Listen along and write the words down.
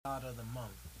start of the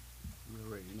month. You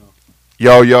already know.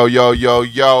 Yo, yo, yo, yo,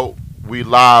 yo. We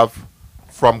live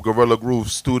from Gorilla Groove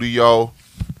Studio.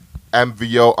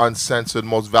 MVO Uncensored,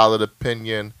 Most Valid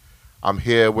Opinion. I'm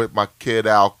here with my kid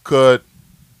Al Kud.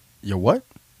 Your what?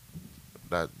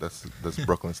 That's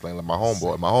Brooklyn slang, like my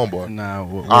homeboy. Nah.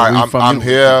 All right, I'm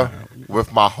here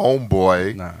with my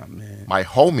homeboy, Nah, man. my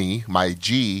homie, my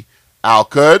G, Al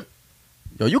Kud.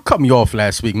 Yo, you cut me off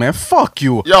last week, man. Fuck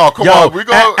you. Yo, come on, we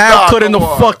go. Al Kud in the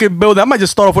fucking building. I might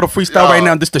just start off with a freestyle right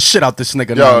now and just the shit out this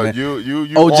nigga. Yo, now, man.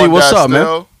 you OG, on what's that up, man?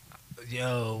 still?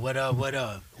 Yo, what up,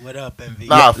 MV?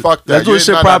 Nah, fuck that. Let's do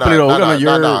shit properly,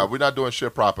 though. We're not doing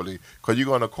shit properly because you're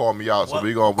gonna call me out. So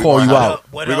we're gonna call you out.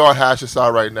 We're gonna hash this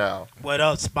out right now. What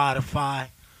up, Spotify?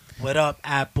 What up,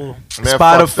 Apple? Man, fuck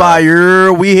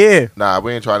Spotify, we here. Nah,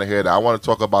 we ain't trying to hear that. I want to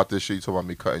talk about this shit. You talking about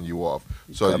me cutting you off.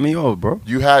 So Cut me off, bro.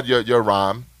 you had your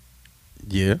rhyme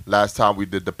Yeah. last time we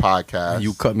did the podcast.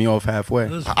 You cut me off halfway.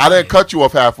 I didn't cut you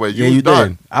off halfway. You Yeah, was you done.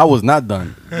 did. I was not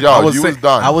done. Yo, you was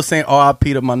done. I was saying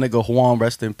R.I.P. to my nigga Juan,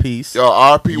 rest in peace. Yo,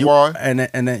 RP1.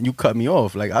 And then you cut me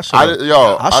off. Like I I should have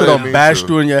didn't mean bashed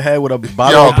to. you in your head with a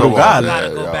bottle of come on, Brugal. man.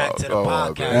 Gotta go back to the Come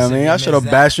on, podcast. man. You know what I mean, I should have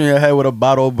bashed you in your head with a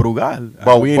bottle of Brugal.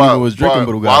 But We ain't even was drinking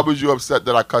Brugal. Why was you upset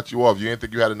that I cut you off? You didn't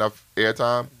think you had enough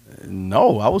airtime?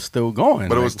 No, I was still going.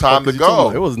 But it Like, was time fuck to is you talking go.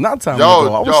 about? It was not time to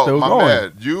go. I was still my going.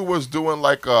 man, you was doing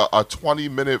like a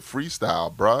 20-minute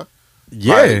freestyle, bruh.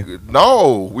 Yeah. Like,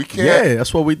 no, we can't. Yeah,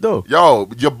 that's what we do. Yo,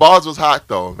 your bars was hot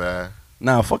though, man.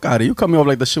 Nah, fuck out of here. You cut me off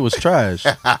like the shit was trash.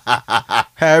 Had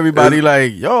everybody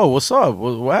like, yo, what's up?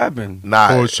 What happened? Nah.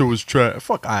 Oh, shit was trash.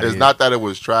 Fuck out of It's here. not that it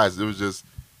was trash.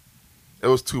 It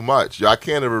was too much. Yo, I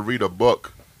can't even read a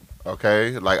book.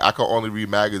 Okay, like I can only read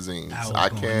magazines. I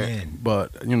can't.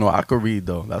 But, you know, I could read,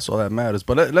 though. That's all that matters.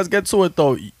 But let's get to it,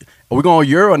 though. Are we going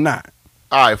year or not?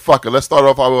 All right, fuck it. Let's start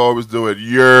off how we always do it.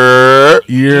 Yeah.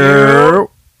 Year.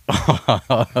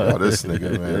 Oh, this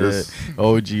nigga, man. This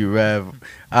OG Rev.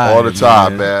 all the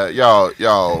time, man.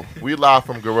 Yo. We live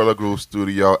from Gorilla Groove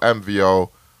Studio,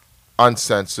 MVO,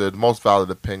 Uncensored, Most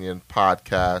Valid Opinion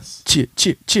podcast.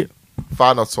 Chip.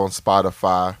 Find us on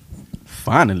Spotify.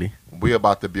 Finally. We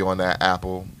about to be on that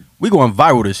Apple. We going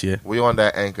viral this year. We on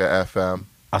that Anchor FM.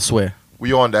 I swear.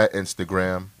 We on that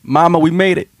Instagram. Mama, we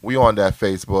made it. We on that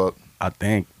Facebook. I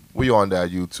think. We on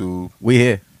that YouTube. We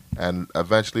here. And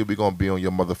eventually we going to be on your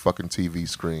motherfucking TV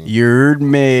screen. You're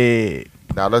me.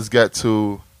 Now let's get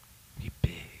to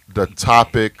the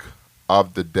topic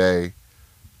of the day.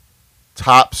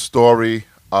 Top story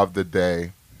of the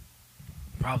day.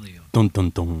 Probably Dun,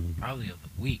 dun, dun. of the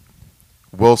week.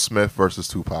 Will Smith versus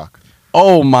Tupac.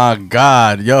 Oh my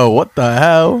God, yo, what the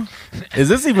hell? Is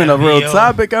this even a real MVO.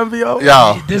 topic, MVO?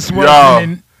 Yo, This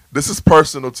wasn't this is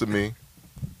personal to me.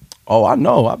 Oh, I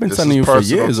know. I've been This telling is you for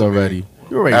personal years to me. already.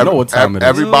 You already know what time it is.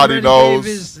 Everybody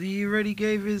knows. He already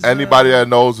gave his. Anybody that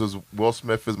knows is Will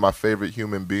Smith is my favorite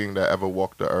human being that ever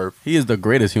walked the earth. He is the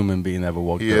greatest human being ever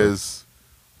walked. He the earth. is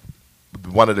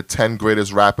one of the 10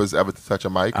 greatest rappers ever to touch a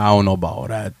mic. I don't know about all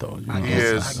that though. You know, I He guess,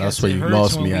 is. I guess That's where it you hurts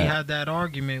lost when me we at. had that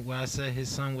argument where I said his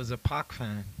son was a Pac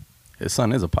fan. His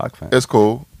son is a Pac fan. It's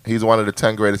cool. He's one of the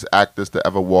 10 greatest actors to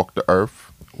ever walk the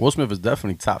earth. Will Smith is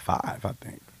definitely top 5, I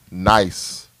think.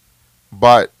 Nice.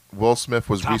 But Will Smith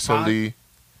was Top recently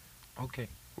Okay.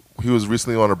 he was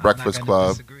recently on a Breakfast I'm not gonna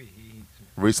Club. disagree.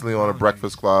 Recently on a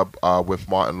Breakfast Club with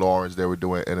Martin Lawrence. They were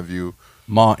doing an interview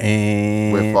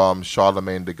Martin. with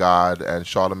Charlemagne the God, and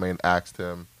Charlemagne asked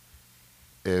him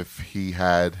if he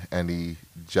had any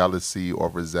jealousy or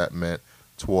resentment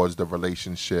towards the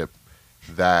relationship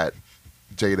that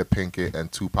Jada Pinkett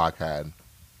and Tupac had.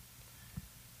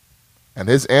 And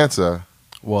his answer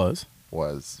was.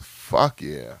 fuck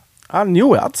yeah. I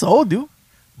knew it. I told you.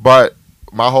 But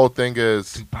my whole thing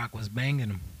is, Tupac was banging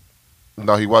him.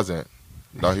 no, he wasn't.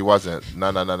 No. No.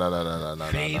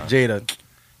 Fave. Jada.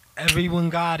 Everyone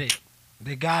got it.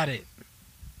 They got it.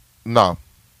 No.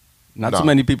 Not No. too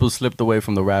many people slipped away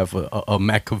from the rap of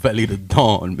Machiavelli to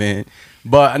Dawn, man.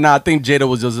 But I think Jada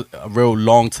was just a real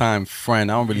long time friend.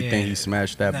 I don't really think he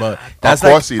smashed that. Nah, but I- that's Of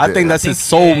course like, he I did. think that's his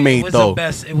soulmate, though.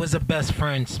 It was a best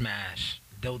friend smash.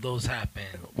 Those happen.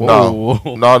 No.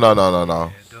 Whoa. No. Yeah,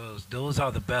 those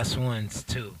are the best ones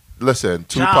too. Listen,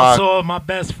 Shout out Tupac. to all my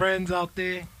best friends out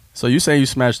there. So you saying you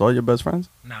smashed all your best friends?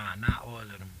 Nah, not all of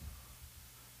them.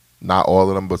 Not all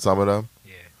of them, but some of them.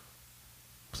 Yeah.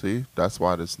 See, that's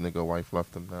why this nigga wife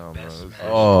left him down, man. Best man.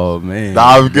 Oh man.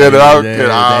 Nah, I'm kidding. I'm Damn,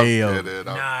 kidding. I'm damn. kidding.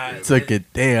 Nah, I'm kidding. Took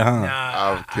it there, huh?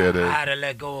 Nah, I'm kidding. I had to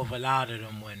let go of a lot of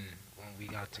them when we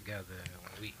got together.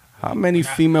 How many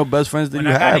female best friends did when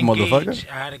you I got have, engaged, motherfucker?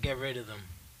 I had to get rid of them.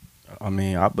 I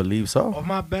mean, I believe so. Of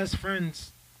my best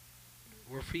friends,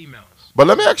 we're females. But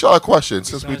let me ask y'all a question.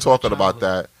 Since we're Besides my talking about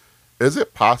that, is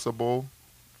it possible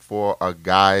for a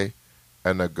guy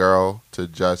and a girl to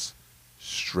just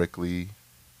strictly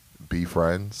be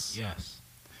friends? Yes.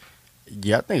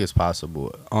 Yeah, I think it's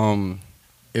possible.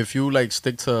 If you like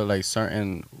stick to like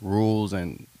certain rules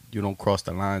and you don't cross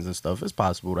the lines and stuff, it's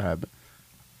possible to happen.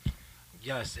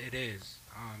 Yes, it is.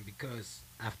 Because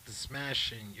after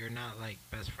smashing, you're not like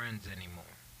best friends anymore.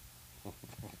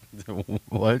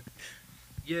 What?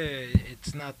 Yeah,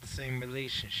 it's not the same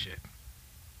relationship.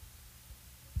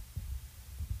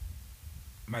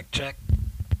 Mic check.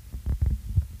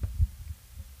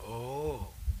 Oh,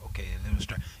 okay, a little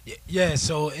strong. Yeah,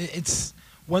 so it's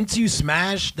once you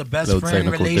smash, the best Little friend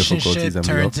technical relationship difficulties,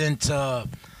 turns into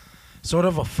sort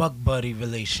of a fuck buddy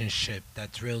relationship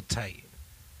that's real tight.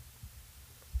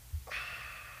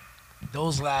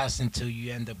 Those last until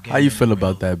you end up getting. How you in feel a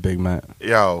about real- that, Big Matt?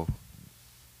 Yo,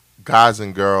 guys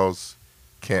and girls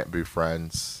can't be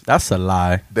friends. That's a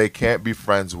lie. They can't be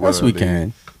friends willingly. Yes, we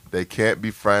can. They can't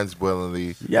be friends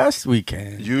willingly. Yes, we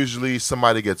can. Usually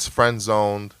somebody gets friend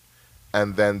zoned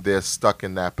and then they're stuck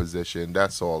in that position.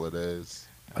 That's all it is.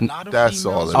 A lot of That's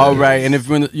females all it do All is. right, and if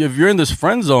you're in this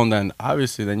friend zone, then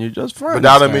obviously then you're just friends. But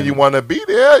that don't mean then. you want to be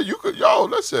there. You could,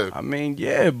 listen. I mean,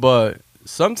 yeah, but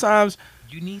sometimes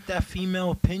You need that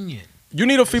female opinion. you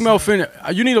need a female opinion.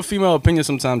 You need a female opinion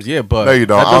sometimes, yeah, but No, you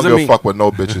don't. that I don't doesn't give a mean- fuck what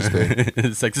no bitches think.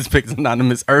 Sexist Pigs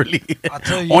Anonymous early. I'll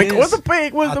tell you Oink, this. what's the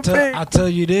pig? What's the pig? I'll tell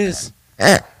you this.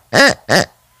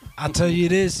 I'll tell you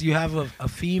this. You have a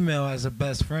female as a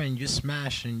best friend. You're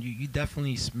smashing. You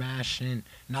definitely smashing.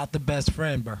 Not the best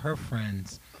friend, but her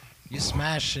friends. You're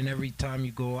smashing every time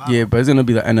you go out. Yeah, but it's gonna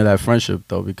be the end of that friendship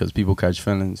though, because people catch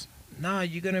feelings. Nah,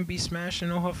 you're gonna be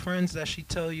smashing all her friends that she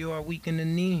tell you are weak in the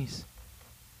knees.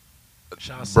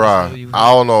 Shouts to Bruh,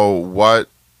 I don't know what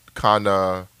kind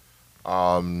of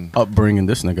Upbringing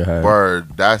this nigga had.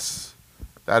 word.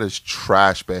 That is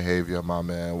trash behavior, my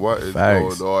man. What is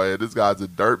Facts. going on? This guy's a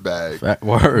dirtbag. Fat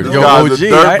word. This Yo, guy's a OG.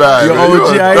 dirtbag, Yo, man. You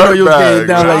OG. a I know you dirtbag. getting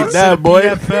down like Shouts that, to boy.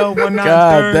 PFL 193rd.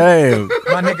 God damn.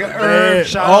 My nigga Herb.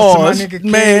 Shout out to my nigga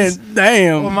man, Kids.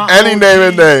 damn. With my Any OG.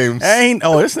 naming names.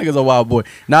 This nigga's a wild boy.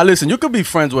 Now listen, you could be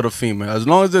friends with a female as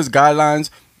long as there's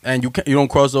guidelines and you don't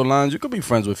cross those lines. You could be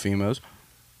friends with females.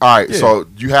 All right, Yeah. so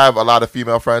you have a lot of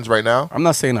female friends right now. I'm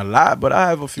not saying a lot, but I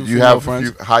have a few You female have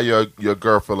friends. how your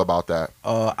girl feel about that?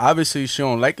 Obviously, she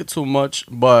don't like it too much,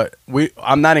 but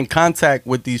I'm not in contact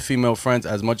with these female friends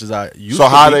as much as I used So to.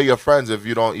 how are they your friends if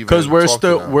you don't even? Because talk to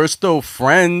them? we're still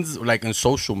friends, like in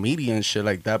social media and shit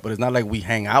like that. But it's not like we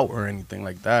hang out or anything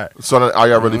like that. So then are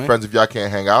y'all really Mhm. friends if y'all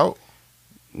can't hang out?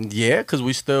 Yeah, because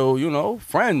we still,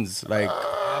 friends. Like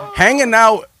hanging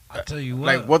out. I'll tell you what.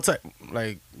 Like what's that?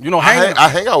 Like hanging. I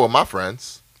hang out with my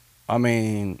friends. I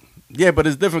mean, yeah, but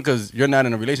it's different because you're not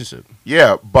in a relationship.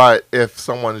 Yeah, but if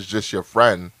someone is just your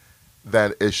friend,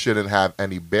 then it shouldn't have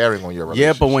any bearing on your Yeah,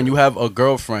 relationship. but when you have a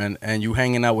girlfriend and you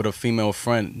hanging out with a female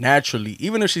friend, naturally,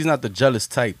 even if she's not the jealous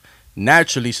type,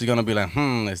 naturally she's gonna be like,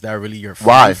 is that really your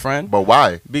why? friend? But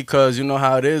why? Because you know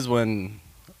how it is when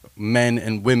men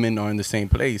and women are in the same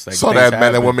place. Like So things that men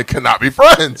and happen. women cannot be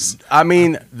friends. I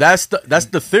mean, that's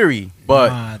the theory, but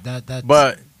Nah, that's,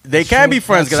 but they that's can so- be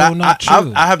friends that's because so not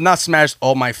true. I have not smashed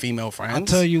all my female friends. I'll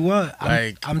tell you what.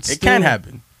 I'm it still, can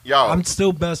happen. Yo, I'm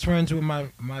still best friends with my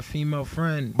female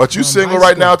friend. but you from single high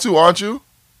right school. now too, aren't you?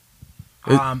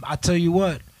 I tell you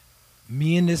what.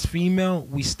 Me and this female,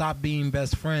 we stopped being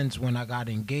best friends when I got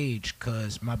engaged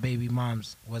because my baby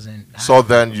mom's wasn't. So happy.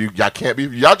 then y'all can't be.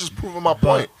 Y'all just proving my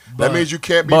point. That but- means you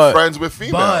can't be but- friends with But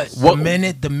females. What-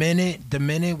 the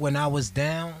minute when I was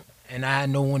down and I had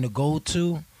no one to go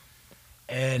to,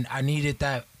 and I needed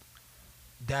that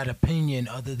opinion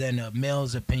other than a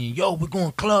male's opinion. Yo, we're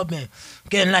going clubbing,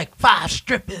 getting like 5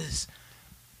 strippers.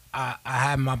 I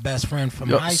had my best friend from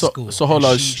Yo, high so- school. so hold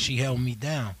and on. She held me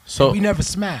down. So- And we never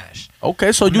smashed.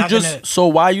 Okay, so I'm you not just gonna- so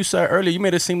why you said earlier you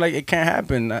made it seem like it can't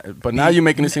happen, but now you're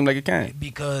making it seem like it can.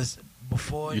 Because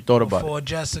before You thought about before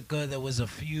Jessica, there was a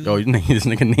few. Yo, this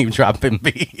nigga name dropping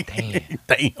me. Damn.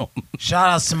 Damn. Shout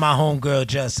outs to my homegirl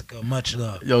Jessica. Much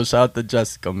love. Yo, shout out to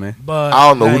Jessica, man. But I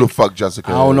don't know who the like, fuck Jessica.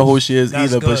 I don't know is. who she is That's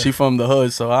either, but good. she from the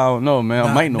hood, so I don't know, man.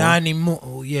 I might know. Not her. anymore.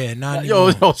 Oh, yeah, not Yo,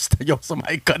 anymore. yo,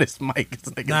 somebody cut his mic.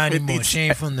 This nigga Not 50 anymore. She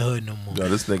ain't from the hood no more. Yo,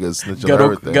 this nigga is snitching Ghetto,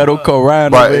 everything. ghetto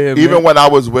Koran But over here, even man. when I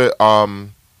was with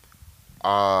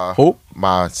Who?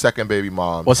 my second baby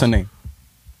mom, What's her name?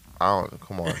 I don't.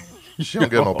 Come on, she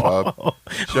don't get no pub.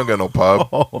 She don't get no pub.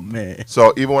 Oh man.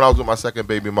 So even when I was with my second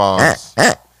baby moms,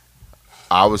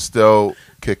 I was still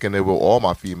kicking it with all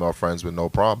my female friends with no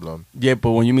problem. Yeah,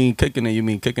 but when you mean kicking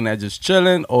it just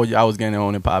chilling, or y'all was getting it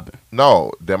on and popping?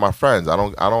 No, they're my friends. I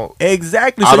don't.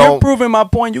 Exactly. I So you're don't- proving my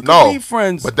point. You can No, be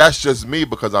friends but that's just me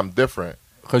because I'm different.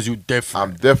 because you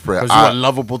different. I'm different. Because you a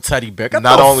lovable teddy bear. Get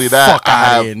Not the only that, fuck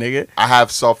out of here, nigga. I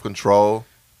have self-control.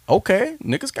 Okay,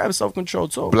 niggas got self control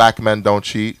too. Black men don't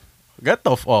cheat. Get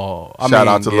the oh, I Shout mean,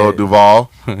 out to Lil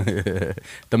Duval.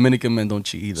 Dominican men don't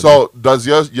cheat either. So does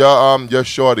your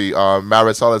shorty,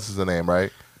 Maricelis is the name,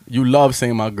 right? you love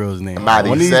saying my girl's name.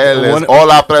 Maricelis.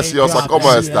 Hola, preciosa, ¿cómo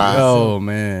Yeah. estás? Yo,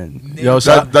 man. Yo,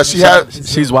 Does she have?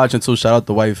 She's watching too. Shout out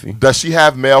to wifey. Does she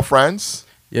have male friends?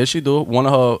 Yeah, she do. One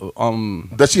of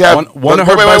her Does she have one of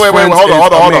her wait, best friends hold is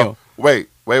a on. male.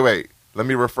 Wait. Let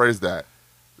me rephrase that.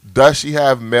 Does she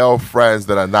have male friends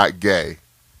that are not gay?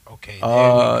 Okay. There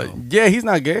we go. Yeah, he's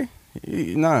not gay.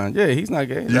 He's not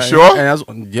gay. You sure?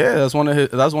 And that's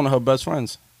one of her best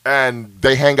friends. And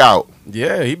they hang out.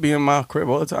 Yeah, he be in my crib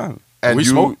all the time. And we you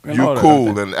smoke and all that.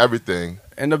 cool and everything.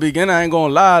 In the beginning, I ain't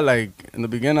gonna lie. Like in the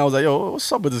beginning, I was like, "Yo,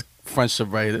 what's up with this friendship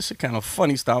right here? This shit kind of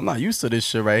funny style. I'm not used to this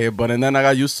shit right here." But and then I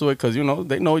got used to it because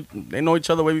they know each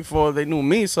other way before they knew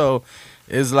me. So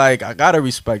it's like I gotta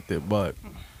respect it. But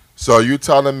So you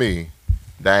telling me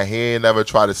that he ain't never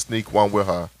tried to sneak one with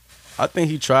her? I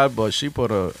think he tried, but she put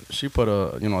a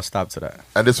a stop to that.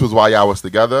 And this was why y'all was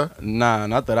together? Nah,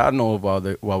 not that I know about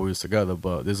it while we was together,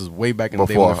 but this is way back in the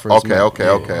day Before. when we first met.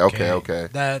 Okay.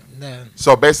 That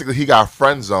So basically he got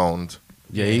friend zoned.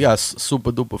 Yeah, he got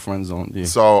super duper friend zone. Yeah,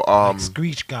 So like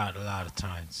Screech got a lot of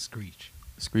times. Screech.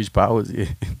 Screech Powers. Yeah,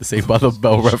 the Saved by the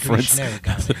Bell reference. Never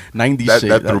got it. 90s That- shit.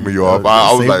 that threw me off.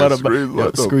 I was Saved like, by the Screech, Bell.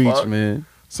 what the Screech, fuck? man.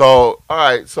 all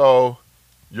right, so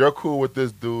you're cool with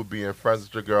this dude being friends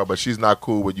with your girl, but she's not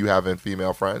cool with you having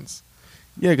female friends?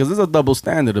 Yeah, because it's a double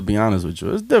standard, to be honest with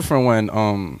you. It's different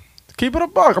when keep it a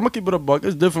buck. I'm gonna keep it a buck.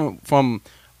 It's different from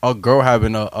a girl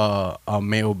having a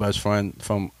male best friend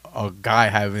from a guy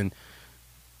having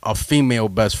a female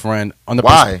best friend. On the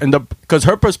Why? Because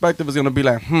her perspective is gonna be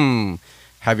like,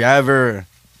 have you ever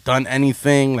done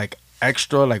anything like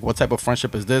extra? Like, what type of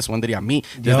friendship is this? When did y'all meet?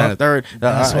 This, that, and the third.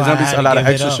 That's It's why gonna I be had a to lot of give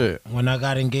it extra up. shit. When I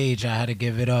got engaged, I had to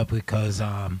give it up because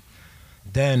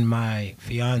then my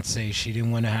fiance, she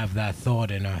didn't want to have that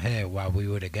thought in her head while we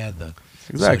were together.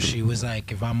 Exactly. So she was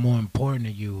like, if I'm more important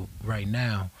to you right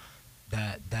now,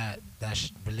 that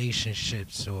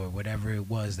relationships or whatever it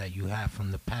was that you have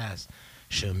from the past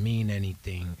should mean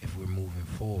anything if we're moving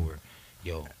forward.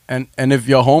 Yo, And if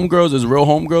your homegirls is real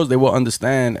homegirls, they will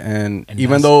understand. And even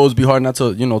that's- though it's be hard not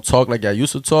to, talk like y'all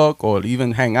used to talk or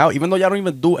even hang out, even though y'all don't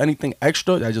even do anything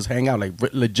extra, y'all just hang out like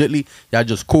legitly, y'all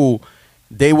just cool.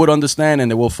 They would understand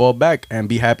and they will fall back and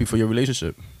be happy for your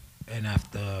relationship. and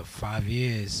after 5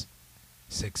 years,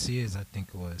 6 years, I think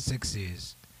it was 6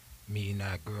 years, me and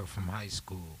that girl from high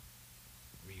school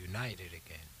reunited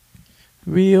again.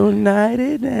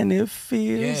 Reunited and it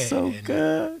feels Yeah, so and-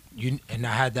 good. And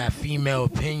I had that female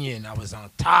opinion. I was on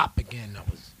top again.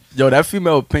 Yo, that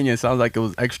female opinion sounds like it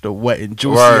was extra wet and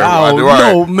juicy. Word, I don't word.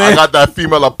 know, man. I got that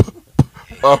female like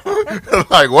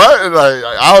what? Like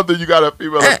I don't think you got a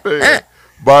female opinion.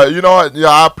 But you know what? Yeah,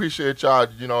 I appreciate y'all,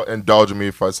 indulging me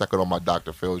for a second on my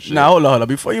Dr. Phil shit. Now, hold on.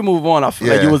 Before you move on, I feel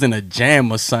like Yeah. you was in a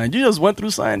jam or something. You just went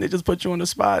through something. They just put you on the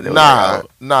spot. They was Nah.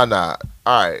 like,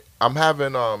 All right. I'm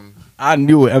having I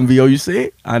knew it, MVO. You see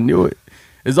it? I knew it.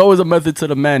 There's always a method to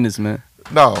the madness, man.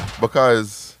 no,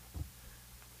 because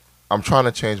I'm trying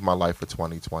to change my life for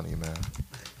 2020,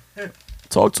 man.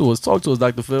 Talk to us,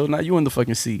 Dr. Phil. Now you in the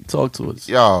fucking seat. Talk to us.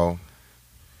 Yo,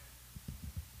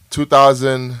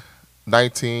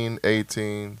 2019,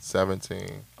 18, 17.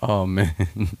 Oh man,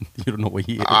 you don't know what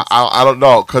he is. I don't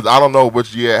know, because I don't know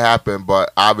which year it happened,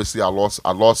 but obviously I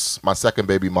lost my second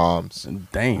baby mom's,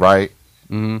 Dang. right?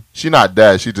 hmm She not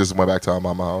dead. She just went back to her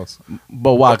mama's house.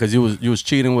 But why? Because you was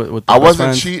cheating with. The I best wasn't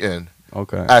friends? cheating.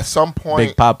 Okay. At some point,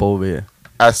 Big Pop over here.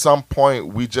 at some point,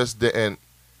 we just didn't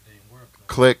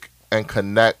click and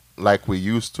connect like we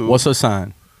used to. What's her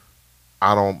sign?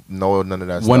 I don't know none of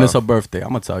that When is her stuff. birthday? I'm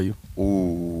gonna tell you.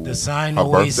 Ooh. The sign Her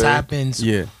always birthday? happens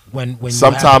Yeah. when you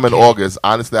Sometime have in a kid. August.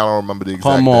 Honestly, I don't remember the exact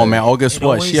Come on, day. man. August It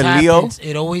what? always She a Leo? happens-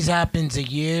 It always happens a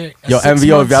year. Yo,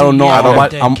 MVO, if y'all don't know,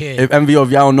 if MVO, if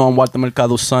y'all don't know, I'm Walter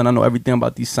Mercado's son. I know everything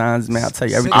about these signs, man. I'll tell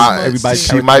you everything, months everybody's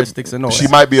to- characteristics and all She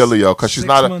that. might be a Leo because she's 6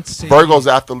 not months to Virgo's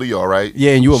after Leo, right?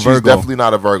 Yeah, and you a She's Virgo. definitely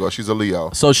not a Virgo. She's a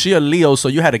Leo. So she a Leo, so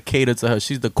you had to cater to her.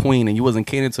 She's the queen, and you wasn't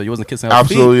catering to her. You wasn't kissing her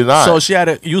Absolutely feet. not. So she had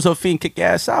to use her feet and kick your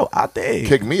ass out. I think.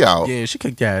 Kick me out. Yeah, she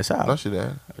kicked your ass out. No, she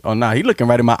didn't. Oh nah, he looking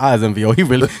right in my eyes, MVO. He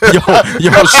really,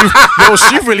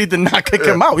 she really did not kick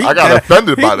him out. I got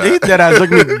offended by that. He dead ass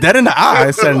looked me dead in the eye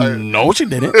and said, "No, she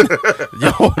didn't."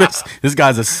 Yo, this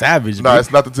guy's a savage. No, B.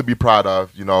 it's nothing to be proud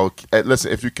of. You know,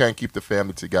 listen, if you can't keep the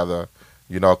family together,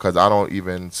 you know, because I don't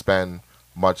even spend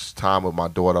much time with my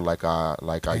daughter like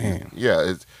I used.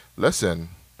 Yeah, listen,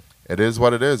 it is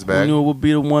what it is, I man. knew it would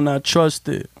be the one I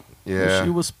trusted. Yeah, She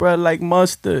was spread like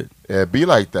mustard. yeah, be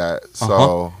like that.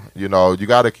 So you know, you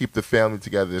got to keep the family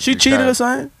together. If She you cheated can. or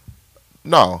something?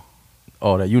 No,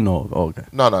 Oh, that you know. Oh, okay.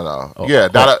 no. Oh, Yeah,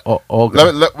 that.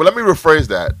 okay. Let me rephrase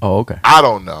that. Oh, okay. I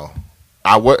don't know.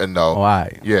 I wouldn't know. Oh, all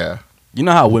right. Yeah. You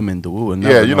know how women do. We'll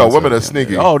never Yeah, you know, until women are the end.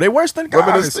 sneaky. Oh, they worse than guys.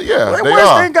 Women are yeah, they they worse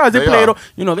are. than guys. They They play are. it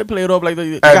off. You know, they play it off like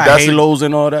they got that's halos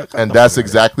and all that. And that's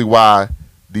exactly why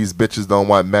these bitches don't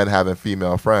want men having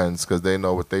female friends, because they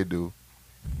know what they do.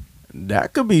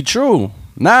 That could be true.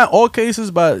 Not all cases,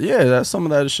 but yeah, that's some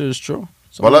of that shit is true.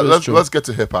 Some Well, of it is true. let's get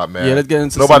to hip hop, man. Yeah, let's get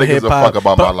into Nobody some gives a hip-hop. fuck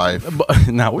about my life.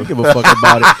 Nah, we give a fuck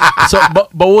about it. So,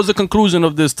 but what was the conclusion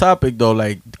of this topic though?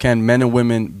 Like, can men and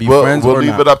women be friends We'll or leave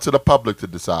not? it up to the public to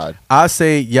decide. I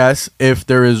say yes if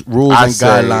there is rules I and say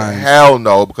guidelines. hell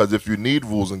no, because if you need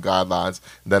rules and guidelines,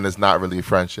 then it's not really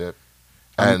friendship.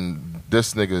 And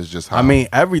this nigga is just high. I mean,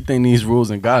 everything needs rules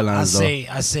and guidelines.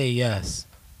 I say yes.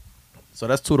 So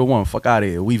that's 2-1. Fuck out of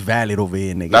here. We valid over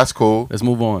here, nigga. that's cool. Let's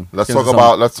move on. Let's Get talk into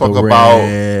about- some let's talk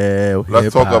real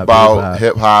Let's talk hip-hop, about hip-hop.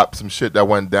 hip hop, some shit that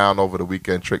went down over the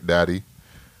weekend. Trick Daddy.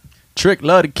 Trick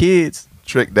love the kids.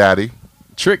 Trick Daddy.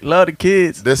 Trick love the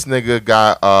kids. This nigga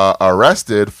got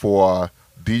arrested for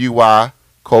DUI,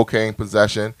 cocaine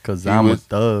possession. Cause He I'm was, a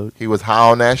thug. He was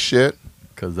high on that shit,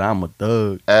 Cause I'm a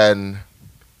thug. and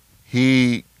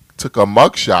he took a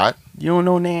mugshot You don't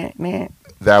know that.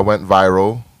 that went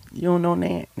viral You don't know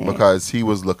that. because he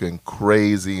was looking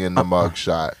crazy in the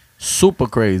mugshot. Super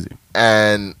crazy.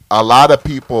 And a lot of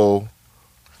people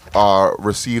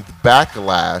received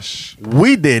backlash.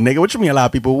 We did, nigga. What you mean a lot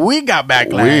of people? We got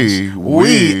backlash.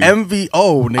 We. MVO,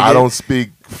 nigga. I don't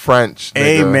speak French, nigga.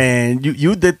 Hey man,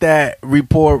 you did that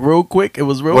report real quick. It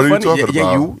was real What are you funny. talking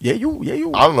about?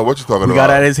 You. I don't know what you're talking We about. got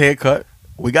at his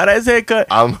haircut.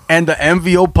 I'm- And the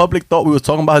MVO public thought we was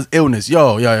talking about his illness.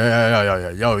 Yo.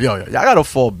 Y'all gotta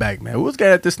fall back, man. We was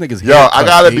getting at this nigga's Yo, haircut. I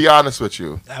gotta B. be honest with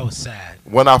you. That was sad.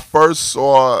 When I first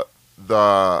saw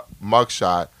the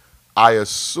mugshot, I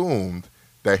assumed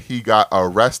that he got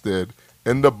arrested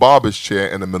in the barber's chair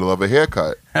in the middle of a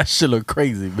haircut. That shit look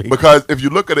crazy, B. Because if you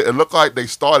look at it, it looked like they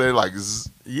started like,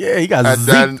 Yeah, he got and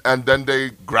zeeked. then they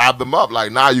grabbed him up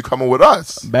like, nah, you coming with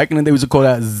us. Back in the day, we used to call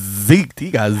that zeeked. He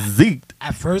got zeeked.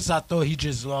 At first, I thought he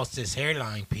just lost his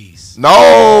hairline piece.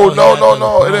 No.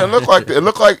 It didn't look like that. It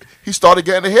looked like he started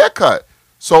getting a haircut.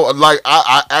 So, like,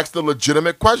 I asked a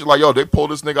legitimate question. Like, yo, they pulled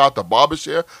this nigga out the barber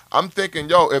chair. I'm thinking,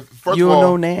 yo, if first You of all,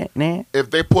 don't know that. if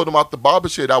they pulled him out the barber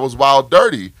chair, that was wild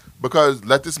dirty. Because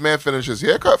let this man finish his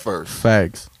haircut first.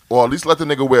 Facts. Or at least let the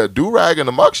nigga wear a do-rag in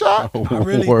the mugshot. I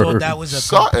really Word. thought that was a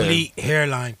Something. complete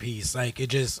hairline piece. Like it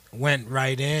just went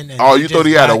right in. And Oh, you thought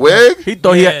he had a wig? He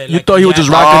thought Yeah, you like thought he was he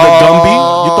just had- rocking the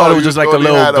Gumby. You thought it Oh, was just you like a thought he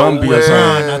little had a Gumby or wig.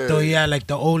 something. LeBron. I thought he had like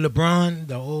the old LeBron,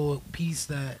 the old piece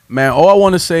that. Man, all I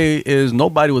want to say is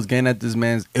nobody was getting at this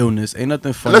man's illness. Ain't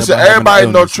nothing funny. Listen, about having everybody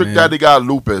an know illness, Trick man. Daddy got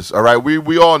lupus, all right?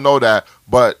 We all know that.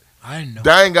 But I didn't know.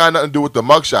 that ain't got nothing to do with the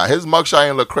mugshot. His mugshot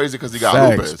ain't look crazy because he got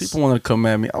Facts. lupus. People want to come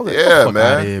at me. I was like, Yeah, yeah, fuck man.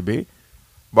 Out of here, B.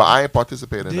 But I ain't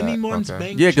participating in Didn't he that. once Okay.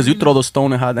 bang? Yeah, because you Trina? throw the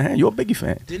stone and hide the hand. You're a Biggie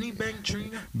fan, Didn't he bang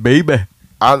Trina baby.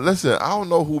 Listen, I don't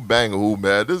know who bang who,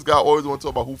 man. This guy always want to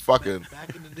talk about who fucking.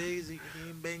 back in the days? He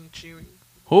ain't bang Trina.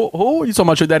 Who? You talking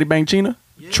about your daddy bang Trina?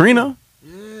 Yeah. Trina?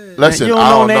 Yeah. Listen, You I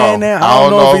don't know. now. I don't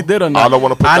know if he did or not. I don't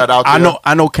want to put that out there.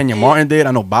 I know Kenya Martin did.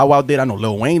 I know Bow Wow did. I know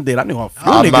Lil Wayne did. I know a few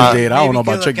I'm niggas not- did. I don't know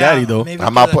about Trick Daddy though.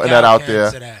 I'm not putting that out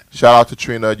there. Shout out to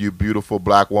Trina, you beautiful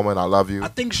black woman. I love you. I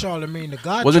think Charlamagne the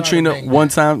God. Wasn't tried to Trina bang one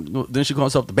that. time? Didn't she call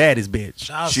herself the baddest bitch?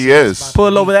 Shout out She to is. Spot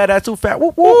Pull the over Beat. that. That's too fat.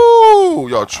 Whoop, whoop. Woo,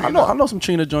 yo, Trina. I know some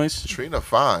Trina joints. Trina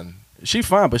fine. She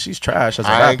fine, but she's trash as a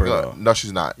I ain't rapper. good. Though. No,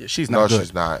 she's not. Yeah, she's No, not good.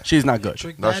 she's not. She's not good.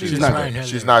 Trick No, Daddy she's was not writing good. her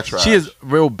She's lyrics. not trash. She is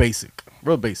real basic.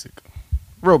 Real basic.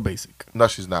 Real basic. No,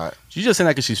 she's not. She just saying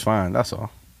that because she's fine. That's all.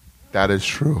 That is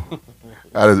true.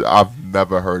 That is. I've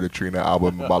never heard a Trina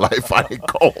album in my life. I ain't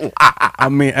gonna lie. I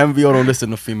mean, MVO don't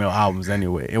listen to female albums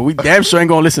anyway, and we damn sure ain't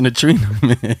gonna listen to Trina.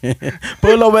 Man.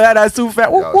 Pull over that. That's too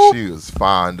fat. Whoop, Yo, whoop. she was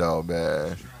fine though,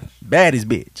 man. Baddest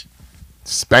bitch.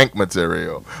 Spank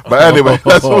material. But anyway,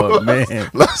 let's move,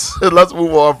 man. let's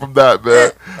move on from that,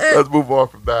 man. Let's move on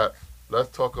from that. Let's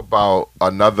talk about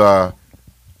another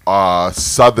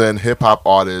southern hip hop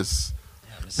artist.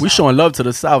 We showing love to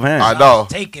the South, huh? I know.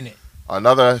 Taking it.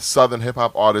 Another Southern hip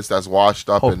hop artist that's washed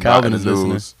up Hope and Calvin not in the is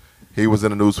listening. news. He was in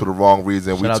the news for the wrong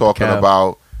reason. Shout We out to talking Cal.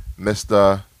 about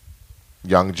Mr.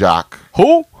 Young Jock.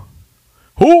 Who?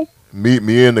 Meet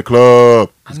me in the club.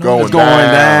 It's know going, It's going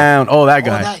down. down. Oh, that Oh,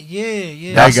 guy.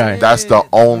 yeah. That guy. That's the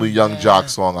only Young Yeah. Jock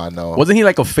song I know. Wasn't he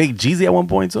like a fake Jeezy at one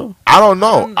point too? I don't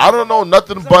know. I don't know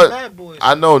nothing He's on but Bad Boys.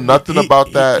 I know nothing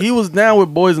about that. He was down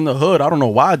with Boys in the Hood. I don't know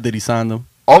why did he sign them.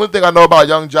 Only thing I know about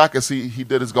Young Jock is he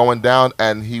did his going down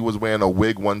and he was wearing a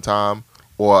wig one time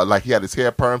or like he had his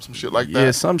hair perm, some shit like that.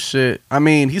 Yeah, some shit. I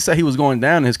mean, he said he was going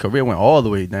down and his career went all the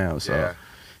way down. So Yeah.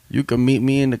 you can meet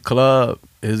me in the club.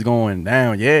 It's going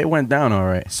down. Yeah, it went down all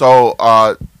right. So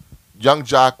Young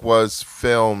Jock was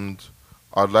filmed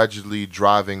allegedly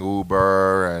driving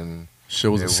Uber and Shit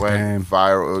was a it went scam.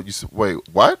 viral. Wait,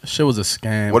 what? Shit was a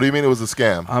scam. What do you mean it was a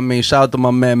scam? I mean, shout out to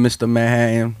my man, Mr.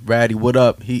 Manhattan. Ratty, what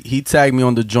up? He tagged me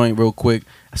on the joint real quick.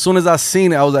 As soon as I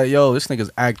seen it, I was like, yo, this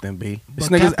nigga's acting, B. This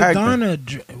But nigga's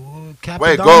acting.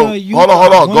 Wait, go. Hold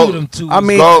on. Go. I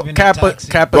mean, Go- Go,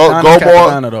 Capadonna, go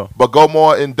Capadonna, more, though. but go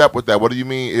more in depth with that. What do you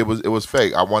mean it was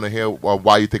fake? I want to hear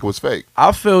why you think it was fake.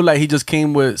 I feel like he just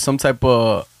came with some type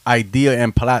of idea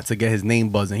and plot to get his name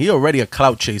buzzing. He already a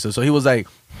clout chaser, so he was like,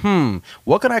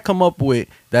 what can I come up with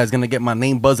that's gonna get my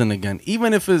name buzzing again?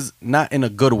 Even if it's not in a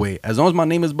good way. As long as my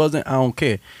name is buzzing, I don't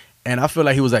care. And I feel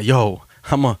like he was like, yo,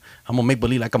 I'm gonna make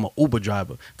believe like I'm an Uber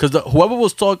driver. Cause whoever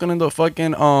was talking in the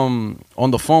fucking on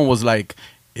the phone was like,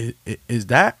 is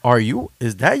that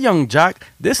Young Jock?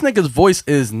 This nigga's voice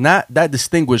is not that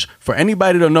distinguished for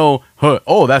anybody to know,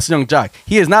 oh, that's Young Jock.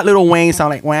 He is not Lil Wayne, sound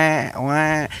like wah,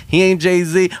 wah. He ain't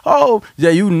Jay-Z. Oh,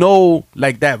 yeah, you know,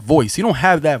 like that voice. You don't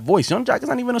have that voice. Young Jock is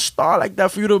not even a star like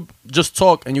that for you to just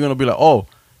talk and you're gonna be like, oh,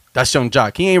 that's Young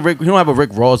Jock. He don't have a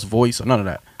Rick Ross voice or none of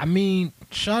that. I mean,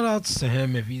 shout outs to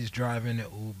him if he's driving an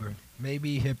Uber.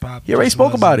 Maybe hip hop. He already just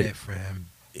spoke about wasn't it. for him.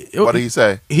 What did he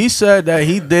say? He said that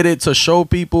he did it to show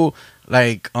people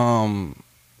like I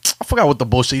forgot what the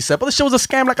bullshit he said, but the shit was a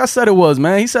scam like I said it was,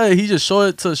 man. He said he just showed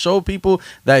it to show people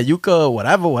that you could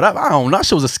whatever. I don't know. That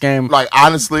shit was a scam. Like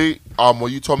honestly, when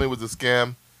you told me it was a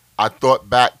scam, I thought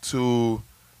back to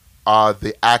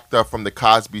the actor from the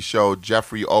Cosby Show,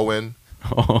 Jeffrey Owen.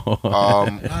 Nah,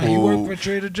 he worked Who? for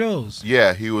Trader Joe's.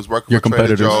 Yeah, he was working Your for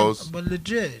Trader competitors. Joe's, But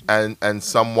legit. and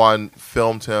someone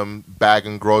filmed him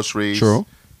bagging groceries, True.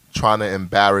 trying to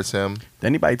embarrass him, Did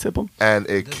anybody tip him? and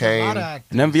it There's a came. lot of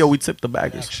actors In MVO, we tipped the that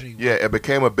baggers. actually Yeah, it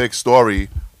became a big story,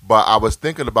 but I was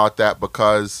thinking about that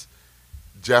because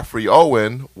Jeffrey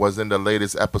Owen was in the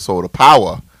latest episode of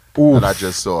Power that I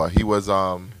just saw. He was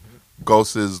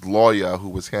Ghost's lawyer who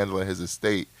was handling his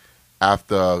estate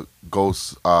after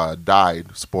Ghost died.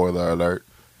 Spoiler alert.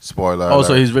 Spoiler alert. Oh,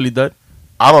 so he's really dead?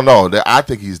 I don't know. I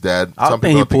think he's dead. I Some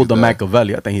think he people pulled the he's dead.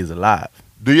 Machiavelli. I think he's alive.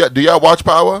 Do y'all watch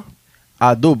Power?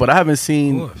 I do, but I haven't Of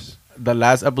seen course. the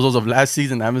last episodes of last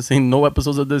season. I haven't seen no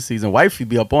episodes of this season. Wifey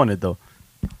be up on it though.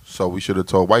 So we should have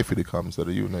told Wifey to come instead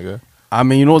of you, nigga. I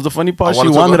mean, you know what's the funny part? She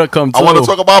wanna wanted talk- to come too. I want to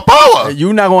talk about Power.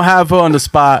 You're not gonna have her on the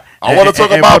spot. I wanna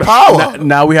talk about Power.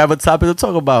 Now we have a topic to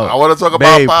talk about. I want to talk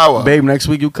about Babe, Power. Babe, next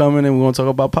week you coming and we're gonna talk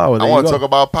about Power. I There want you to go. talk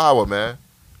about Power, man.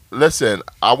 Listen,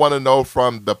 I want to know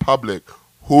from the public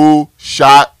who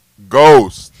shot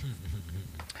Ghost.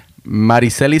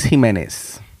 Maricelis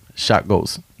Jimenez. Shot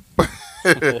goes.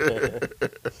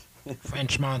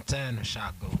 French Montana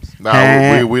shot goes.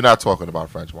 Nah, we're not talking about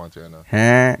French Montana.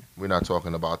 Huh? We're not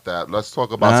talking about that. Let's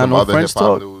talk about Nah, some no other French hip hop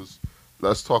talk. news.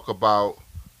 Let's talk about.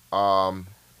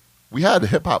 We had a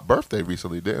hip hop birthday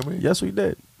recently, didn't we? Yes, we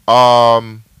did.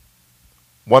 One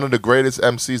of the greatest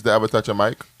MCs to ever touch a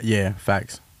mic. Yeah,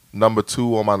 facts. Number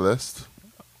 2 on my list.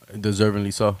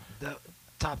 Deservingly so. The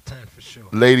top 10 for sure.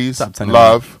 Ladies, Top 10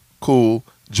 Love, Cool,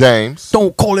 James,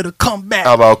 Don't call it a comeback.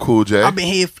 LL Cool J. I've been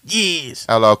here for years.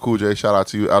 LL Cool J, shout out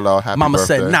to you, LL. Happy Mama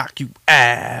birthday. said knock you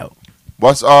out.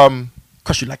 What's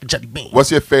Crush you like a jelly bean. what's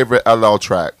your favorite LL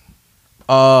track?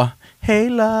 Hey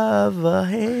lover,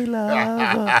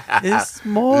 it's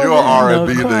more You're than an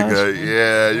R&B a crush. nigga.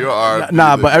 Yeah, you're an R&B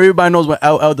Nah, nigga. but everybody knows when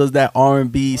LL does that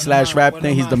R&B slash rap One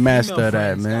thing, of he's my the master female of that,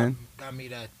 friends man. Got me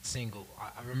that single. I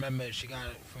remember she got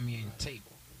it from me in tape.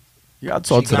 You gotta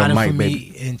talk She to got the it mic, from baby.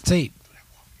 me in tape.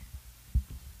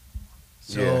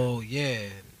 So yeah,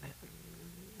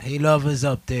 Hey Love is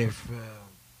up there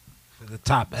for the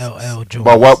top LL joints.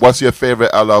 But what's your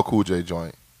favorite LL Cool J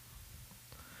joint?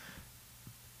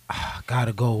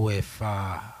 Gotta go with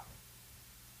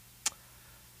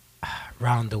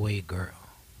Roundaway Girl.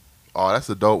 Oh, that's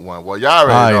a dope one. Well, y'all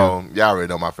already Ah, know. Y'all already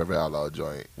know my favorite LL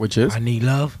joint. Which is? I Need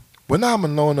Love. When I'm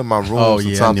alone in my room, Oh,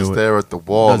 yeah, I sometimes I knew it. stare at the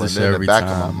wall, Does and this then in the every back of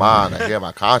time. my mind, I hear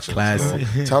my conscience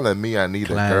Classic. telling me I need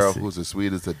a girl Classic. who's as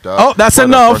sweet as a dove. Oh, that's For the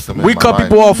enough. first time in We my cut life.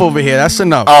 people off over here. That's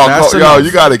enough. Oh, That's yo, enough.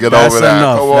 you gotta get That's over that.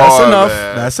 enough. Come That's on, enough.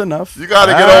 man. That's enough. You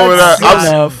gotta get over that. That's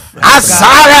I'm- enough. I'm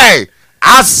sorry.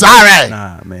 I'm sorry.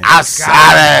 Nah, man. I'm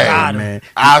sorry. Got him. man.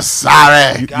 I'm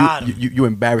sorry. Got him. You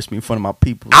embarrassed me in front of my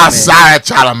people. I'm man. sorry,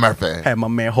 Charlie Murphy. Had my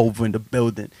man Hova in the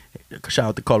building. Shout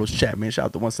out to Carlos Chapman. Shout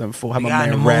out to 174. Had We my got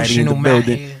an man Ratty in the emotional man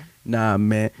building. here. Nah,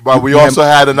 man. But we You also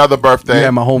had another You birthday.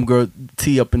 had my homegirl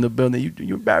T up in the building.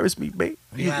 You embarrassed me, babe.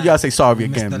 You gotta say sorry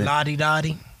again, Mr. man. Lottie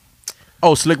Dottie.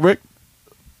 Oh, Slick Rick.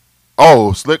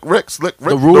 Oh, Slick Rick.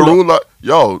 The ruler.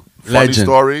 Yo, funny Legend.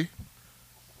 story.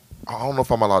 I don't know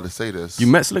if I'm allowed to say this. You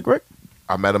met Slick Rick?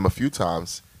 I met him a few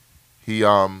times. He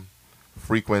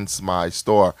frequents my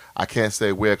store. I can't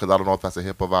say where because I don't know if that's a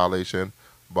HIPAA violation.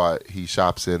 But he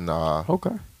shops in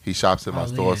Okay. he shops in my Oh,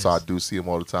 store, so I yes. do see him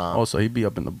all the time. Oh, so he be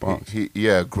up in the Bronx.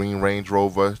 Yeah, Green Range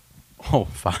Rover. Oh,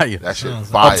 fire. That shit Sounds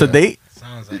fire. Up to date?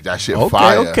 Sounds like That shit Okay,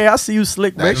 fire. okay. I see you,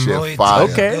 Slick That Rick. shit royalties fire.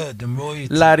 is Okay. good. Them royalties.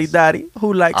 Lottie Dottie.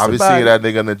 Who likes I'll be somebody? seeing that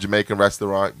nigga in the Jamaican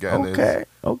restaurant getting Okay,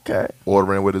 okay. his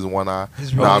ordering with his one eye.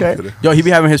 His Nah, I'm Okay. kidding. Yo, he be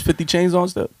having his 50 chains on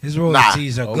still? His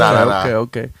royalties are Nah, good. nah, nah. Okay,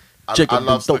 okay. I Chicken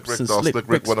love Slick dopes Rick and though. Slick Slick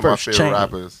Rick, Rick's one of my first favorite chain.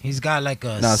 rappers. He's got like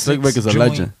a Nah, Slick Rick is a six-joint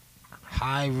legend.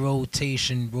 high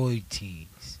rotation royalties.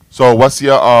 So, what's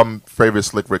your favorite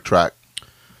Slick Rick track?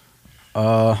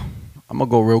 I'm gonna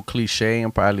go real cliche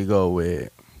and probably go with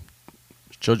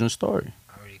Children's Story.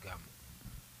 I already got.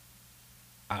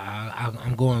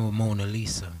 I'm going with Mona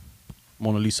Lisa.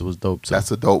 Mona Lisa was dope too.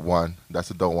 That's a dope one.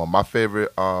 My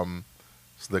favorite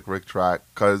Slick Rick track.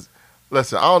 Cause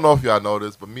listen, I don't know if y'all know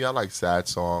this, but me, I like sad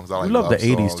songs. I like You love the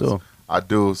 80s songs. too. I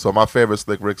do. So my favorite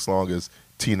Slick Rick song is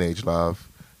Teenage Love.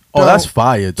 Oh, that's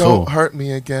fire too. Don't hurt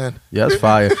me again. Yeah, that's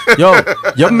fire. Yo,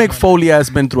 your Mick Foley has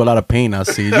been through a lot of pain. I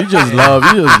see. You just love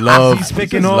He's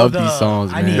picking just all love the- these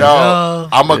songs, I man. need Yo, love.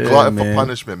 I'm a Yeah, glutton for man.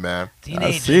 punishment, man.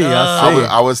 Teenage see, I love. see.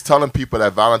 I was telling people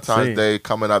that Valentine's See. Day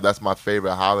coming up, that's my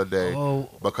favorite holiday Oh,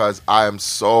 because I am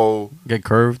so Get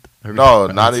curved. no,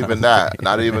 not even that.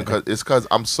 Not even because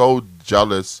I'm so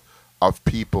jealous of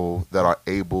people that are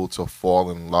able to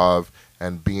fall in love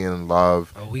and be in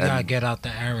love. oh, we and- gotta get out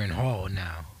the Aaron Hall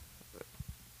now.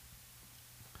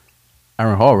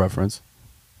 Aaron Hall reference.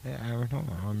 Yeah, Aaron Hall.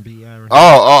 R&B Aaron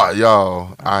Hall.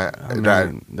 Yo, I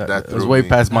mean, that was threw way me.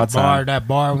 past my time. That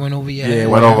bar went over your Yeah, head.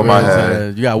 went over my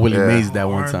head. You got Willie Yeah. Mays that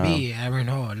one time. R&B Aaron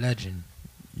Hall, legend.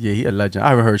 Yeah, he a legend. I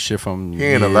haven't heard shit from. He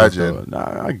ain't a years, legend. though.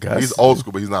 Nah, I guess He's old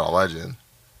school, but he's not a legend.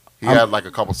 He I'm- had like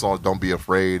a couple songs, "Don't Be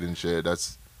Afraid" and shit.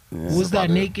 That's Yeah. Who was about that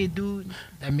it. naked dude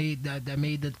that made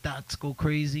the thoughts go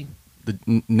crazy? The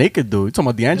naked dude. You talking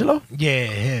about D'Angelo? Yeah,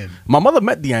 him. My mother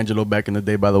met D'Angelo back in the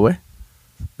day, by the way.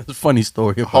 It's a funny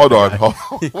story. about hold the on, guy.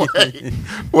 hold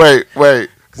wait.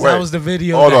 'Cause that was the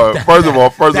video. Hold that, on. that- First of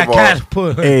all, that cat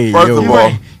put. Hey, First yo. of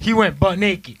he, all- went butt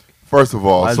naked. First of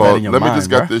all, Why is so that let in me your just mind,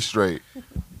 get bruh? this straight.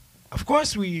 Of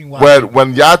course we ain't watching.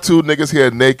 When y'all two niggas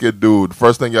hear naked dude,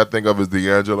 first thing y'all think of is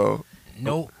D'Angelo.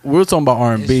 Nope. We were talking about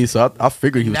R&B, so I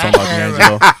figured he was That talking about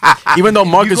era. D'Angelo. Even though If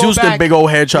you Marcus go Houston, back- big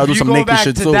old head, tried to do If you some go naked back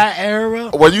shit to too. that era,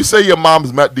 When you say your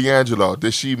mom's met D'Angelo,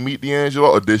 did she meet D'Angelo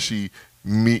or did she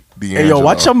meet D'Angelo? Hey, yo,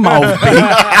 watch your mouth, B.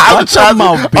 Watch your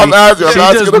mouth, B. I'm asking She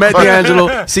the just met question.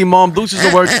 D'Angelo. See, Mom Dukes used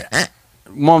to work.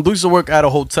 Mom Dukes used to work at a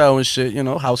hotel and shit, you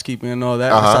know, housekeeping and all that.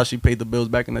 That's Uh-huh. how she paid the bills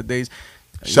back in the days.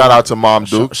 Shout out to Mom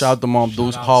Dukes. Shout out to Mom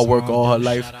Dukes. shout Hard outs, work Mom all her Dukes,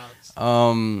 life. shout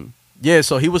outs. Yeah,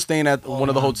 so he was staying at Oh, one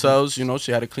of the Mom hotels. You know,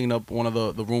 she had to clean up one of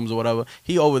the rooms or whatever.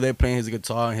 He over there playing his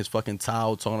guitar and his fucking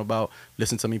towel, talking about,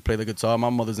 listen to me play the guitar. My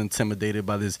mother's intimidated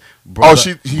by this brother.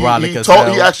 Oh, he brolic as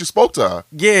hell. he actually spoke to her.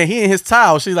 Yeah, he in his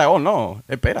towel. She's like, oh no,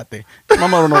 espérate. My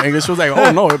mother don't know English. She was like,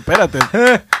 oh no,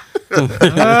 espérate.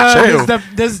 Chill.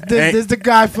 This the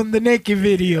guy from the naked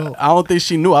video. I don't think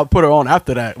she knew. I put her on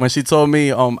after that when she told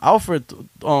me, Alfred,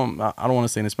 I don't want to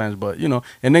say it in Spanish, but you know,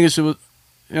 in English she was,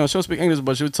 you know, she don't speak English,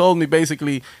 but she told me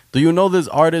basically, do you know this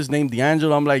artist named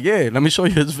D'Angelo? I'm like, yeah, let me show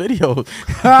you his video.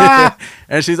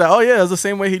 And she's like, oh yeah, that's the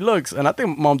same way he looks. And I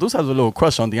think Mom Deuce has a little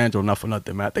crush on D'Angelo, not for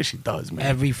nothing, man. I think she does, man.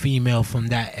 Every female from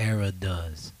that era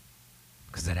does.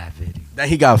 Because of that video. Then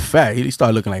he got fat. He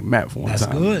started looking like Matt for one That's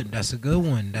time. good. That's a good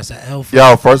one. That's an L for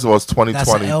Yo, first of all, it's That's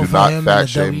 2020. an L Do for not him fat and a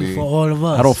shame W me. for all of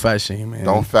us. I don't fat shame, man.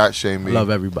 Don't fat shame I me. love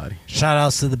everybody. Shout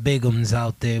outs to the bigums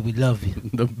out there. We love you.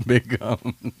 The big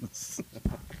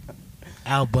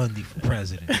Al Bundy for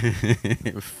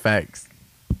president. Facts.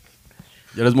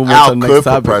 Yo, let's move Al on to the could next for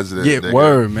topic. president, Yeah, nigga.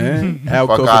 word, man. Al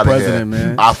Fuck could for out of here. president,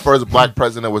 man. Our first black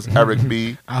president was Eric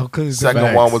B. Al Cuz Second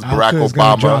Facts. one was Barack gonna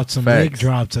Obama. drop some Facts. big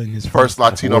drops on his First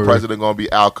Latino Word. president gonna be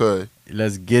Al Could.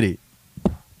 Let's get it.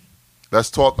 Let's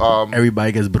talk.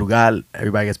 Everybody gets Brugal.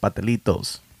 Everybody gets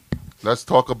Patelitos. Let's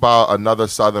talk about another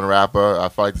Southern rapper. I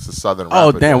feel like this is a Southern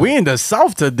rapper. Oh, damn. We in the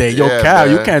South today. Yo, Yeah, Cal,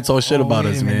 man. you can't talk shit Oh, about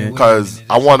wait a us, minute, man. wait a 'Cause minute.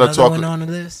 I There's wanna another talk- one on the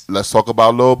list? Let's talk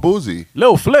about Lil Boozy.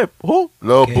 Lil Flip. Who?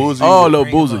 Lil Okay. Boozy. Oh, Lil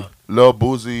Bring him Boozy. up. Lil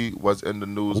Boozy was in the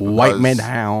news White because Man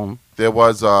Down. there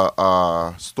was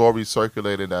a story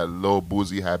circulating that Lil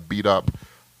Boozy had beat up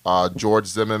George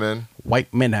Zimmerman.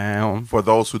 White Man Down. For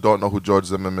those who don't know who George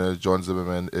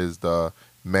Zimmerman is the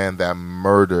man that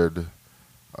murdered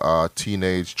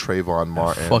teenage Trayvon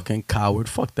Martin Fucking coward.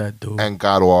 Fuck that dude. and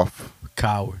got off.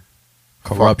 Coward.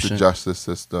 Fuck Corruption. the justice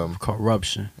system.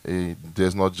 Corruption.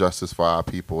 There's no justice for our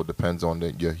people. It depends on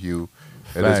your hue.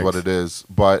 It is what Facts. it is.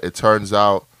 But it turns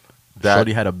out that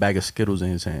Shorty had a bag of Skittles in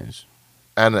his hands.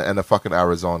 and a fucking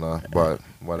Arizona, but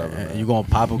whatever. And man. you gonna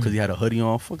pop him because he had a hoodie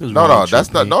on? Fuck is No, wrong no, with you,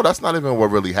 that's not. B? No, that's not even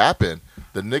what really happened.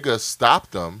 The nigga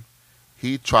stopped him.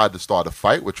 He tried to start a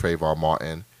fight with Trayvon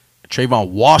Martin, Trayvon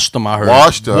washed him, I heard.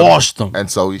 Washed him. him.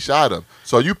 and so he shot him.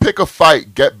 So you pick a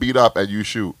fight, get beat up, and you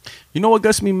shoot. You know what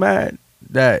gets me mad?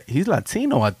 That he's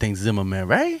Latino, I think, Zimmerman,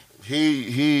 right?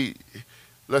 He.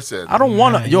 Listen, I don't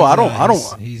want to. Yo, I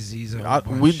don't. He's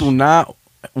We do not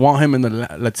want him in the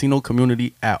Latino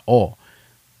community at all.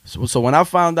 So when I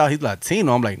found out he's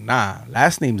Latino, I'm like, nah.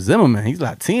 Last name Zimmerman. He's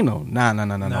Latino. Nah.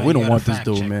 We don't want this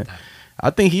dude, man.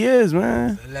 I think he is,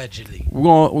 man. Allegedly.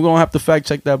 We're gonna have to fact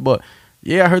check that, but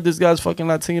yeah, I heard this guy's fucking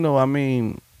Latino. I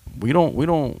mean, we don't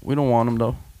want him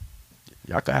though.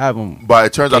 Y'all can have him. but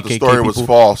it turns out the KKK story was people.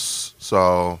 false.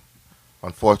 So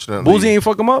unfortunately, Boozy ain't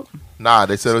fuck him up. Nah,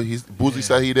 they said Boozy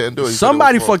said he didn't do it. He said it was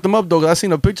Somebody false. fucked him up though. 'Cause I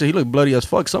seen a picture. He looked bloody as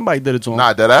fuck. Somebody did it to him.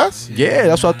 Nah, dead ass. Yeah,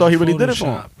 that's what I thought he really did it for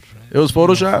him. It was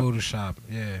Photoshop? Photoshop,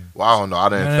 yeah. Well, I don't know. I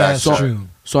didn't Yeah, fact that's check. true.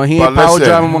 So he But ain't power listen,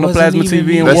 driving him on the Wasn't plasma even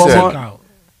TV in Listen. Walmart.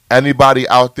 Anybody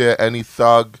out there, any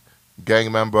thug, gang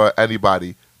member,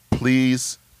 anybody,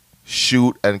 please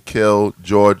shoot and kill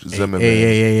George Zimmerman.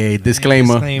 Hey,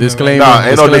 disclaimer. Disclaimer. Disclaimer. Nah,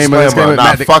 ain't no disclaimer.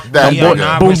 Nah, fuck that. We are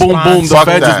not Boom, boom, boom. The Fuck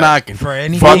feds that. is knocking. For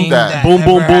anything Fuck that. Boom,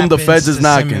 boom, ever boom, the happens feds is to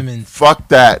knocking. Zimmerman, Fuck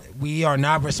that. we are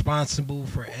not responsible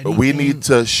for anything. We need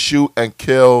to shoot and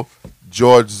kill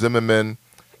George Zimmerman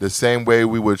the same way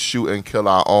we would shoot and kill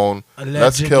our own. Let's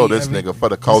Allegedly, kill this every nigga for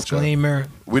the culture. Disclaimer.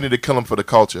 We need to kill him for the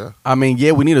culture. I mean,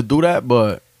 yeah, we need to do that,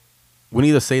 but we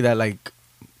need to say that like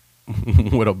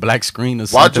with a black screen or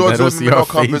Why something. George that don't see Zimmerman our don't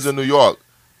come face. visit New York?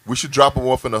 We should drop him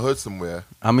off in the hood somewhere.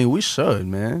 I mean, we should,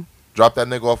 man. Drop that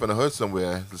nigga off in the hood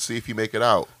somewhere to see if he make it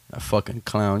out. That fucking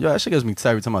clown. Yo, that shit gets me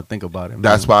tired every time I think about it, man.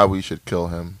 That's why we should kill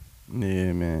him.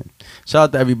 Yeah, man. Shout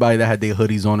out to everybody that had their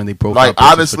hoodies on and they profile Like,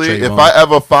 pictures honestly, for if Trayvon. I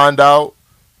ever find out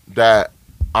that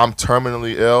I'm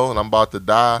terminally ill and I'm about to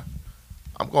die,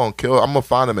 I'm gonna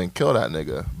find him and kill that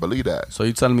nigga. Believe that. So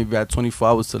you telling me if you had 24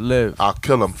 hours to live, I'll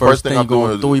kill him. first thing I'm you gonna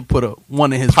doing do, is he put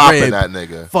one in his popping rib. that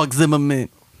nigga. Fuck Zimmerman.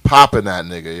 Popping that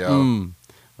nigga, yo. I'm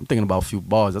thinking about a few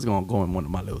bars. That's gonna go in one of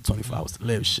my little 24 hours to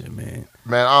live shit, man.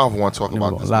 Man, I don't want to talk Never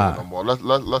about this gonna nigga lie. no more.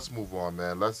 Let's move on,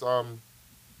 man. Let's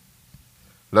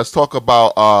talk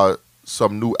about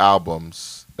some new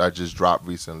albums that just dropped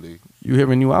recently. You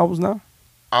hearing new albums now?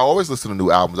 I always listen to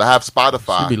new albums. I have Should be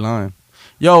Spotify. lying.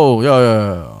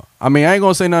 Yo. I mean, I ain't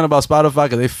gonna say nothing about Spotify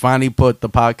because they finally put the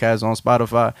podcast on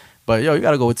Spotify. But yo, you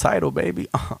gotta go with Tidal, baby. You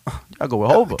gotta go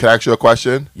with Hova. Can I ask you a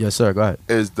question? Yes, sir. Go ahead.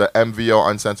 Is the MVO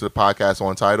Uncensored podcast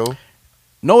on Tidal?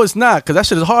 No, it's not because that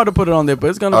shit is hard to put it on there.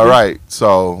 But it's gonna. All be. right,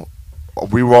 so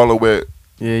we rolling with.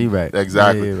 Yeah, you're right.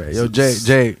 Exactly. Yeah, you're right. Yo,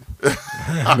 Jay,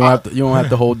 you don't have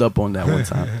to hold up on that one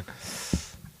time.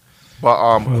 But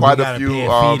Well, quite we a gotta few. pay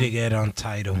a fee to get on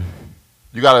title.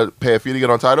 You gotta pay a fee to get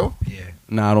on Tidal. Yeah,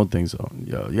 Nah, I don't think so.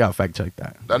 Yo, you gotta fact check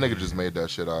that. That nigga just made that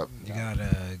shit up. you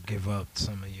gotta give up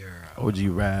some of your. OG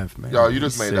Rav, man. Yo, you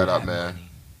just He's made that sick. up, man.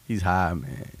 He's high,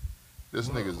 man. This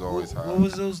nigga's always high. What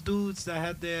was those dudes that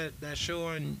had that show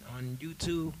on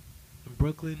YouTube? The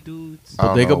Brooklyn dudes. I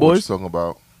don't Bodega know what Boys? you talking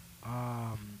about.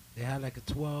 They had like a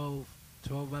 12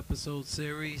 episode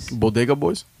series. Bodega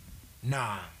Boys.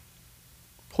 Nah.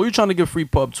 Who you trying to give free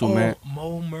pub to, man?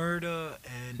 Mo Murder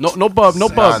and No pub, no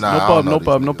Sex- pub, Nah, no I pub, don't no know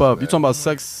pub, these no niggas, pub. man. You talking about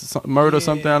sex, murder,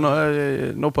 something? I know.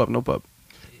 Yeah. No pub, no pub.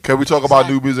 Can we talk about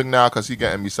new music now? Cause he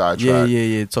getting me sidetracked.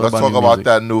 Yeah. Let's about talk new about music.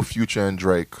 that new Future and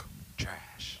Drake.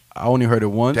 Trash. I only heard it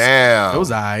once. Damn. It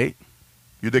was alright.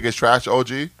 You think it's trash,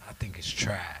 OG? I think it's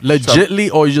trash.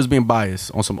 Legitly, or you just being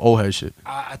biased on some old head shit?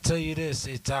 I tell you this,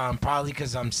 it's probably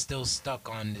because I'm still stuck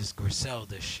on this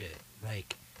Griselda shit.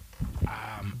 Like,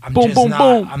 I'm Boom, just boom, not,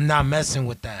 boom. I'm not messing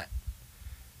with that.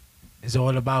 It's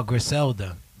all about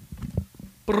Griselda.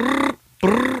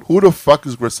 Who the fuck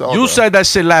is Griselda? You said that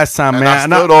shit last time, And man. I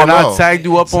And still don't know. I tagged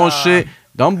you up It's, on shit.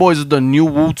 Them boys is the new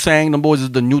Wu-Tang. Them boys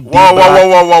is the new Whoa, whoa, whoa,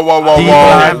 whoa, whoa, whoa, whoa, I don't whoa, even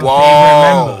have a favorite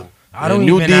whoa. member. I don't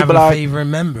new even have a D-Block. favorite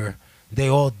member. They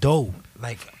all dope.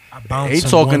 Like I bounce They from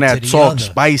talking one that to the talk other.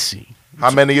 spicy. How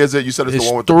many is it? You said it's It's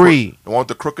the one with three. the one with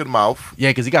the crooked mouth. Yeah,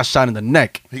 because he got shot in the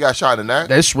neck. He got shot in the neck.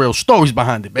 There's real stories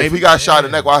behind it, If baby. he got shot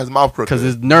in the neck, why his mouth crooked? Because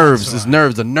his nerves, That's his why.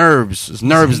 nerves, the nerves, his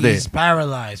nerves there. He's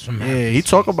paralyzed from Yeah, having he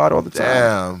talk about it all the time.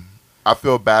 Damn. I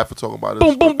feel bad for talking about this.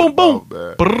 Boom, boom, boom, boom.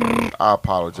 Man. Brrr. I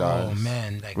apologize. Oh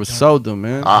man, like, Griselda,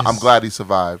 man. I'm glad he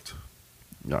survived.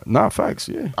 Nah, facts,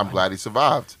 yeah. I'm glad he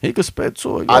survived. He could spit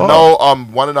too. I know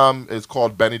one of them is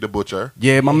called Benny the Butcher.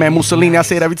 Yeah, my man Mussolini, I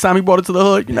say it every time he brought it to the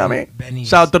hood. You know what I mean? Benny's-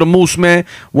 Shout out to the Moose, man.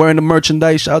 Wearing the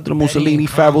merchandise. Shout out to the Benny Mussolini, and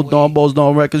Farrell, Conway. Dawn Balls,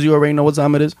 Dawn Records. You already know what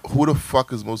time it is. Who the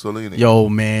fuck is Mussolini? Yo,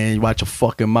 man, you watch your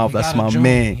fucking mouth. You That's gotta my join.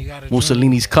 man. You gotta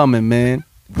Mussolini's join. coming, man.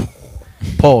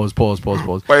 Pause.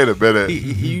 Wait a minute.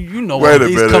 You know Wait what? a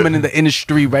He's minute. coming in the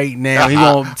industry right now. He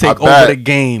gonna take I bet. over the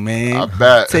game, man. I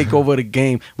bet. Take over the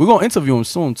game. We're gonna interview him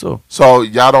soon too. So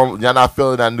y'all not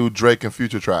feeling that new Drake and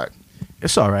Future track?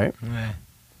 It's all right. Yeah,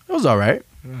 It was all right.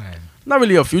 yeah. Not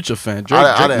really a Future fan. Drake,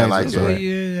 I Drake didn't nice, like it's it. all right.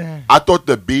 Yeah. I thought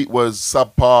the beat was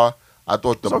subpar. I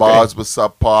thought the It's okay. bars was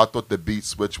subpar. I thought the beat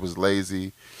switch was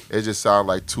lazy. It just sounded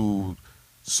like two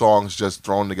songs just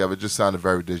thrown together. It just sounded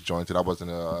very disjointed. I wasn't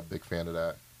a big fan of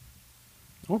that.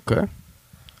 Okay.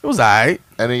 It was all right.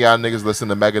 Any of y'all niggas listen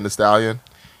to Megan Thee Stallion?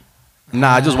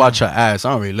 Nah, I just watch her ass.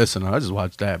 I don't really listen to her. I just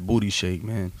watch that booty shake,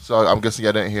 man. So I'm guessing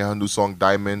y'all didn't hear her new song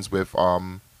Diamonds with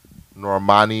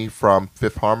Normani from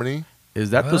Fifth Harmony. Is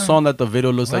that the What? song that the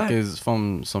video looks like What? is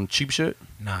from some cheap shit?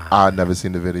 Nah. I never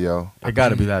seen the video, It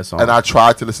gotta be that song. and I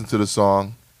tried to listen to the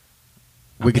song.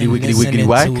 I've been Wiggity, wiggity, listening wiggity,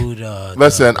 whack. to the-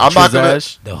 Listen, the- I'm not gonna.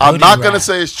 Trizash. the I'm hoodie not gonna rap.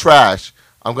 say it's trash.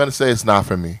 I'm gonna say it's not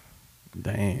for me.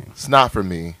 Damn. It's not for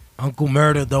me. Uncle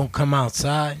Murder Don't Come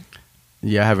Outside.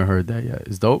 Yeah, I haven't heard that yet.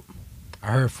 It's dope. I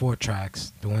heard 4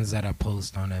 tracks, the ones that I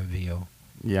post on MVO.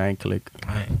 Yeah, I ain't click.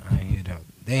 I ain't hear them.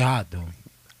 They hot though.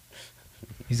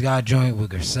 He's got a joint with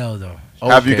Griselda.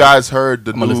 Have you Okay. guys heard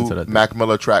the I'ma listen new to that then. Mac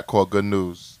Miller track called Good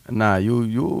News? Nah,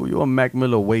 you a Mac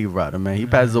Miller wave rider, man. He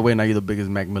passes away now. You're the biggest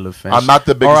Mac Miller fan. I'm not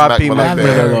the biggest Mac R.I.P. Miller I Mac haven't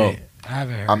fan. Miller, heard though. it. I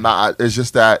haven't heard I'm not. It's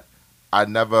just that I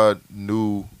never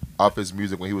knew of his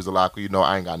music when he was alive. You know,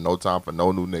 I ain't got no time for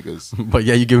no new niggas. But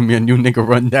yeah, you giving me a new nigga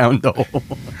rundown though.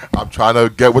 I'm trying to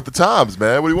get with the times,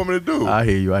 man. What do you want me to do? I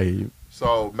hear you.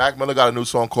 So Mac Miller got a new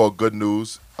song called Good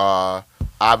News.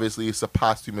 Obviously, it's a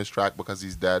posthumous track because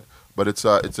he's dead, but it's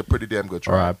a pretty damn good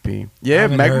track. R.I.P. Yeah,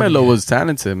 haven't Mac heard Miller it yet. was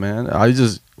talented, man. I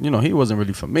just, he wasn't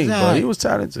really for me, He's but alright. he was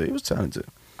talented. He was talented.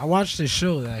 I watched the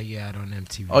show that he had on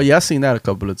MTV. Oh yeah, I seen that a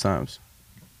couple of times.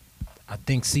 I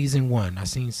think season 1. I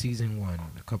seen season 1.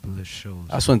 A couple of shows.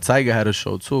 That's when Tiger had a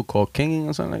show too called Kinging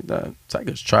or something like that.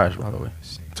 Tiger's trash, by the way.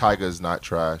 Tiger's not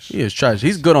trash. He is trash.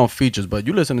 He's good on features, but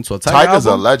you listening to a Tiger Tiger's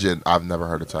album? a legend. I've never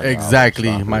heard of Tiger. Exactly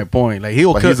album. my point. Like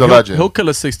he'll But kill, he's a he'll- legend. He'll kill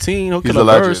a 16. He'll He's kill a a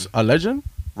legend. verse. A legend?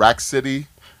 Rack City,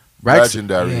 Rax-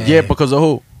 legendary. Yeah. Yeah, because of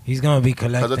who? He's gonna be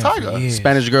collecting Because of Tiger. for years.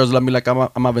 Spanish girls love me like I'm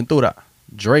Aventura.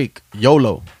 Drake,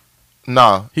 YOLO.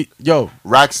 Nah, Yo,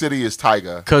 Rack City is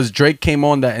Tiger. because Drake came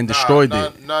on that and destroyed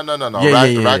it. No. Yeah,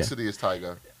 Rack, yeah. Rack City is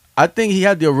Tiger. I think he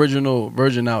had the original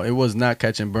version out. It was not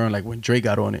Catch and Burn like when Drake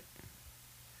got on it.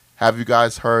 Have you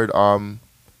guys heard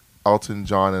Elton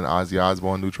John and Ozzy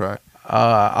Osbourne new track?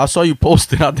 I saw you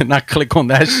post it. I did not click on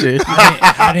that shit.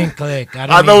 I didn't click.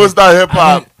 I know it's not hip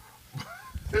hop.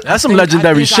 That's some I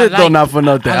legendary think I shit though, liked- not for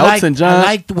nothing. Elton John I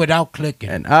liked without clicking.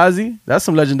 and Ozzy, that's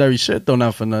some legendary shit though,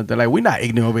 not for nothing. Like we're not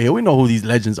ignorant over here. We know who these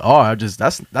legends are. Just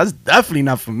that's definitely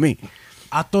not for me.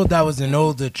 I thought that was an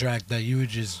older track that you were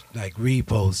just like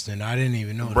reposting. I didn't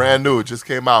even know. Brand new, it just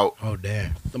came out. That. Oh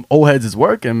damn! Them old heads is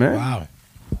working, man. Wow.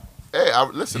 Hey,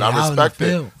 listen, Yeah, I out in respect the it.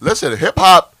 field. Listen, hip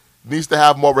hop needs to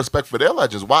have more respect for their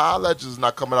legends. Why our legends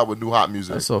not coming out with new hot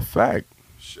music? That's a fact.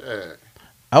 Shit.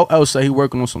 LL say he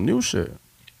working on some new shit.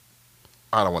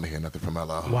 I don't want to hear nothing from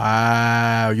LL.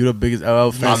 Wow, you the biggest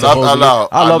LL fan. I love supposedly. LL.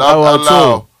 I love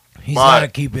LL too. He's But- got to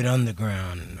keep it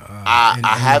underground. I in the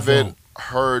haven't vault.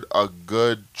 heard a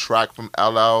good track from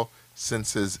LL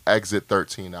since his Exit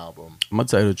 13 album. I'm gonna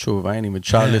tell you the truth. I ain't even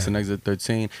tried Yeah. listening to Exit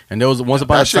 13. And there was once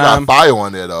upon That a shit time got fire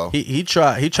on there though. he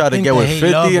tried to think get the with Hey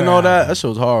 50 Lover and all that. album. That shit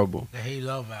was horrible. The Hey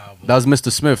Love album. That was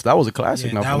Mr. Smith. That was a classic.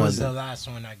 yeah, not that for was the nothing. last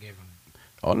one I gave him.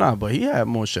 Oh nah, but he had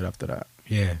more shit after that.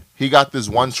 Yeah. He got this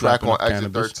one track Slapping on the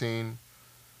Exit cannabis. 13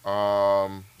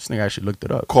 This nigga actually looked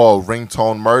it up. called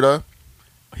Ringtone Murder.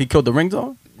 He killed the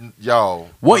ringtone. Yo.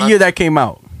 What when year that came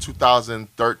out?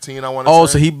 2013, I want to say. Oh,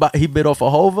 so he bit off a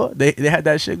Hova? They had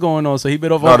that shit going on, so he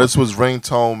bit off. No, this was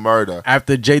Ringtone Murder.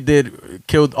 After Jay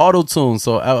killed Auto-Tune,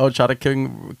 so LL tried to kill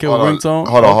Ringtone.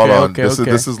 Hold on. Okay,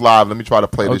 this is live. Let me try to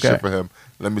play this Okay. shit for him.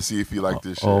 Let me see if he like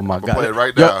this shit. Oh my I'm god! gonna play it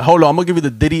right Yo, now. hold on, I'm gonna give you the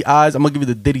Diddy eyes. I'm gonna give you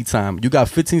the Diddy time. You got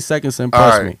 15 seconds to All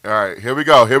impress me. right. Here we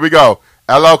go.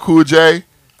 LL Cool J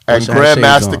I and wish I had shades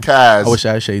Grandmaster on. Caz. I wish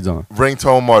I had shades on.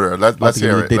 Ringtone Murder. About Let's to give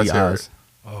hear you it. Diddy Let's hear eyes. it.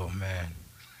 Oh man.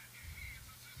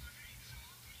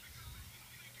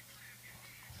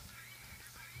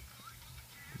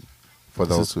 For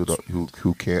This those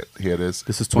who can't hear this,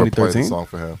 This is we're playing 2013? the song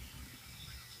for him.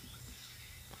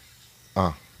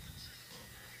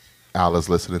 Al is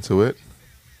listening to it.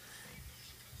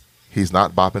 He's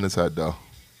not bopping his head though.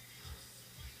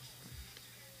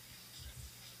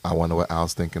 I wonder what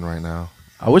Al's thinking right now.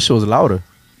 I wish it was louder.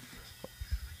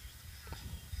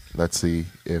 Let's see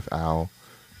if Al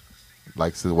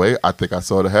likes the way. I think I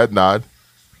saw the head nod.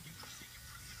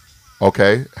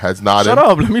 Okay, head's nodding. Shut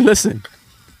up. Let me listen.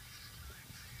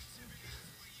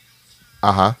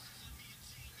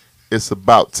 It's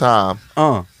about time.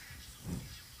 Oh.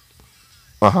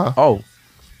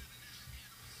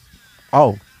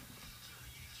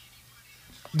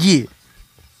 Yeah.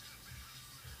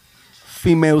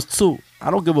 Females too. I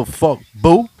don't give a fuck,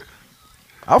 boo.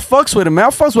 I fucks with him, man. I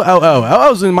fucks with LL.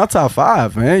 LL's in my top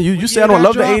 5, man. You say I don't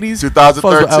love the 80s. 2013.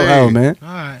 Fucks with LL, man. All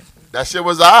right. That shit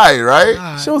was right, right?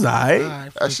 All right. Shit was alright. All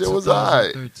right, That for shit was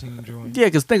alright. 2013 joint. Yeah,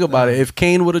 because think about it. If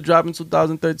Kane would have dropped in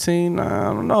 2013, I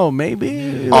don't know.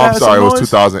 Maybe. Oh, I'm sorry. It was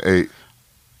 2008.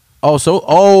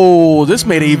 This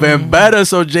made it even better.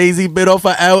 So Jay-Z bit off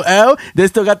of LL. They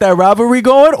still got that rivalry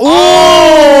going.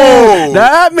 Ooh,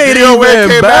 that made it DOA even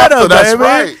came better, after, that's baby.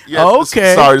 right. Yeah,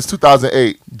 Okay. Sorry, it's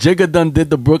 2008. Jigga done did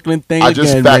the Brooklyn thing I again,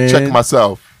 just fact man. checked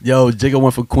myself. Yo, Jigga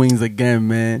went for Queens again,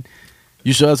 man.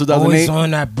 You sure that's Always 2008?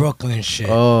 on that Brooklyn shit.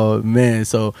 Oh man,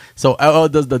 so LL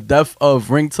does the death of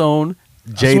ringtone.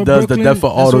 That's Jay what does the Brooklyn- death of that's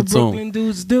what auto tune. Brooklyn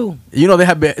dudes do. You know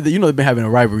they've been having a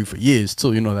rivalry for years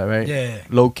too. You know that, right? Yeah.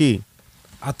 Low key.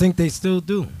 I think they still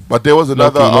do. But there was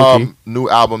another Low-key. new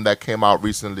album that came out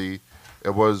recently.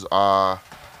 It was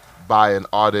by an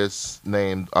artist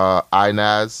named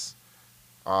Inaz.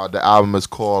 The album is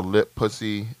called Lit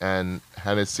Pussy and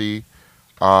Hennessy.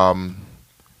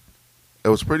 It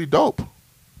was pretty dope.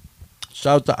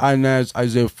 Shout out to Inez,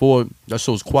 Isaiah Ford. That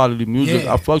shows quality music.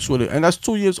 Yeah. I fucks with it, and that's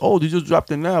 2 years old. He just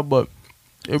dropped it now, but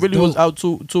it really was out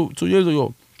two years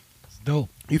ago. It's dope.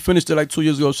 He finished it like 2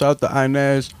 years ago. Shout out to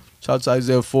Inez. Shout out to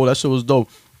Isaiah Ford. That shit was dope.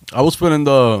 I was feeling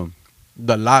the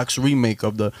Locks remake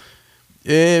of the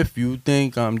If You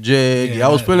Think I'm Jig. Yeah,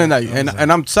 I was feeling that, that was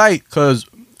and I'm tight because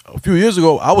a few years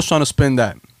ago I was trying to spin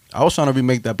that. I was trying to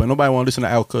remake that, but nobody want to listen to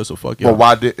Al Cuz, so fuck you. Well,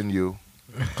 why didn't you?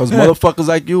 Because motherfuckers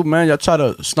like you, man, y'all try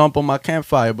to stomp on my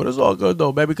campfire. But it's all good,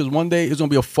 though, baby, because one day it's going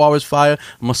to be a forest fire.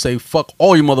 I'm going to say, fuck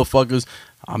all you motherfuckers.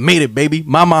 I made it, baby.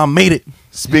 My mom made it.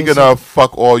 Speaking of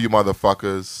fuck all you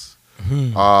motherfuckers,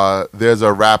 there's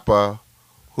a rapper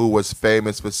who was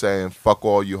famous for saying fuck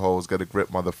all you hoes, get a grip,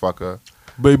 motherfucker.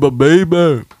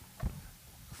 Baby.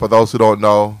 For those who don't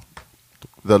know,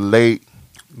 the late,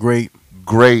 Great.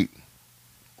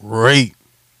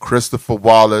 Christopher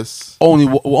Wallace,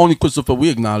 Only Christopher we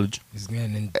acknowledge. He's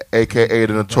getting in. a.k.a.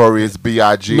 the Notorious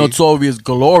B.I.G., Notorious,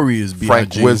 glorious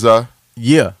Frank B.I.G. Wizza,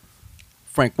 Yeah.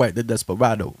 Frank White, the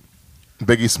Desperado.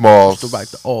 Biggie Smalls, Like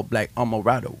the all-black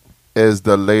Amarado. is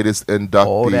the latest All that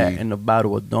inductee in the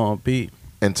bottle of Don P.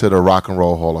 into the Rock and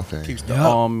Roll Hall of Fame. Keeps the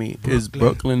Yup. army. Is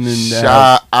Brooklyn in there?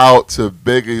 Shout out to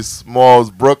Biggie Smalls,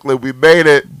 Brooklyn. We made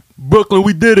it. Brooklyn,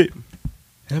 we did it.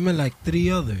 Him and like 3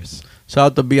 others. Shout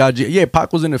out to B.I.G. Yeah,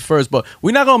 Pac was in it first, but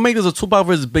we're not gonna make this a Tupac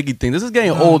versus Biggie thing. This is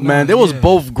getting old, man. They was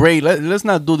both great. Let's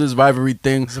not do this rivalry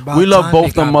thing. It's about We love time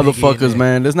both they them got Biggie in motherfuckers, there.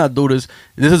 man. Let's not do this.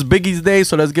 This is Biggie's day,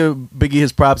 so let's give Biggie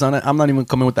his props on it. I'm not even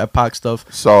coming with that Pac stuff.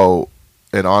 So,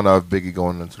 in honor of Biggie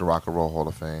going into the Rock and Roll Hall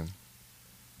of Fame,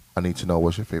 I need to know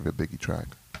what's your favorite Biggie track?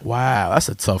 Wow, that's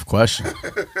a tough question.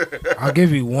 I'll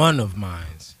give you one of mine.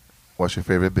 What's your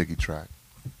favorite Biggie track?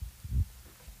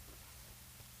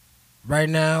 Right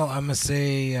now, I'm going to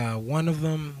say one of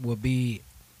them would be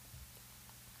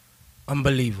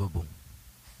Unbelievable.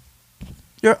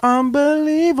 You're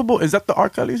unbelievable. Is that the R.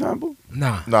 Kelly sample?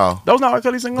 Nah. No. That was not R.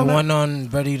 Kelly singing The on that? one on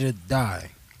Ready to Die.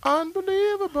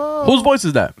 Unbelievable. Whose voice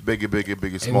is that?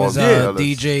 Biggie It Smalls. was Yeah.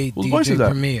 DJ Whose voice is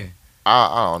that? Premier.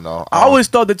 I don't know. I always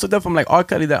thought they took that from like R.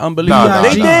 Kelly, that unbelievable. Nah,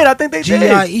 They nah. did. I think they did.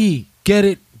 G.I.E. Get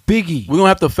it? Biggie. We're gonna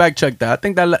have to fact check that. I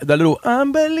think that little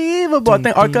unbelievable. I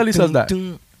think R. Kelly says that.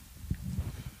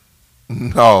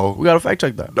 No. We gotta fact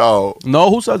check that. No. No,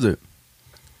 who says it?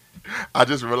 I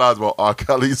just realized what R.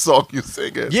 Kelly's song you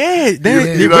singing. Yeah, He they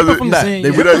rip doesn't- it from that. saying-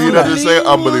 They He rip it doesn't- he from doesn't that. say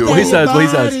unbelievable. What he says, what he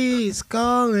says. Body's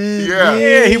calling.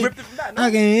 Yeah, he ripped it from that.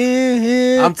 I can hear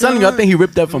him. I'm telling you, I think he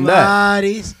ripped that from that.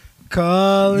 Body's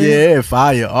calling. Yeah,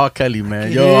 fire. R. Kelly,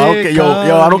 man. Yo, Yeah, okay, yo,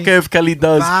 I don't care if Kelly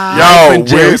does. Bye. life Yo, in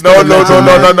jail, wait, still no.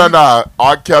 legend, man.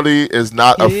 R. Kelly is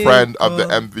not a Yeah, friend of the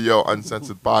bro. MVO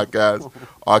Uncensored podcast.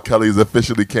 R. Kelly is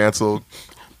officially canceled.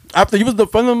 After he was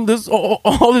defending him this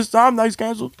all this time, now he's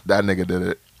canceled. That nigga did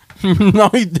it. No,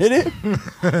 he did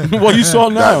it. What you saw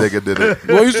now? That nigga did it.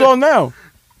 What you saw now?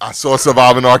 I saw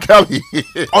Surviving R. Kelly.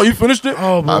 Oh, you finished it?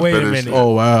 Oh, but I wait a finished. minute.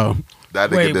 Oh wow. That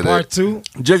nigga Wait, did part it. 2?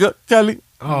 Jigga Kelly,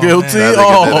 Oh, guilty. man. That nigga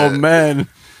Oh did it. man.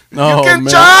 You Oh, can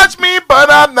man. charge me,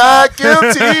 but I'm not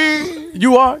guilty.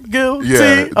 You are guilty. Yeah,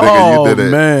 nigga, oh you did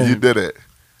it. man. You did it.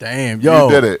 Damn, yo.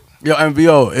 You did it. Yo,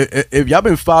 MVO, if y'all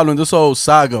been following this whole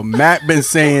saga, Matt been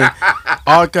saying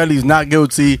R. Kelly's not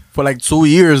guilty for like 2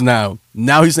 years now.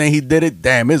 Now he's saying he did it.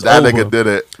 Damn, it's That over. nigga did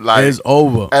it. Like, It's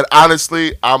over. and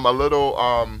honestly, I'm a little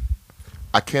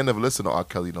I can't ever listen to R.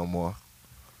 Kelly no more.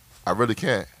 I really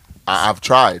can't. I've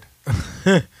tried.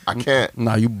 I can't.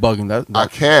 Nah, you bugging that. I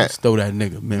can't. Stow that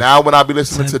nigga, man. Now when I be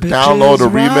listening to download the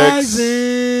remix,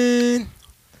 Rising,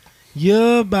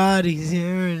 your body's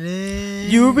yearning.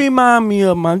 You remind me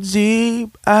of my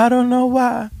Jeep. I don't know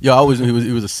why. Yo, I always knew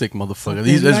he was a sick motherfucker.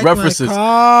 His Like my references.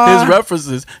 car. His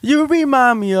references. You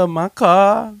remind me of my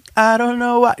car. I don't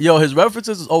know why. Yo, his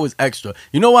references is always extra.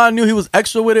 You know why I knew he was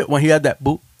extra with it? When he had that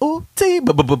booty,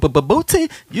 booty.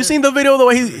 You seen the video the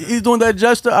way he's doing that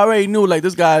gesture? I already knew like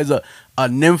this guy is a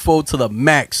nympho to the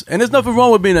max. And there's nothing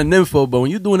wrong with being a nympho, but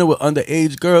when you're doing it with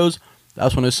underage girls,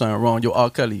 that's when there's something wrong. Yo, R.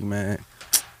 Kelly, man.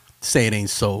 Say it ain't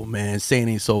so, man. Say it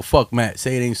ain't so. Fuck Matt.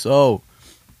 Say it ain't so.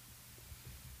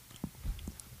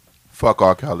 fuck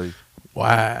R. Kelly.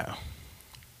 Wow.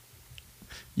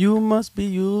 You must be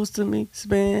used to me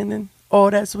spending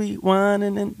all that sweet wine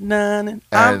and nine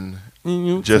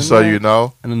And just so you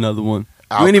know, and another one.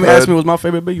 Al You ain't even Kud- asked me what was my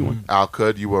favorite Biggie one. Al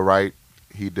Kud, you were right.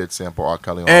 He did sample R.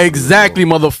 Kelly. On Exactly,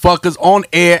 Unbelievable. motherfuckers. On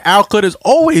air, Al Kud is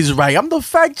always right. I'm the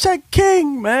fact check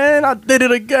king, man. I did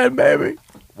it again, baby.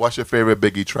 What's your favorite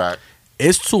Biggie track?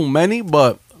 It's too many,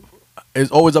 but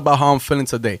it's always about how I'm feeling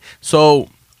today. So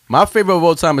my favorite of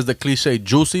all time is the cliche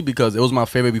Juicy because it was my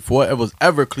favorite before it was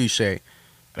ever cliche.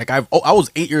 Like I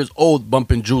was 8 years old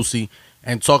bumping Juicy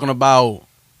and talking about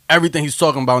everything he's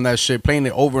talking about in that shit, playing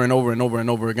it over and over and over and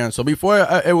over again. So before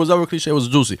it was ever cliche, it was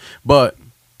Juicy. But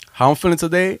how I'm feeling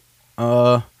today,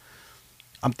 I'm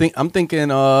thinking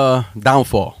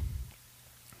Downfall.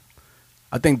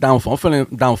 I think Downfall. I'm feeling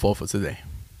Downfall for today.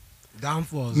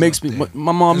 Downfalls Makes up me. there.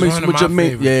 My mom It's makes one me of with my Jamaica.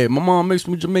 favorites. Yeah, my mom makes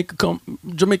me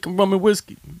Jamaican rum and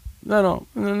whiskey. That all.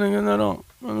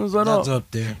 That's up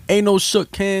there. Ain't no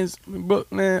shook hands.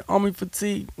 Brooklyn, army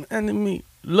fatigue, enemy.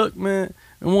 Look, man,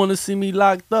 and want to see me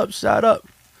locked up, shot up.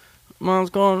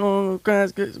 Mom's going on,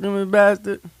 casket, screaming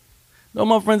bastard. All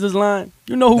my friends is lying.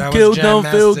 You know who That was killed Jam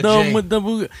them, filled Master them Jay. with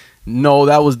them. No,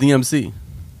 that was DMC.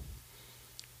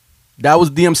 That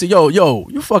was DMC. Yo,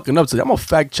 you fucking up today. I'm gonna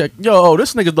fact check. Yo,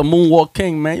 this nigga's the moonwalk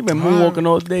king, man. You been moonwalking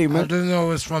all day, I man. didn't know it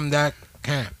was from that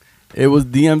camp. It was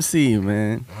DMC,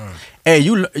 man. Hey,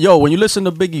 when you listen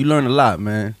to Biggie, you learn a lot,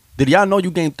 man. Did y'all know you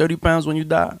gained 30 pounds when you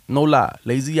died? No lie.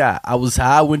 Lazy eye. I was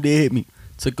high when they hit me.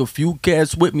 Took a few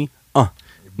cats with me.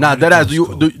 Nah, that ass.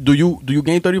 Do you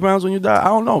gain 30 pounds when you die? I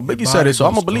don't know. Biggie said it, so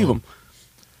I'm gonna believe him.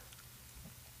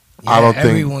 I don't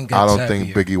everyone think. gets I don't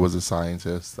heavier. think Biggie was a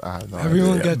scientist. I have no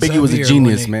Everyone idea. gets Biggie was a heavier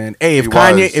genius, when man. Hey, if He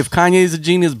Kanye, was. if Kanye is a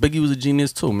genius, Biggie was a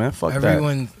genius too, man. Fuck that.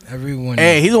 Everyone.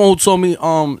 Hey, he's the one who told me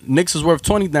Knicks is worth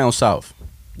 20 down south.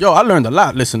 Yo, I learned a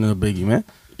lot listening to Biggie, man.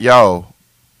 Yo,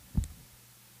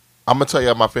 I'm gonna tell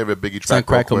you my favorite Biggie Ten track.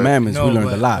 Crack real quick. Commandments, we learned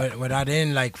a lot. What I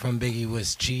didn't like from Biggie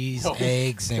was cheese,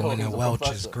 eggs, and when a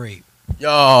Welch's grape.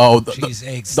 Yo, Cheese,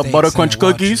 eggs, the steaks, butter and crunch a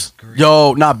Welch's cookies. grape.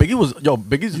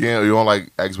 Biggie's. You don't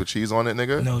like eggs with cheese on it,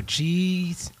 nigga? No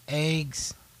cheese,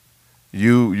 eggs.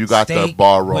 You got the steak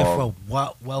bar with wrong.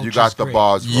 Welch's You got the grape.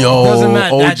 bars wrong. Yo, Doesn't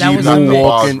matter. That OG was You got a the mix.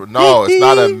 bars moonwalking. wrong. No, it's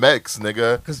not a mix,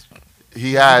 nigga. 'Cause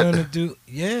He You're had gonna do,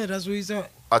 yeah, that's what he said.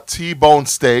 a T-bone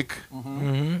steak,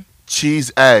 Mm-hmm.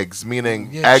 cheese eggs, meaning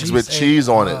Yeah, eggs cheese with eggs. cheese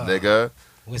on it, Ah. nigga.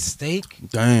 With steak?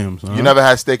 Damn, son. You never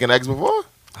had steak and eggs before?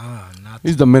 Not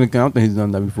He's Dominican. I don't think he's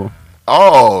done that before.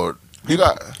 Oh, you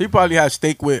got He probably had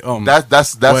steak with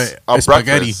that's Wait, a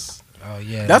spaghetti. breakfast. Oh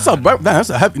yeah. That's nah, a that's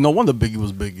a heavy. No wonder Biggie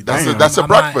was Biggie. That's Damn. that's a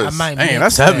breakfast. Damn, mix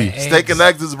that's the heavy. Steak and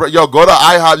eggs is yo. Go to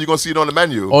IHOP. You gonna see it on the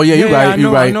menu. Oh yeah, you're Yeah, I right.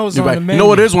 You're know- I right. know it's You're on right. the You know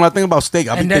what it menu. is when I think about steak?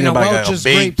 I be And then thinking a about like a Welch's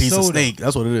big grape piece of soda. steak.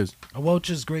 That's what it is. A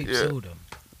Welch's grape Yeah. soda.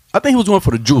 I think he was going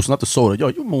for the juice, not the soda. Yo,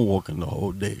 you moonwalking the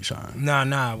whole day, Sean.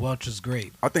 Nah, Welch's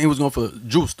great. I think he was going for the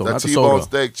juice though, That not the T-bone soda.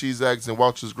 steak, cheese, eggs, and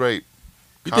Welch is great.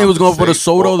 You think he was going for the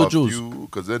soda or the juice?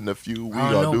 Because in the few we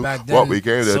I don't gonna know, back do then, what we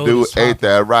came to soda do. was Ain't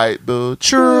that right, boo?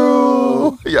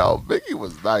 True. Yo, Biggie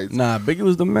was nice. Nah, Biggie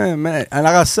was the man. And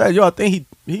like I said, yo, I think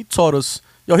he taught us.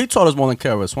 Yo, he taught us more than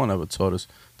KRS-One ever taught us.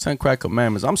 10 Crack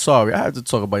Commandments. I'm sorry, I had to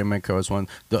talk about your man KRS-One,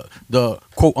 the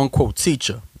quote unquote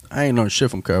teacher. I ain't learned shit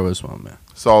from KRS-One, man.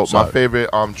 So Sorry. my favorite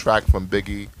track from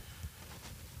Biggie,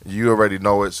 you already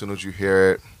know it as soon as you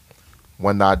hear it.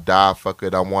 When I die, fuck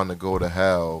it, I want to go to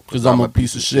hell. 'Cause I'm a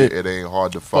piece of shit. It ain't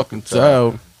hard to Fucking fucking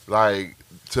tell. tell. Like,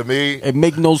 to me, It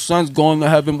make no sense going to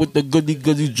heaven with the goody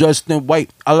goody dressed in white.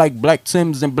 I like black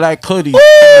Timbs and black hoodies.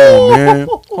 Come on, man.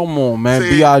 Come on, man. See,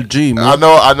 B.I.G., man.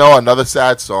 I know another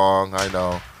sad song, I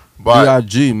know. But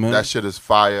B.I.G., man. that shit is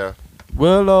fire.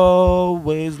 We'll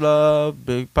always love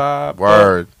Big Pop.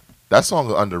 Word. That song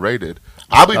is underrated.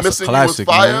 I'll be That's a missing classic,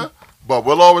 you with fire, man. but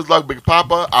We'll Always Love Big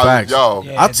Papa. Facts.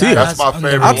 I tear. That's my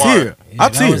favorite underrated. I tear. Yeah, I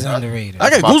that tear. was underrated. I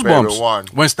get my favorite one.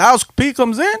 goosebumps. When Styles P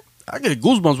comes in, I get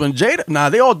goosebumps. When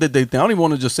Jada, they all did their thing. I don't even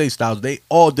want to just say Styles. They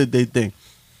all did their thing.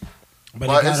 But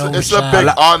But it got it's a overshadowed.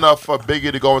 big honor for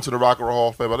Biggie to go into the Rock and Roll Hall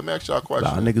of Fame. But let me ask y'all a A lot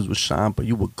of question. niggas would shine, but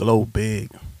you would glow big.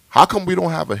 How come we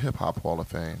don't have a hip hop Hall of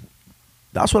Fame?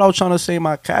 That's what I was trying to say in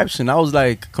my caption. I was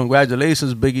like,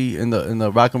 congratulations, Biggie, in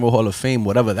the Rock and Roll Hall of Fame,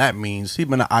 whatever that means. He's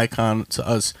been an icon to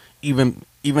us, even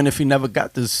if he never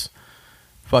got this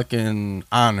fucking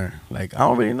honor. Like, I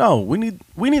don't really know. We need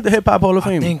the Hip Hop Hall of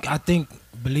Fame. I think,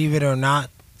 believe it or not,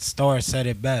 Star said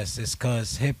it best. It's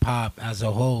because hip hop as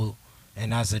a whole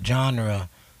and as a genre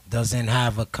doesn't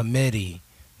have a committee,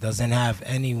 doesn't have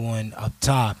anyone up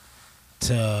top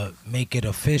to make it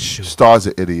official. Star's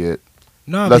an idiot.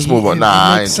 No, Let's but move on. it Nah,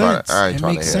 I makes ain't tryna- sense. I ain't It tryna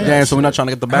makes hear sense. that. Damn, so we're not trying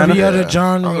to get the banner? Every other I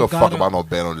genre don't give a fuck gotta- about no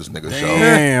band on this nigga show.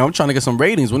 Damn, I'm trying to get some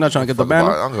ratings. We're not trying to get the Fuck about-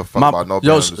 banner. I don't give a fuck about no yo,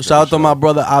 band on this shout out nigga to my show.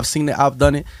 brother. I've seen it. I've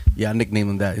done it. Yeah, I nicknamed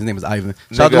him that. His name is Ivan.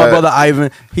 Shout out to Nigga. my brother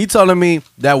Ivan. He telling me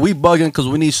that we bugging because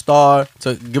we need Star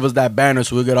to give us that banner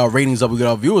so we get our ratings up, we get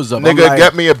our viewers up. I'm Nigga, like,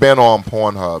 get me a banner on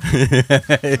Pornhub.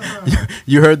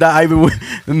 you heard that, Ivan?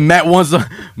 Matt wants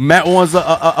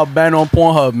a banner on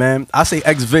Pornhub, man. I say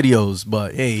X videos,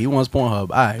 but hey, he wants Pornhub. All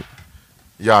right.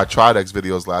 Yeah, I tried X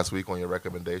videos last week on your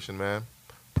recommendation, man.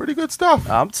 Pretty good stuff.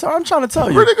 I'm trying to tell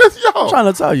you. Pretty good, yo. I'm trying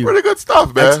to tell you. Pretty good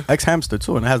stuff, man. X hamster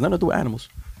too, and it has nothing to do with animals.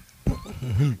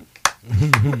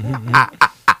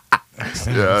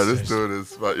 Yeah, this dude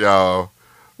is, but yo,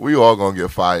 we all gonna get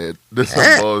fired. This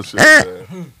is bullshit,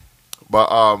 man.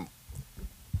 But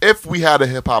if we had a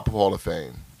hip hop Hall of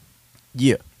Fame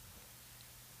Yeah.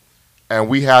 and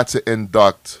we had to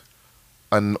induct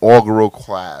an inaugural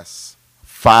class,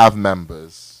 5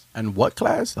 members, And what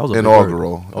class? That was a big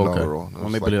inaugural, word. Okay. inaugural. Well,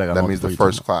 It's maybe like- like that means the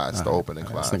first class, the opening I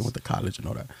was class. thinking with the college and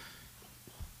all that.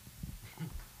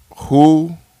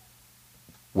 Who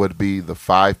would be the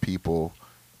 5 people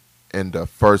in the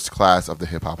first class of the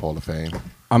Hip Hop Hall of Fame?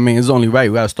 I mean, it's only right.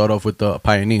 We gotta start off with the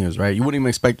pioneers, right? You wouldn't even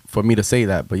expect for me to say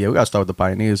that, but yeah, we gotta start with the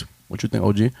pioneers. What you think,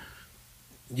 OG?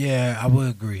 Yeah, I would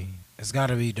agree. It's got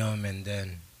to be them, and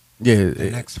then Yeah,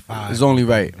 the next 5. it's only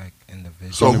right. Like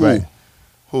individual. So only who? right.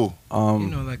 Who? You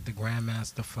know, like the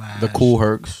Grandmaster Flash. The Cool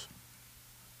Hercs.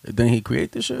 Didn't he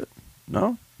create this shit?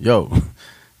 No? Yo,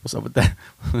 what's up with that?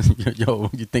 Yo,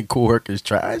 you think Cool Herc is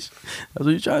trash? That's what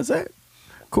you trying to say?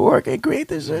 Cool Herc ain't create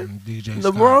this shit? DJ The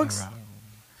Scott Bronx? and Rock.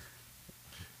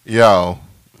 Yo,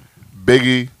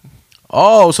 Biggie,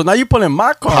 Oh, so now you pulling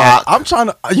my card. Pac. I'm trying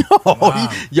to,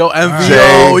 Wow. yo, MVO.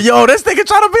 Jay. Yo, this nigga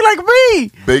trying to be like me.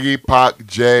 Biggie, Pac,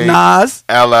 Jay, Nas.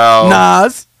 LL.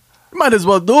 Nas. You might as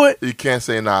well do it. You can't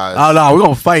say Nas. Oh, no, we're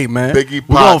going to fight, man. Biggie,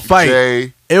 We're going Pac, to fight.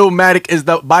 Jay, Illmatic is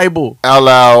the Bible.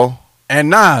 LL, And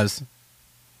Nas.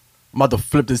 I'm about to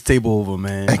flip this table over,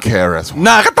 man. and KRS.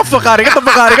 Nah, get the fuck out of here. Get the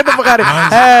fuck out of here. Get the fuck out of here.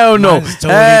 Mine's- Hell no. mine's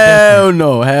totally Hell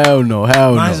no. Hell no.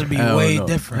 Hell no. Mine's would be Hell way no.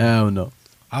 different. Hell no.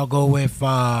 I'll go with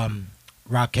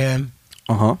Rakim,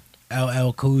 Uh-huh.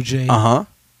 LL Cool J, Uh-huh.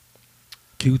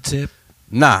 Q-Tip.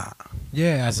 Nah.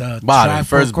 Yeah, as a Ballot. Tribe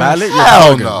First Called Quest. ballot? You're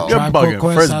Hell bugging. no. You're Tribe Called bugging.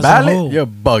 Quest First as a ballot? whole. You're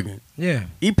bugging. Yeah,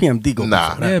 EPMD go Nah.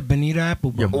 before that. yeah, Benita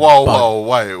Applebum. Yeah. Whoa, Bug.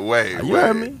 whoa, wait. You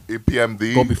heard me?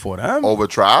 EPMD Go before them. over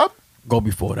Tribe? Go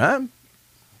before them.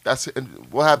 That's it.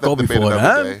 We'll have Go that debate before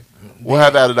another that. day. We'll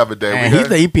have that another day. And We he's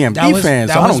got- the EPMD fan,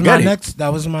 so I don't my get it. next.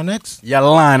 That was my next. You're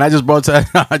lying. I just brought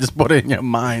it in your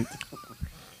mind.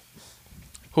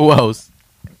 Who else?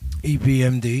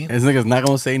 EPMD. This nigga's not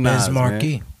gonna say Nas, Biz man.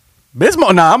 Markie.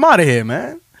 Bismarck, nah, I'm out of here,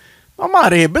 man. I'm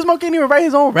out of here. Bismarck can't even write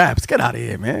his own raps. Get out of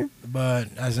here, man. But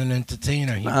as an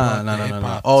entertainer, he Nah. brought the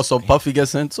hip-hop. Oh, so Puffy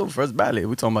gets in too, first ballot.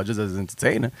 We talking about just as an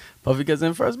entertainer. Puffy gets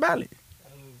in first ballot.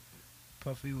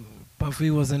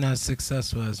 Puffy wasn't as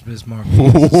successful as Biz Markie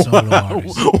as a solo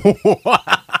artist.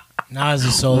 Not as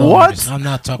a solo What? artist. I'm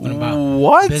not talking about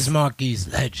What? Biz Markie's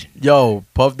legend. Yo,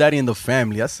 Puff Daddy and the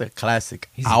Family. That's a classic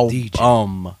He's a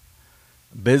album.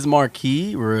 Biz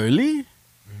Markie, really?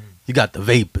 You got the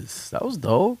Vapors. That was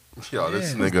dope. Yo,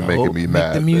 this Yeah. nigga Oh, making me Make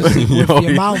mad. the music with Yo,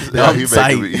 your mouth. Yo, I'm he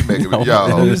tight. making me, Yo, The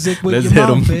yo. music with Let's your hit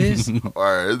mouth, him. Biz. All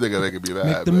right, this nigga making me mad.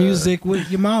 Make the man. music with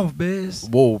your mouth, Biz.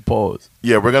 Whoa, pause.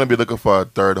 Yeah, we're gonna be looking for a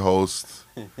third host.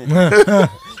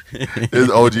 This is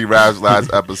OG Rap's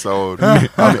last episode. I'm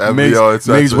MVO, Migs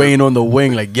etc. waiting on the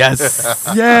wing, like, yes.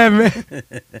 Yeah, man.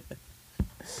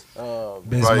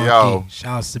 Biz Right, Markie. yo.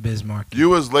 Shouts to Biz Markie. You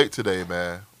was late today,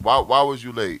 man. Why was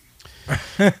you late?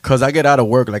 Because I get out of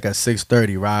work like at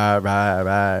 6:30.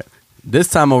 Right. This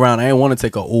time around, I ain't want to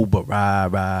take an Uber. Right.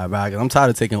 'Cause I'm tired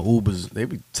of taking Ubers. They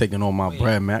be taking all my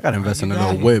bread, man. I got to invest in you a got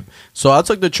little it. whip. So I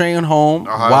took the train home,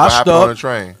 What washed happened on the up.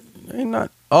 train? Ain't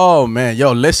not. Oh, man.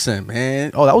 Yo, listen,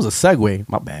 man. Oh, that was a segue.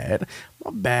 My bad.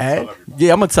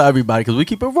 Yeah, I'm going to tell everybody because we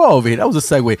keep it raw over here. That was a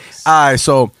segue. All right,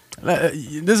 so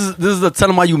this is the Tell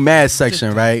 'em Why You Mad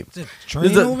section, right? Is it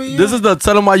train over here? This is the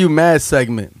Tell 'em Why You Mad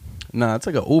segment. Nah, I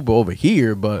took an Uber over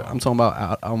here, but I'm talking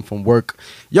about I'm from work.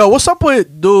 Yo, what's up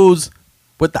with dudes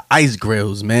with the ice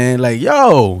grills, man? Like,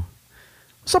 yo,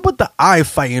 what's up with the eye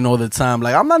fighting all the time?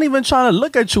 Like, I'm not even trying to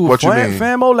look at you, What you mean?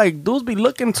 famo. Like, dudes be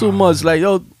looking too much. Like,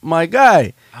 yo, my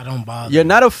guy, I don't bother. you're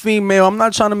not a female. I'm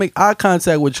not trying to make eye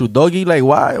contact with you, doggy. Like,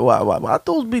 why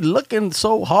dudes be looking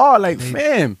so hard? Like,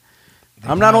 fam.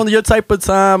 I'm not on your type of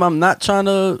time. I'm not trying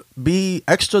to be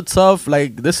extra tough.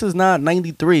 Like, this is not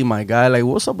 93, my guy. Like,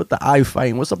 what's up with the eye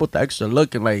fighting? What's up with the extra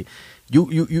looking? Like,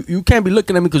 you can't be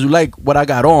looking at me because you like what I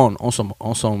got on some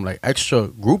like extra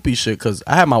groupie shit. Because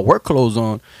I have my work clothes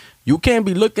on. You can't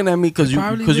be looking at me because you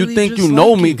probably you really think just you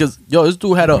know like me. you. Because yo, this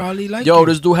dude had Probably like yo, you.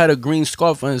 this dude had a green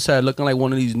scarf on his head, looking like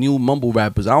one of these new mumble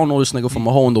rappers. I don't know this nigga from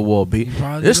a hole in the wall, B.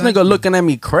 probably This like nigga you. looking at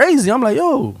me crazy. I'm like,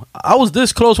 yo, I was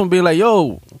this close from being like,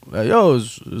 yo,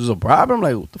 is a problem?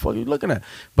 Like, what the fuck are you looking at?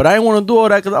 But I didn't want to do all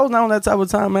that because I was not on that type of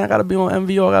time, man. I gotta be on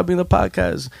MVO. I gotta be in the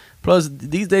podcast. Plus,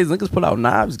 these days niggas pull out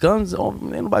knives, guns. Oh,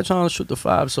 ain't nobody trying to shoot the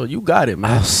five. So you got it,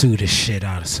 man. I'll sue the shit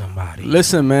out of somebody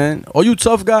Listen, man. All you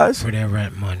tough guys, for their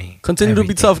rent money. continue to be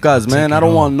Everything. tough guys, I'll man. take I it don't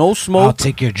all. want no I'll smoke.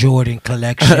 take your Jordan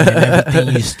collection and everything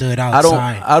you stood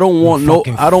outside. I don't want no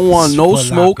fucking I don't want no Foot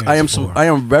smoke. Lockers for. I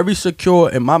am very secure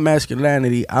in my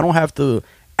masculinity. I don't have to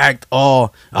act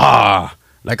all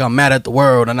like I'm mad at the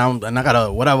world and I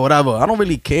gotta whatever. I don't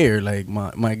really care. Like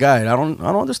my guy. I don't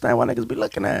understand why niggas be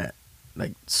looking at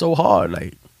like so hard.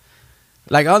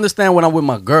 Like I understand when I'm with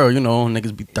my girl, you know,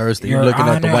 niggas be thirsty. Your You looking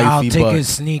at the Honor, I'll wifey, take but his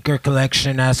sneaker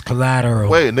collection as collateral.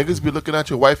 Wait, niggas be looking at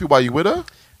your wifey while you with her?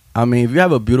 I mean, if you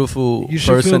have a beautiful You should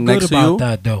feel person good next to about you,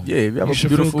 that, though. yeah, if you have You a should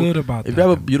beautiful, feel good about if that. you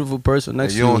have a beautiful person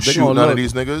next And to you you, don't they shoot gonna none of look.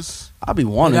 these niggas? I be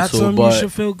wanting That's to, something but you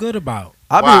should feel good about.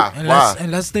 I be. Why?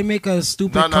 Unless they make a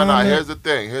stupid No. comment. Here's the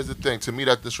thing. To me,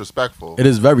 that's disrespectful. It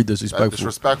is very That's disrespectful.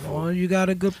 disrespectful. Well, you got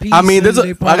a good piece. I mean, and they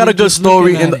I probably got a good just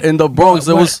story looking in at the, in the Bronx.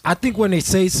 There was I think when they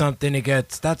say something,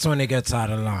 that's when it gets out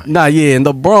of line. nah, yeah, in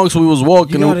the Bronx we was You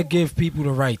walking. gotta give people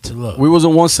the right to look. We was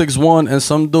in 161, and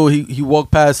some dude he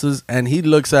walked past us, and he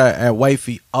looks at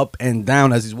wifey up and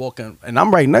down as he's walking, and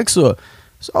I'm right next to her.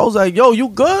 So I was like, "Yo, you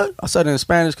good?" I said in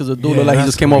Spanish because the dude Yeah, looked like he that's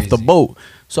just came off the crazy. boat.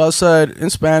 So I said in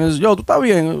Spanish, "Yo, tú estás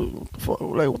bien?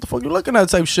 Like, what the fuck you looking at?"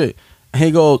 Type shit. And he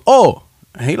goes, "Oh,"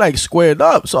 and he like squared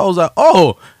up. So I was like,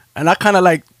 "Oh," and I kind of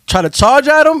like tried to charge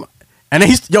at him. And then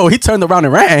he turned around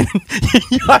and ran.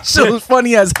 That shit was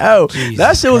funny as hell. Jesus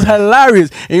that shit was Christ. hilarious.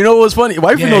 And you know what was funny?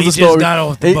 Wifey Yeah, knows he the just story. got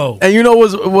off the And- boat. And you know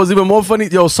what was even more funny?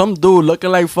 Yo, some dude looking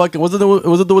like fucking. Was it the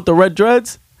dude with the red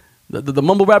dreads? The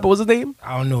mumble rapper. What's his name?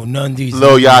 I don't know none of these.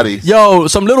 Lil Yachty. Yo,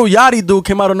 some little Yachty dude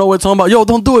came out of nowhere talking about, yo,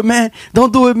 don't do it, man.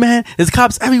 Don't do it, man. There's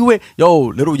cops everywhere. Yo,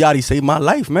 little Yachty saved my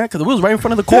life, man, because it was right in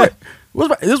front of the court.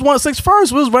 This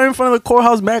 161st. We was right in front of the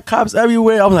courthouse, mad cops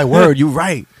everywhere. I was like, word, you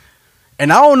right.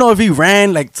 And I don't know if he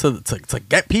ran like to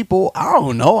get people. I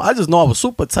don't know. I just know I was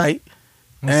super tight.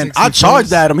 And I 161st.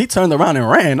 charged at him. He turned around and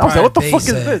ran. I was like, what the Right, fuck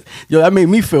they is said. this? Yo, that made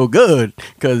me feel good.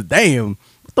 Because, damn,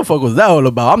 what the fuck was that all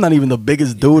about? I'm not even the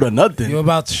biggest dude or nothing. You're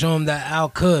about to show him that Al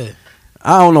could.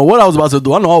 I don't know what I was about to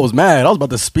do. I know I was mad. I was about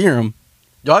to spear him.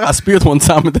 Yo, I got speared one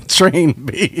time at the train,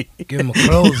 B. Give him a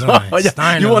clothesline. Oh, yeah.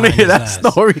 Steiner You want to on hear his that ass.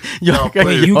 story? Yo, No, okay.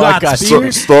 wait, you Yo, I got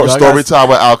speared. speared? Yo, I Story got- time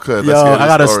with Al Kud. Let's Yo, hear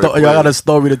I the got story, I got a please.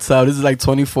 story to tell. This is like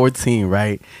 2014,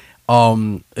 right?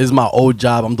 This is my old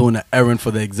job. I'm doing an errand for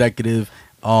the executive.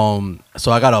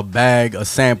 So I got a bag of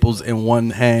samples in one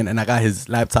hand and I got his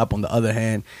laptop on the other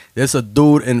hand. There's a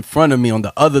dude in front of me on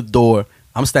the other door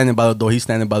I'm standing by the door. He's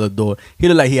standing by the door. He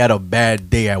looked like he had a bad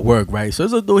day at work, right? So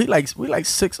there's a dude. We like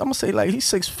 6. I'm gonna say like he's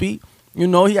 6 feet. You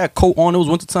know, he had coat on. It was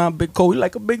wintertime, big coat. He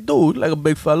like a big dude, like a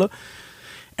big fella.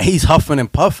 And he's huffing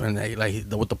and puffing,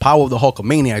 with the power of the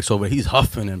Hulkamaniacs over. He's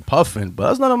huffing and puffing, but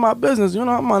that's none of my business. You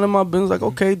know, I'm minding my business. Like,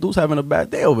 okay, dude's having a bad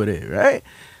day over there, right?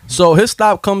 So his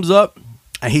stop comes up,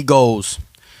 and he goes.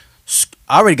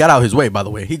 I already got out his way, by the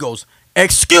way. He goes,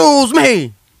 "Excuse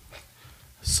me."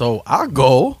 So I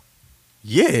go,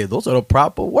 "Yeah, those are the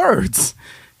proper words."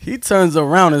 He turns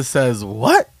around and says,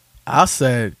 "What?" I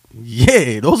said,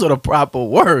 "Yeah, those are the proper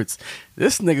words."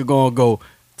 This nigga gonna go,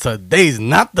 "Today's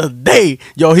not the day."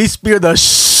 Yo, he speared the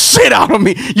shit out of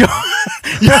me. Yo,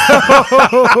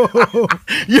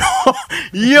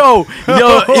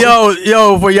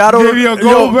 for y'all don't,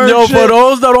 for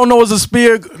those that don't know what's a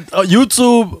spear,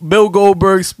 YouTube Bill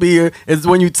Goldberg spear is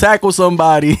when you tackle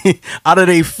somebody out of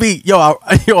their feet.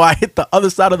 I hit the other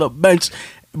side of the bench.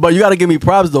 But you got to give me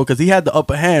props, though, because he had the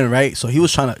upper hand, right? So he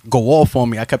was trying to go off on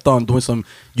me. I kept on doing some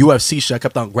UFC shit. I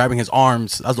kept on grabbing his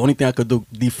arms. That's the only thing I could do.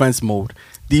 Defense mode.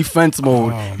 He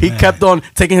kept on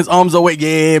taking his arms away.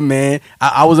 Yeah, man.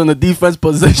 I was in the defense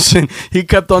position. He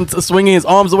kept on swinging his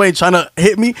arms away, trying to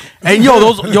hit me. And,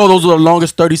 those were the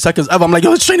longest 30 seconds ever. I'm like,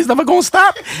 this train is never going to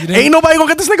stop. Ain't nobody going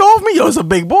to get this nigga off me. It's a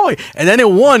big boy. And then it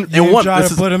won. Try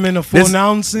to put him in a full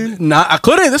announcing? Nah, I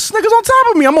couldn't. This nigga's on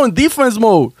top of me. I'm on defense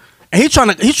mode. And he's trying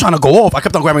to go off. I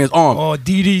kept on grabbing his arm. Oh,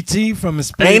 DDT from his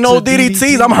spirit. Ain't no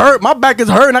DDTs. I'm hurt. My back is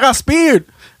hurting. I got speared.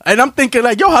 And I'm thinking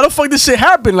like, how the fuck this shit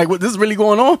happened? Like, what, this is really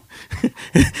going on?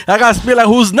 I got speared. Like,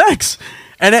 who's next?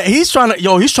 And then he's trying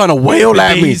to wail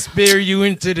at me. Did he spear you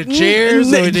into the chairs?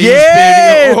 To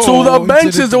the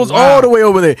benches. It was all the way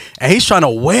over there. And he's trying to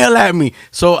wail at me.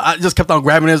 So I just kept on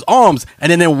grabbing his arms. And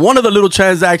then in one of the little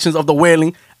transactions of the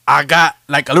wailing, I got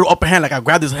like a little upper hand. Like I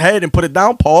grabbed his head and put it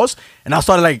down, pause. And I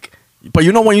started like, but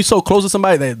you know when you're so close to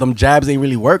somebody that them jabs ain't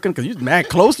really working because you mad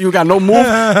close, you got no move.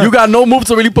 You got no move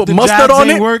to really put mustard on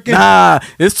it. Working. Nah,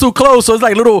 it's too close. So it's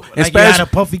like little in like Spanish. You had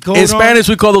a puffy coat in Spanish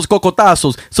we call those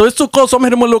cocotazos. So it's too close. So I'm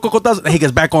hitting him with little cocotazos. And he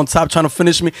gets back on top trying to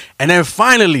finish me. And then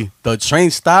finally the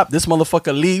train stopped. This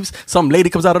motherfucker leaves. Some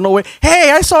lady comes out of nowhere. Hey,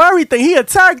 I saw everything. He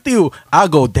attacked you. I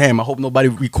go, damn. I hope nobody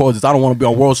records this. I don't want to be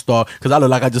on World Star because I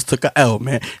look like I just took a L,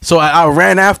 man. So I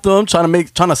ran after him trying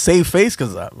to save face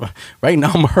because right now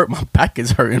I'm hurt. My back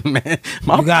is hurting. Man,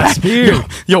 you got speared.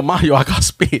 I got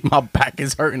speared. My back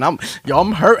is hurting. I'm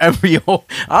hurt.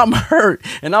 I'm hurt,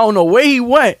 and I don't know where he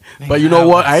went. But you know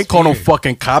what? I ain't call no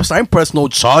fucking cops. I ain't press no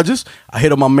charges. I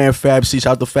hit up my man Fab C.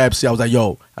 Shout out to Fab C. I was like,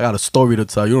 I got a story to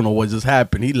tell. You don't know what just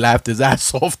happened. He laughed his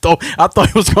ass off though. I thought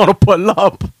he was gonna pull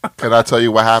up. Can I tell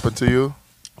you what happened to you?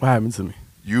 What happened to me?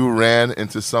 You ran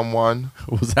into someone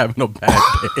who was having a bad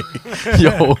day.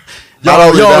 Yo,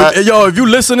 if you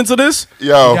listening to this,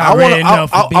 I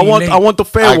want the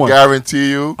fair one. I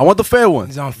guarantee you. I want the fair one.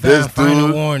 He's on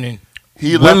final warning.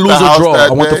 He left the house draw.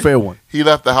 that I want day. the fair one. He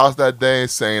left the house that day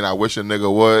saying, "I wish a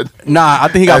nigga would." Nah, I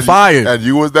think he got fired. And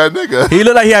you was that nigga. He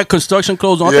looked like he had construction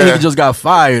clothes on. I think he just got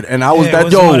fired. And I was that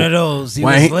it was one of those. He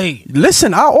was late.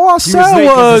 Listen, all I said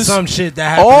was some shit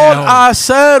that happened. All I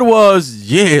said was,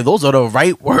 those are the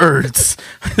right words.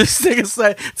 This nigga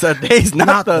said, "Today's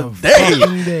not the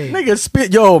day." Nigga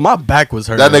spit. My back was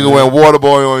hurting. That nigga went water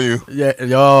boy on you. Yeah,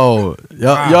 yo.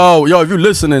 If you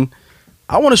listening,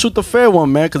 I want to shoot the fair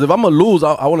one, man, because if I'm going to lose,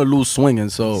 I want to lose swinging.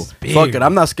 So, fuck it.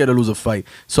 I'm not scared to lose a fight.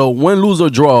 So, win, lose, or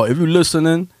draw, if you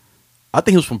listening, I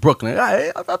think he was from Brooklyn.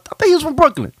 I think he was from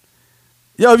Brooklyn.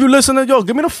 If you listening,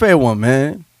 give me the fair one,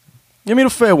 man. Give me the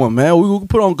fair one, man. We can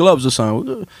put on gloves or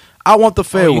something. I want the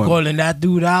fair one. You calling that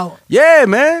dude out? Yeah,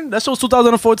 man. That show was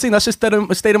 2014. That shit stayed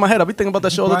in my head. I be thinking about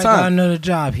that show all the time. Got another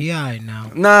job. He all right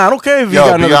now. Nah, I don't care if he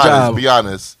got another job. Be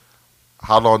honest.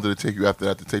 How long did it take you after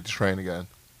that to take the train again?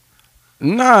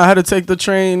 Nah, I had to take the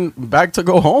train back to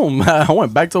go home. I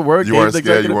went back to work. You weren't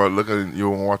scared? You weren't looking?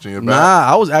 You weren't watching your back?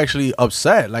 Nah, I was actually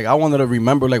upset. Like, I wanted to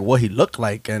remember, like, what he looked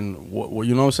like and, what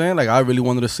you know what I'm saying? Like, I really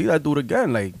wanted to see that dude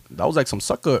again. Like, that was like some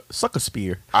sucker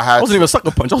spear. I wasn't even a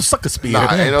sucker punch. I was sucker spear.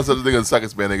 Nah, ain't no such thing as a sucker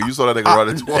spear, nigga. You saw that nigga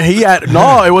running towards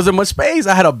No, it wasn't much space.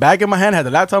 I had a bag in my hand, had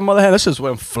the laptop in my hand. That shit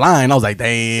went flying. I was like,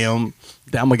 damn, I'm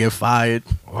going to get fired.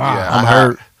 Wow. Yeah, I'm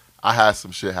hurt. I had some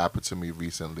shit happen to me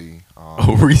recently.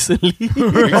 Recently?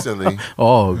 Recently.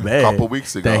 Oh, man. A couple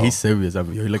weeks ago. Damn, he's serious. I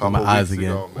mean, you look at my eyes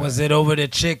again. Was it over the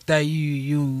chick that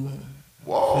you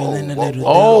feeling a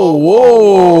little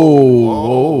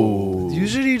whoa.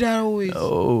 Usually that always.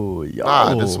 Oh, yo.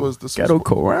 Nah, this was Ghetto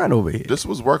Koran over here. This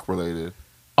was work related.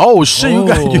 Oh, shit. You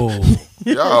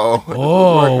got...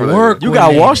 work. You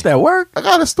got washed at work? I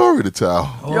got a story to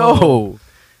tell. Yo.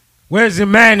 Where's your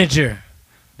manager?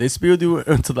 They spilled you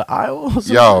into the aisle or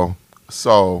something? Yo,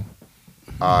 so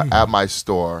at my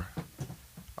store,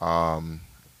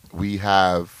 we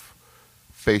have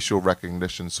facial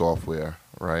recognition software,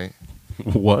 right?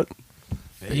 What?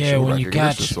 Yeah, when you recognition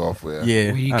catch- software.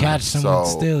 Yeah. When you I know. catch someone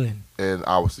So- stealing. In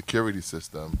our security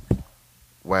system,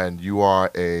 when you are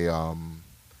a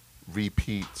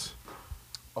repeat,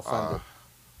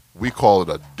 we call it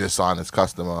a dishonest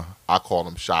customer. I call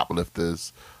them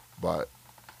shoplifters, but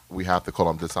we have to call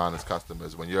them dishonest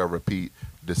customers. When you're a repeat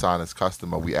dishonest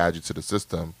customer, we add you to the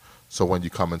system. So when you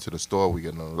come into the store, we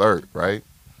get an alert, right?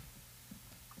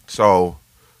 So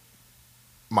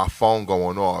my phone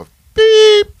going off,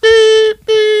 beep, beep,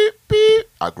 beep, beep.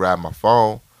 I grab my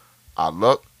phone, I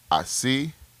look, I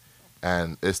see,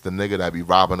 and it's the nigga that be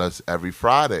robbing us every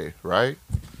Friday, right?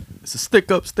 It's a stick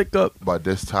up. But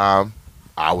this time,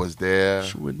 I was there.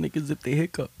 Shoot with niggas if they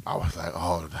hiccup. I was like,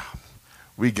 oh,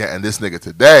 we getting this nigga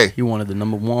today. He wanted the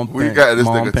number one. We got this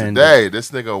mom nigga panda. today.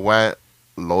 This nigga went,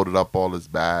 loaded up all his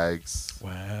bags.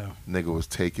 Wow. Nigga was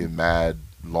taking mad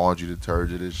laundry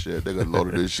detergent and shit. Nigga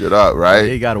loaded this shit up, right?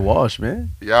 They got to wash,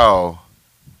 man. Yo,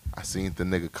 I seen the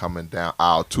nigga coming down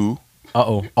aisle 2.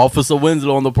 Uh-oh. Officer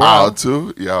Winslow on the Aisle prowl.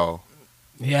 2, yo.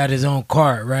 He had his own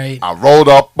cart, right? I rolled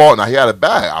up on. Now he had a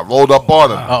bag. I rolled up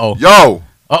on him. Uh-oh. Yo,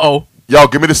 Uh-oh. yo,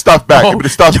 give me the stuff back. Give me the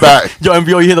stuff back. Yo, MVO,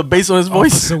 you hear the bass on his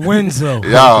voice? Officer Winslow.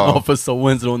 Yo, Officer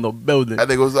Winslow in the building. that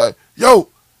nigga was like, yo,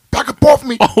 back up off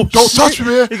me. Oh, Don't shit. touch me,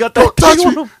 man. He got Don't that touch thing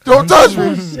on me. him. Don't touch Oh,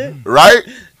 me. shit. Right?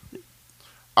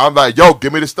 I'm like, yo,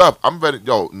 give me the stuff. I'm ready.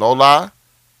 Yo, no lie.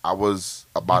 I was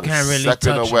about You a can't really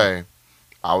second touch away.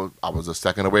 I was a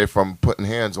second away from putting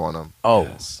hands on him. Oh,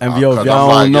 Yes. MVO, 'Cause if y'all I'm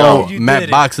like, don't know, yo, you Matt did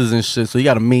it. boxes and shit, so you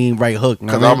got a mean right hook. Know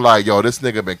Because what I I'm mean? like, yo, this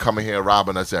nigga been coming here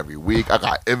robbing us every week. I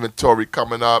got inventory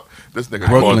coming up. This nigga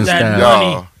Brooklyn calling- that style.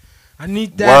 money. I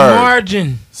need that Word.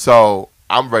 margin. So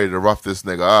I'm ready to rough this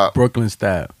nigga up. Brooklyn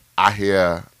style. I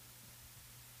hear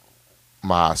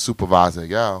my supervisor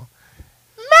yell,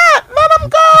 Matt, let him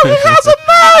go. He has a knife.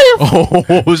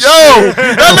 Oh, Yo, shit.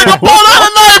 that nigga pulled out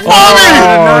a knife for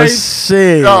Oh, me.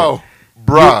 shit. Yo,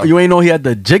 bruh. You ain't know he had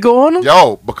the jiggle on him?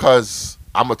 Yo, because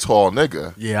I'm a tall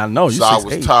nigga. Yeah, I know. You So I was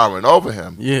 6'8". towering over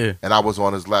him. Yeah. And I was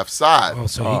on his left side. Oh,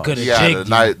 so Oh, he could He have had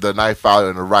jigged the knife out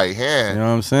in the right You hand. know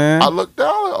what I'm saying? I looked down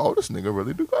like, oh, this nigga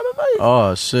really do got a knife.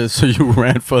 Oh, shit. So you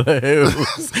ran for the hills.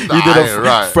 Nah, You did I ain't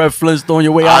run. Fred Flintstone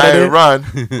your way out I of ain't there?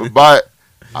 run, but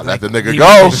I let the nigga Leave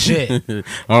go. the shit. Could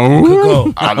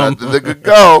Oh. go. I let the nigga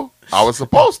go. I was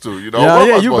supposed to, you know. Yeah, what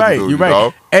yeah, am I you supposed right. to do, You right.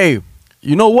 know? Hey,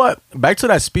 you know what? Back to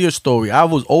that spear story. I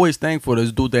was always thankful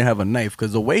this dude didn't have a knife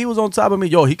because the way he was on top of me,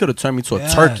 yo, he could have turned me to a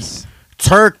turkey. Yes.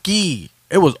 Turkey.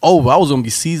 It was over. I was gonna be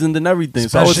seasoned and everything.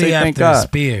 So I would Especially say after thank the God.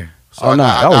 spear. So Oh,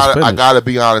 nah, that was I finished. gotta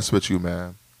be honest with you,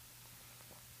 man.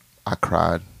 I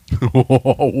cried.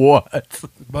 What?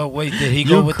 But wait, did he You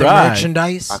go with cried. the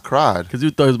merchandise? I cried. Because you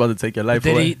thought he was about to take your life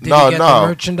Did away. he? Did No, he get no. the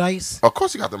merchandise? Of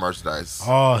course, he got the merchandise.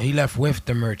 Oh, he left with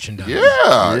the merchandise.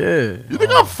 Yeah. Yeah. You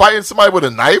think I'm fighting somebody with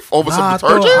a knife over Nah, some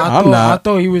I detergent? I'm not. I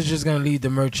thought he was just gonna leave the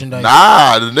merchandise.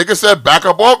 Nah, the nigga said, "Back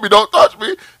up off me, don't touch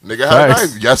me." Nigga had a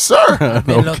Facts. knife. Yes, sir.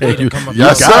 Been lucky Okay, to you- come up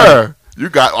Yes, with got sir. You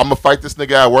got. I'm gonna fight this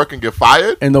nigga at work and get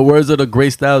fired. In the words of the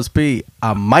Great Styles P,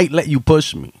 I might let you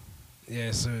push me.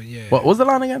 Yeah, so yeah. What was the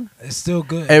line again? It's still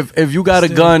good. If you got a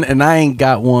Still- gun and I ain't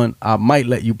got one, I might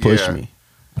let you push Yeah. me.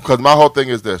 Because my whole thing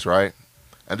is this, right?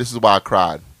 And this is why I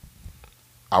cried.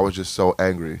 I was just so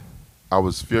angry. I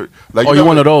was furious. Like, Oh, know you're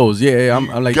one when of those. Yeah, I'm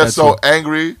like get that so too.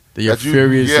 angry That you're that you-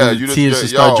 furious yeah, and you just tears get-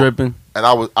 just start yo. dripping. and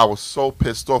I was so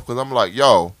pissed off because I'm like,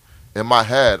 yo, in my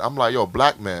head, I'm like, yo,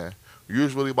 black man, you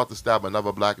was really about to stab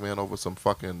another black man over some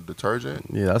fucking detergent?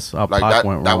 Yeah, that's how Like Pac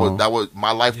went wrong. that was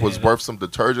my life was Yeah, worth some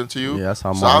detergent to you. Yeah, that's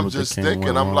how So Martin I'm Luther just King thinking,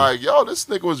 went I'm wrong. like, yo, this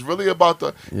nigga was really about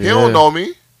to. He Yeah. don't know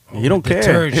me. He don't care.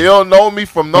 Detergent. He don't know me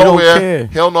from don't nowhere. care.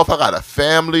 He don't know if I got a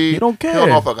family. He don't He don't care.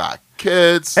 know if I got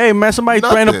kids. Hey man, somebody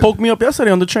threatened to Nothing. poke me up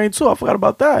yesterday on the train too. I forgot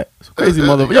about that. It's a crazy Uh,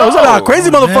 motherfucker. yo. Yo, there's a lot of crazy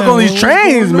Oh, motherfucker man, on these what's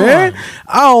trains, going man. on?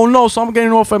 I don't know. So I'm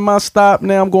getting off at my stop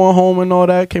now. I'm going home and all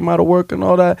that. Came out of work and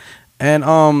all that. And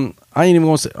I ain't even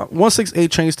gonna say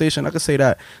 168 train station. I could say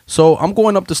that. So I'm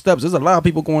going up the steps. There's a lot of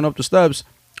people going up the steps,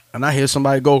 and I hear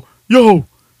somebody go, "Yo,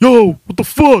 what the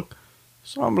fuck?"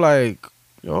 So I'm like,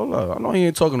 yo, hold up. I know he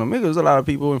ain't talking to me. There's a lot of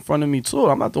people in front of me too.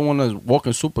 I'm not the one that's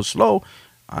walking super slow.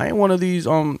 I ain't one of these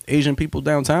Asian people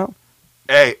downtown.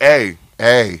 Hey.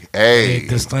 Big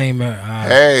disclaimer.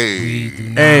 Hey. we do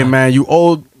Hey not- man, you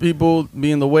old people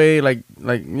be in the way, like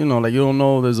you know, like you don't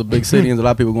know there's a big city and there's a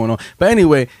lot of people going on. But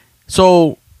anyway,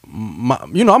 so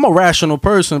I'm a rational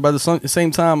person, but at the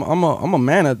same time, I'm a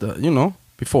man at the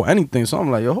before anything. So I'm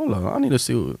like, yo, hold on, I need to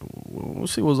see we'll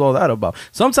see what's all that about.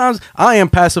 Sometimes I am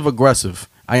passive aggressive.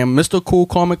 I am Mr. Cool,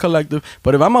 Calm, and Collective.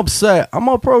 But if I'm upset, I'm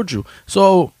gonna approach you.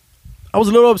 So I was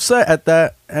a little upset at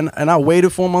that, and I waited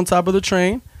for him on top of the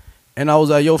train, and I was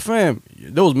like, yo, fam,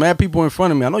 there was mad people in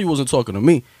front of me. I know you wasn't talking to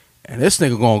me, and this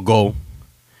nigga gonna go,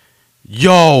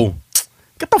 yo,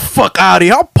 get the fuck out of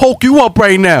here. I'll poke you up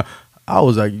right now. I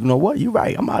was like, you know what? You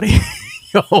right. I'm out of here.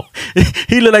 Yo,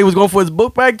 he looked like he was going for his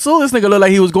book bag too. This nigga looked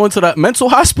like he was going to the mental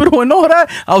hospital and all that.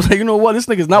 I was like, you know what? This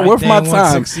nigga's not worth my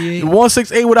time.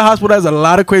 168 with a hospital has a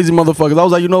lot of crazy motherfuckers. I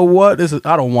was like, you know what?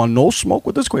 I don't want no smoke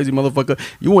with this crazy motherfucker.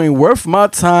 You ain't worth my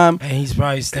time. And he's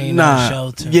probably staying in a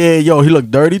shelter. Yeah, yo, he looked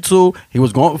dirty too. He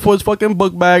was going for his fucking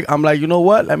book bag. I'm like, you know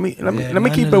what? Let me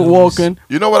keep it walking.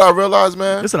 You know what I realized,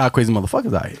 man? There's a lot of crazy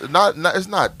motherfuckers out here. Not it's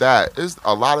not that. It's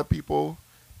a lot of people.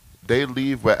 They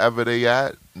leave wherever they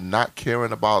at, not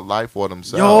caring about life or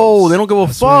themselves. Yo, they don't give a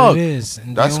That's fuck. what it is.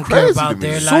 And That's they don't crazy care about to me.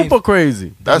 their life. Super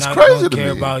crazy. That's They're not crazy gonna to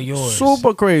care me. about yours.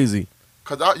 Super crazy.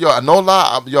 Cause no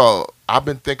lie, I've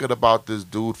been thinking about this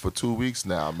dude for 2 weeks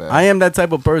now, man. I am that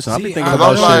type of person. I be See, thinking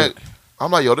Cause about shit.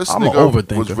 I'm like, yo, this I'm a nigga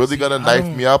overthinker. was really gonna See,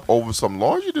 knife me up over some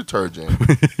laundry detergent,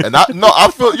 and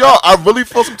I really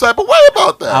feel some type of way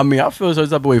about that. I mean, I feel some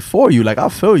type of way for you. Like, I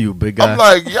feel you, big guy. I'm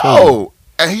like, yo,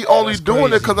 and he only that's doing it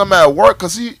crazy. because I'm at work.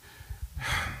 Cause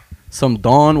Some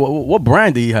Dawn. What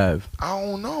brand do you have? I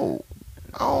don't know.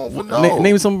 I don't even know.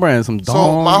 Name some brands. Some Dawn.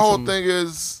 So my whole some- thing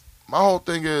is,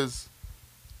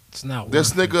 It's not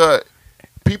this worth it. nigga,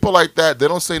 people like that, they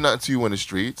don't say nothing to you in the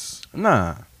streets,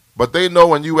 Nah. but they know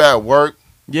when you at work.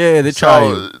 Yeah, they try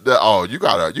you. You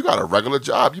got a regular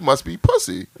job. You must be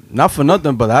pussy. Not for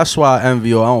nothing, but that's why I envy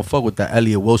you. I don't fuck with that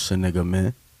Elliot Wilson nigga,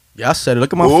 man. Yeah, I said it.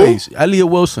 Look at my Who? face. Elliot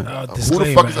Wilson. Who the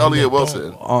Disclaimer, fuck is and Elliot don't-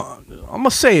 Wilson? I'm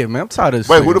gonna say it, man. I'm tired of this.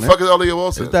 Wait, nigga, who the man. fuck is Elliot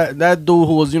Wilson? It's that dude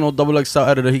who was, double XL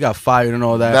editor. He got fired and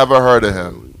all that. Never heard of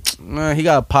him. Man, he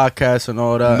got a podcast and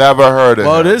all that. Never heard of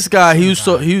Well, him. this guy, he used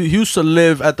to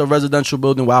live at the residential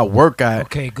building where I work at.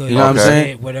 Okay, good. You know what I'm can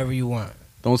saying? say whatever you want.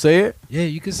 Don't say it. Yeah,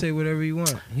 you can say whatever you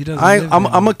want. He doesn't. I'm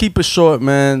gonna keep it short,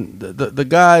 man. The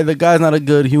guy's not a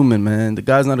good human, man. The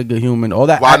guy's not a good human. All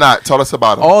that. Why not? Tell us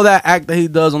about him. All that act that he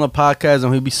does on the podcast,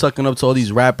 and he be sucking up to all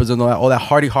these rappers and all that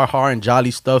hardy, har and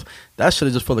jolly stuff. That shit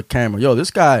is just for the camera. Yo,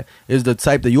 this guy is the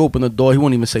type that you open the door, he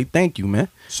won't even say thank you, man.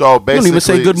 So basically, don't even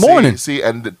say good morning. See,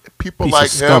 and people Piece of like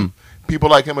scum. him, people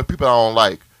like him, and people I don't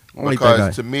like. I don't like that guy.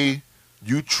 Because to me,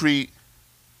 you treat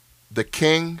the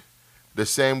king the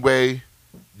same way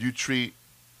you treat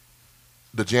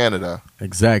the janitor.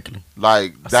 Exactly.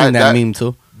 Like I seen that meme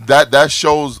too. That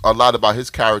shows a lot about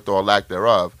his character or lack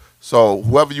thereof. So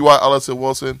whoever you are, Elliot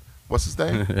Wilson, what's his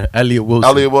name? Elliot Wilson.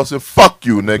 Elliot Wilson. Fuck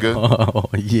you, nigga. Oh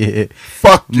yeah.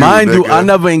 Fuck you, Mind nigga. you, I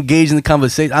never engaged in the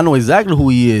conversation. I know exactly who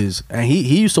he is, and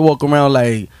he used to walk around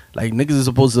like niggas is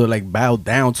supposed to like bow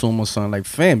down to him or something. Like,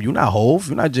 fam, you not Hov,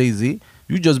 you're not Jay-Z.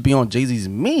 You just be on Jay-Z's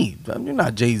me. You're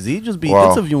not Jay-Z. You just be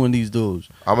Well, interviewing these dudes.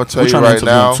 I'm gonna tell We're you trying to right interview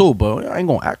now. him too, but I ain't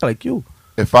gonna act like you.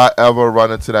 If I ever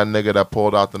run into that nigga that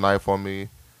pulled out the knife on me,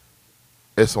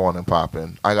 it's on and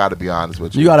popping. I got to be honest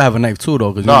with you. You gotta have a knife too,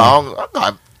 though. Cause No, I'm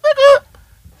not. Nigga.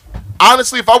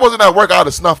 Honestly, if I wasn't at work, I would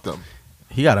have snuffed him.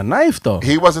 he got a knife though.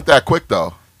 He wasn't that quick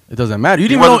though. It doesn't matter. You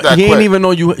He didn't even wasn't know. that He ain't quick. even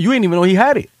know you. You ain't even know he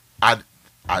had it.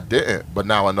 I didn't, but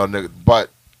now I know, nigga. But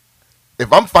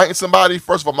if I'm fighting somebody,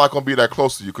 first of all, I'm not gonna be that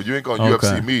close to you because you ain't gonna Okay.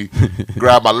 UFC me,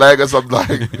 grab my leg or something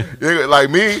like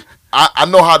me. I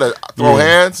know how to throw Yeah,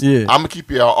 hands. yeah. I'm gonna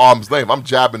keep you at arm's length. I'm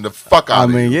jabbing the fuck out I of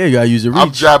you. mean, yeah, you gotta use your reach.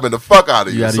 I'm jabbing the fuck out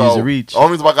of You you. gotta So use the reach. the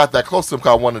only reason why I got that close to him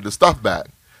because I wanted the stuff back.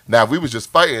 Now if we was just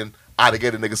fighting, I'd have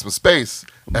get a nigga some space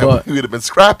and But- we would have been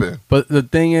scrapping. But the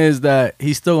thing is that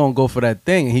he's still gonna go for that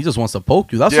thing, and he just wants to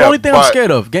poke you. That's the Yeah, only thing I'm but-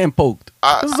 scared of, getting poked.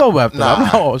 This is over after that. I'm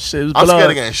like, oh shit, it's I'm blood.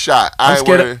 scared of getting shot. I'm ain't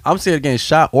worried. scared. I'm scared of getting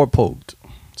shot or poked.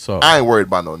 So I ain't worried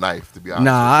about no knife, to be honest.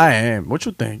 nah, with I am. What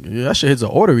you think? Yeah, that shit hits an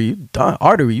artery. You done.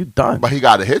 Artery, you done. But he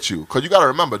got to hit you. Because you got to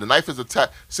remember, the knife is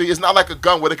attacked. See, it's not like a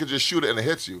gun where they can just shoot it and it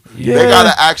hits you. Yeah. They got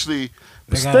to actually...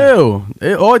 Still,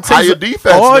 all it takes. Higher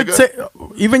defense, all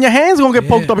nigga. Even your hands gonna get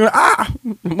poked Yeah. up. You're like, ah,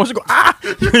 once you go, ah,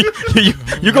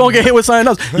 you gonna get hit with something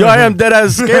else. Yo, I am dead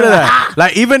ass scared of that.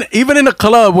 Like even in the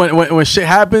club when shit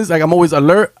happens, like I'm always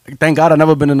alert. Thank God I've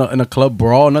never been in a club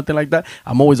brawl or nothing like that.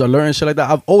 I'm always alert and shit like that.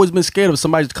 I've always been scared of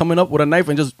somebody just coming up with a knife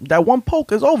and just that one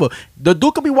poke is over. The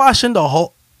dude could be washing the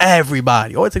whole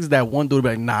everybody. All it takes is that one dude to be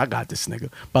like, nah, I got this nigga.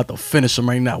 About to finish him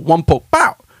right now. One poke,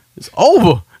 pow, it's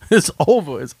over. It's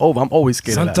over. It's over. I'm always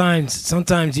scared of that.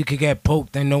 Sometimes you could get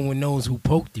poked and no one knows who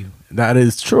poked you. That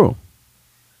is true.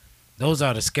 Those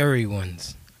are the scary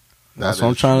ones. That's what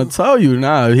I'm trying to tell you.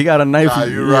 Nah, he got a knife. Nah,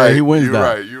 you're yeah, right. He wins you're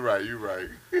that. right. You're right. You're right.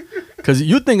 Because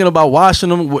you thinking about washing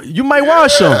them. You might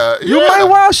wash them. You yeah. might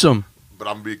wash them. But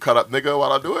I'm going to be cut up nigga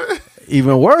while I do it.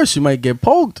 Even worse, you might get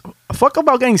poked. Fuck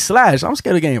about getting slashed. I'm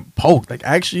scared of getting poked. Like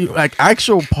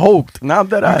actual poked. Not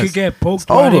that You could get poked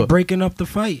while they breaking up the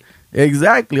fight.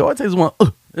 Exactly. All it takes is one.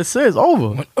 It says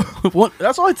over.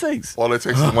 That's all it takes. All it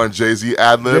takes is one Jay-Z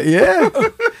ad-lib. Yeah.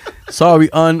 Sorry,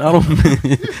 I don't.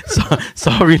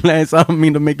 Sorry, Lance. I don't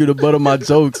mean to make you the butt of my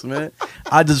jokes, man.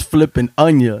 I just flipping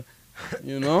on you.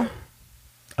 You know.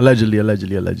 Allegedly.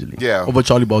 Yeah. Over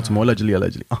Charlie Baltimore.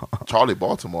 Allegedly. Charlie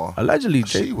Baltimore. Allegedly.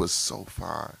 She was so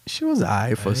fine. She was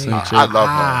aight for some chick. I love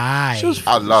her.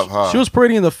 I love her. She was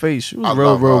pretty in the face. She was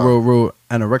real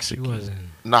anorexic. She wasn't.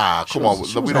 Nah, come on.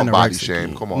 We don't body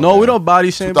shame. Come on. No, man. we don't body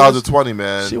shame. 2020,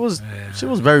 man. She was very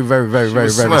slim.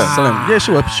 Yeah, she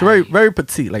was very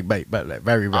petite, like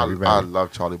very. I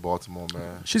love Charlie Baltimore,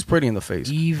 man. She's pretty in the face.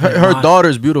 Even Her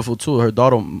daughter's beautiful too. Her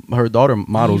daughter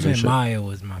models and Even shit. Maya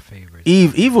was my favorite.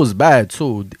 Eve was bad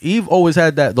too. Eve always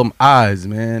had them eyes,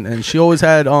 man, and she always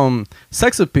had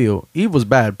sex appeal. Eve was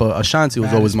bad, but Ashanti was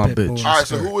Bad always as my Pitbull. bitch. All right,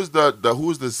 so who is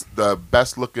the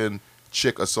best looking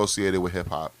chick associated with hip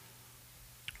hop?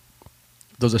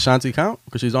 Does Ashanti count?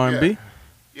 Because she's R&B.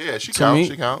 Yeah, she To count. me,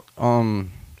 She count.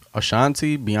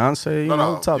 Ashanti, Beyonce.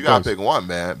 No, top you gotta dogs. pick one,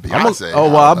 man. I'm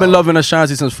Beyonce. I've been loving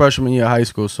Ashanti since freshman year of high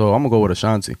school, so I'm gonna go with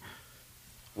Ashanti.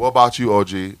 What about you,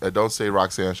 OG? Don't say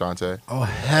Roxanne Shante. Oh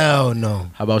hell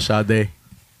no. How about Sade?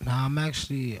 Nah, I'm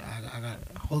actually. I got.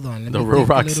 Hold on. Let The me real think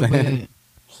a little Roxanne.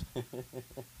 bit.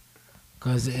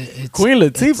 Cause it's Queen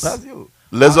Latifah. it's- That's you.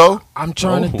 Lizzo? I'm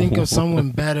trying Oh. to think of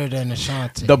someone better than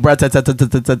Ashanti. The brat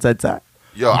ta.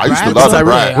 Yo, I used to Brat's love the up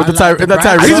Brat. there. With the I like the Tyrese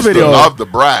Brat. I used video. to love the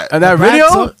Brat. And that The Brat's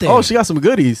video? up there. Oh, she got some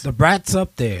goodies. The Brat's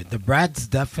up there. The Brat's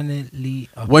definitely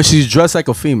up When there. she's dressed like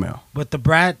a female. But the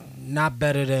Brat not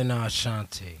better than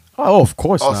Ashanti. Oh, of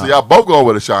course Oh, not. so y'all both going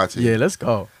with Ashanti. Yeah, let's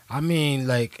go. I mean,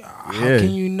 like, how Yeah.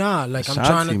 can you not? Like, I'm trying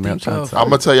Ashanti, to man, think I'm trying of. to I'm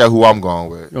gonna tell you who I'm going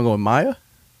with. You gonna go with Maya?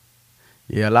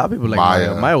 Yeah, a lot of people like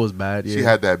Maya. Maya. Maya was bad. Yeah. She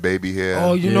had that baby hair.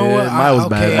 Oh, you know Yeah, what? Maya was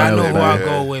bad. Okay, Maya I know was who bad.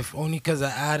 I'll go with. Only because I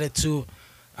added to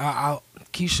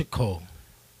Keisha Cole.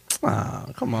 Ah,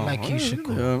 come on. I like Keisha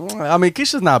Cole. Yeah, I mean,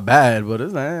 Keisha's not bad, but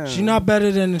it's not. She's not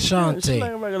better than She's Ashanti.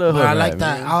 like a regular But hood I like rat,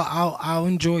 that. man. I'll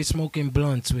enjoy smoking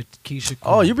blunts with Keisha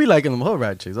Cole. Oh, you be liking them hood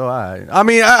rat chicks. Oh, all right. I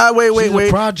mean, She's a wait.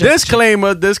 project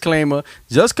Disclaimer.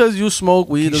 Just because you smoke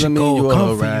weed Keisha doesn't mean Cole you a hood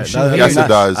comfy. rat. You should That- hear Yes, that. it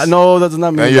does. I know that does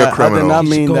not mean And you're a that. I criminal. did not Keisha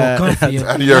mean Cole that. comfy.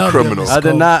 And you're a Love criminal. Miss I did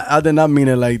Cole. not mean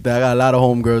it like that. I got a lot of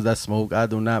homegirls that smoke. I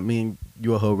do not mean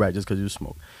you a hood rat just because you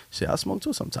smoke. Shit, I smoke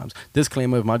too sometimes.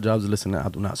 Disclaimer: if my job is listening, I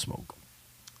do not smoke.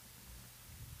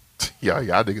 Yeah,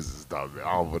 y'all niggas is dumb, man.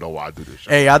 I don't even know why I do this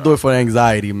shit. Hey, I do it for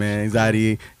anxiety, man.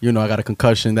 Anxiety. You know, I got a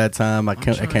concussion that time. I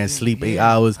trying can't to- sleep 8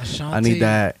 yeah, hours. I Ashanti- need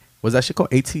that. Was that shit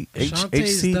called Ashanti is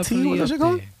HCT? definitely What's that up shit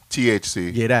called? there.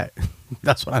 THC. Yeah, that.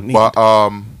 That's what I need. But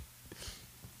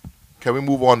can we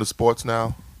move on to sports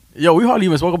now? Yo, we hardly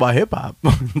even spoke about hip hop.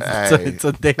 Hey,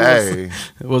 Today hey,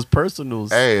 was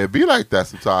personals. hey, it be like that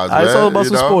sometimes. I man, talk about you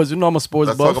some know? sports. You know I'm a sports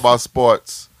Let's buff. talk about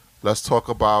sports. Let's talk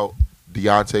about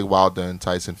Deontay Wilder and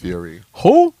Tyson Fury.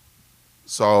 who?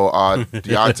 So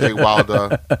Deontay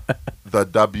Wilder, the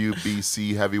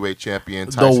WBC heavyweight champion.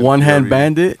 The Tyson one hand Fury-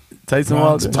 bandit, Tyson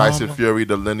Bronx Wilder. Bomb. Tyson Fury,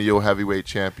 the lineal heavyweight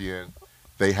champion.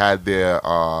 They had their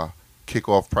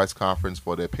kickoff press conference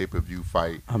for their pay-per-view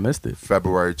fight I missed it.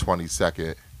 February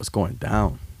 22nd. What's going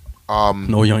down? Um,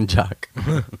 No young jock.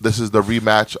 This is the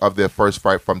rematch of their first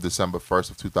fight from December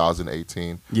 1st of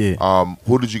 2018. Yeah.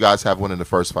 Who did you guys have winning the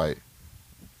first fight?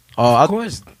 Of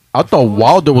course. I thought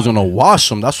Wilder was gonna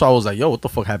wash him. That's why I was like, yo, what the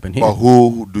fuck happened here? But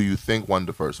who do you think won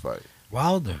the first fight?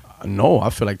 Wilder. No, I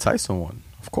feel like Tyson won.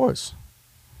 Of course.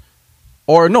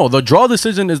 Or no, the draw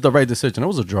decision is the right decision. It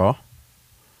was a draw.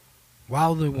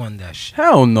 Wilder won that shit.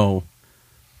 Hell no.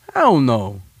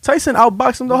 Tyson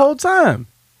outboxed him the whole time.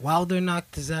 Wilder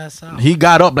knocked his ass out. He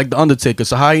got up like the Undertaker.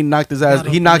 So how he knocked his ass? Got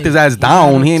up He knocked his late. ass He got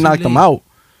down. up He ain't too knocked him late. out.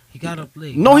 He got up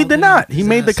late. No, he Wilder did not. knocked He his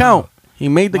made the ass count. out. He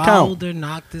made the count. Wilder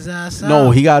knocked his ass out.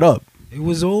 No, he got up. It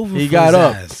was over. He for got his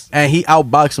up. ass. And he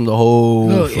outboxed him the whole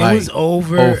Look, fight. it was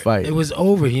over. Whole fight. It was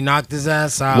over. He knocked his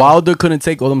ass out. Wilder couldn't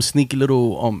take all them sneaky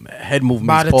little head movements.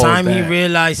 By the pause, time he that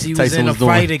realized he was Tyson in a was doing.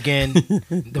 fight again,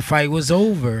 the fight was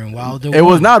over, and Wilder. It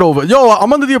was won. not over. Yo,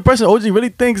 I'm under the impression OG really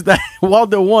thinks that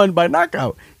Wilder won by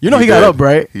knockout. You know he got did. up,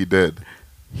 right? He did.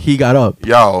 He got up.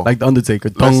 Yo, Like the Undertaker.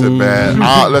 listen, Dung.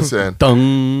 man. Listen,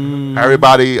 Dung.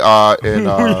 everybody in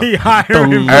Really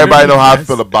hiring him. everybody know how I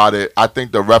feel about it. I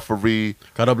think the referee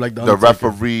Got up like the the Undertaker.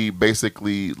 referee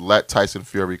basically let Tyson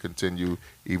Fury continue,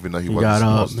 even though he He wasn't got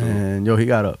up, supposed man. Yo, he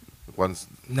got up. to. Once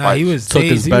Nah, he was Took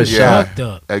his dazed. He best was shot. fucked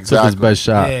up. Took exactly. his best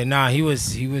shot. Yeah, nah, he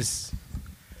was. It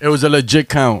was a legit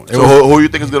count. It So was, who you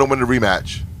think is gonna win the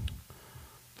rematch?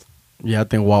 Yeah, I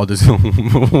think Wilder's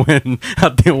gonna win. I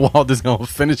think Wilder's gonna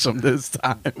finish him this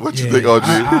time. What you think, OG?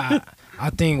 I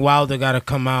think Wilder got to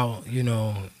come out,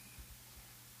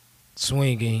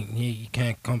 swinging. He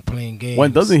can't come playing games.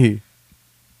 When doesn't he?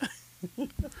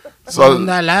 So in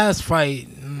that last fight,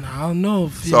 I don't know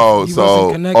if he so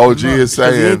wasn't connected OG enough. is 'Cause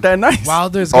he saying ain't that nice.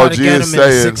 Wilder's got to OG get him is in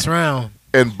the saying- 6th round.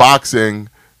 in boxing,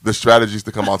 the strategy is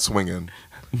to come out swinging.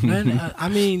 And, I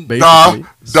mean, Basically.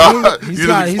 Duh. You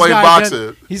just explain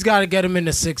boxing. He's got to get him in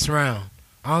the 6th round.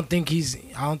 I don't think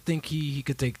he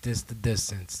could take the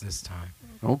distance this time.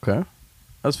 Okay,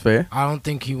 that's fair. I don't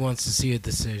think he wants to see a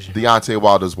decision. Deontay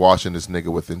Wilder's washing this nigga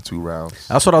within 2 rounds.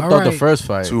 That's what I All thought the right. first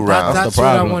fight. 2 rounds. That's the what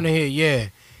I problem. want to hear. Yeah,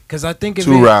 because I think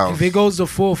 2 rounds. if it goes to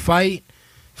full fight,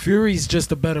 Fury's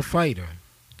just a better fighter.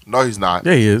 No, he's not.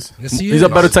 Yeah, he is. Yes, he he's is. a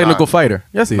No, better he's technical not. fighter.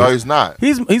 Yes, he No, is. he's not.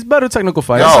 He's better technical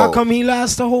fighter. Yo. How come he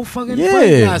lost the whole fucking Yeah.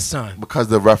 fight last time? Because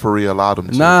the referee allowed him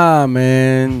to. Nah,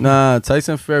 man. Nah,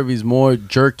 Tyson Fury's more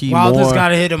jerky. Wilder's more.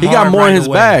 gotta hit him He got hard more in right his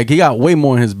away. bag. He got way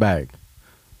more in his bag.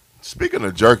 Speaking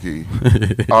of jerky,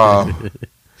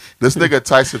 this nigga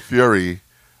Tyson Fury,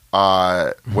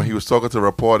 when he was talking to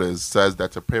reporters, says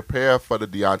that to prepare for the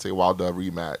Deontay Wilder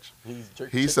rematch,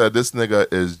 he said this nigga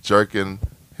is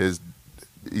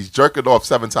he's jerking off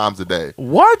 7 times a day.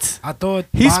 What? I thought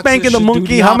He's boxers spanking the should do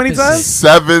monkey how many opposite. times?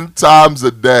 7 times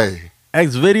a day.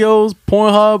 X videos,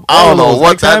 Pornhub. I don't all know those,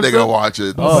 what X that Hamster. nigga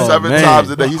watching. Oh, 7 man. times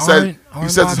a day. He But said aren't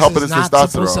it's helping his boxers not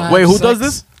supposed to testosterone. have Wait, who sex? does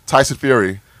this? Tyson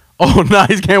Fury. Oh, nah,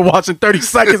 he's can't watch in 30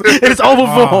 seconds and it's over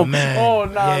for Oh him. man, Oh,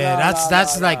 nah, yeah, nah,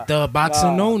 that's nah, like the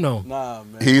boxing no. Nah,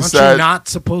 man. He Aren't said you not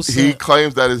supposed to? he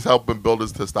claims that it's helping build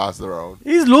his testosterone.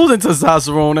 He's losing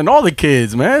testosterone and all the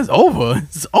kids, man. It's over.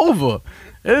 It's over.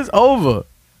 It's over.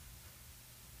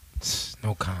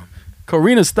 No comment.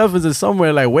 Karina Steffens is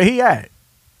somewhere like, where he at?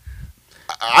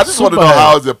 I just want to know Super.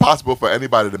 how is it possible for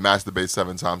anybody to masturbate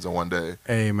 7 times in one day?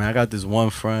 Hey, man, I got this one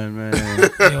friend, man.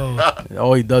 Yo,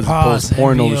 All he does is Pause, post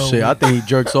porno NBO. shit. I think he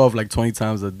jerks off like 20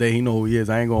 times a day. He know who he is.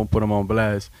 I ain't gonna put him on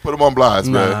blast. Put him on blast,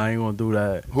 Nah, man. I ain't gonna do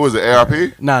that. Who is it?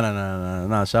 ARP?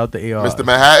 Nah. Shout out to AR. Mr.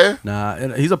 Manhattan?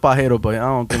 Nah, he's a pajero, but I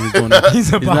don't think he's doing it.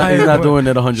 He's a He's not pajero. doing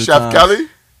it 100 Chef times. Kelly?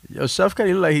 Yo, Chef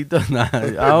Kelly look like he does. Nah,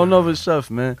 I don't know if it's Chef,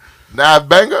 man. Nav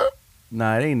Banger?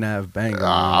 Nah, it ain't Nav Banger.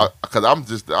 man. Because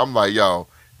I'm like, yo,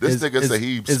 this It's- nigga it's- said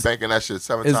he it's- spanking that shit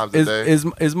 7 times a Is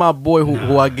day. is my boy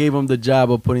who I gave him the job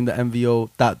of putting the MVO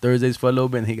Thought Thursdays for a little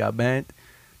bit and he got banned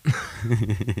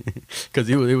because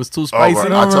it was too spicy.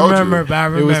 right. I I don't told you. remember, but I It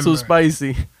remember. was too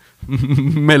spicy.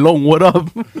 Melon, what up?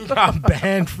 He got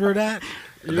banned for that.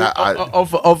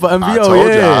 Off of I MVO, told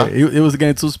yeah. ya. It was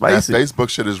getting too That spicy. Facebook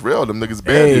shit is real. Them niggas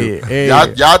banned Hey, you. hey.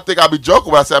 Y'all think I be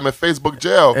joking when I say I'm in Facebook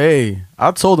jail. Hey, I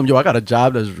told him, yo, I got a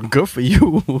job that's good for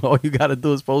you. All you gotta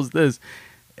do is post this.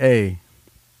 Hey,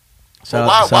 But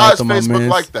shout why out is to my Facebook mans.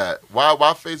 like that? Why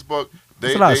Facebook?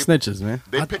 It's a lot of snitches, man.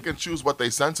 They pick and choose what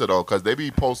they censor though, because they be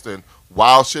posting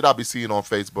wild shit I be seeing on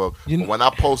Facebook. You But kn- when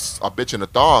I post a bitch in a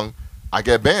thong, I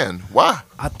get banned. Why?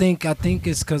 I think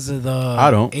it's because of the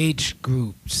I don't. age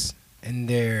groups and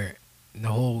the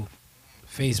whole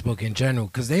Facebook in general,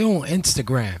 because they own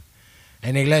Instagram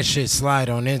and they let shit slide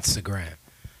on Instagram,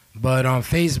 but on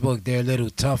Facebook they're a little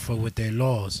tougher with their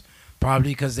laws,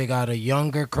 probably because they got a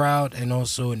younger crowd and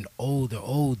also an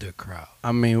older crowd.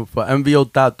 I mean, for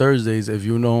MVO Thought Thursdays, if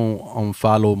you don't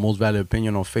follow Most Valid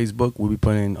Opinion on Facebook, we'll be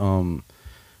putting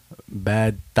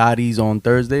bad thotties on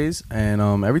Thursdays, and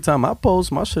every time I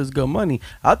post, my shit's good money.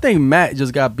 I think Matt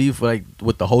just got beef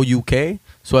with the whole UK.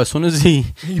 So as soon as he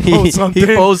posts something,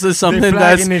 posted something they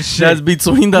that's flagging his shit. that's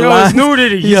between the Yo, lines, it's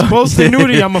nudity. He's posting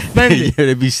nudity. I'm offended. Yeah,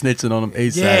 they be snitching on him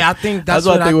ASAP. Yeah, I think that's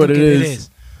what I think it is.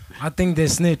 I think they're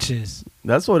snitches.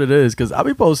 That's what it is. Cause I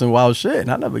be posting wild shit,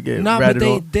 and I never get No, but ratted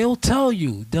on. they'll tell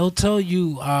you. They'll tell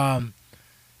you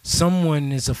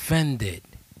someone is offended.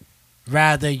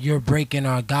 Rather, you're breaking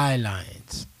our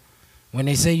guidelines. When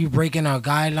they say you're breaking our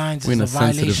guidelines, We're in it's a a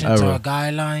sensitive violation to era. our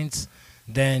guidelines,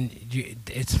 then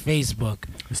it's Facebook.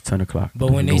 It's 10 o'clock.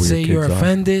 But when You know they where say your you're kids are.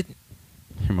 offended,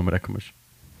 You remember that commercial?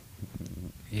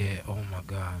 yeah, oh my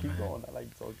God, man.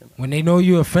 When they know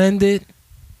you're offended,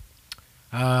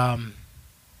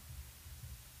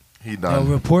 He they'll done.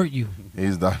 report you.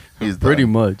 He's done. He's done. Pretty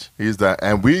much. He's done.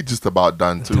 And we just about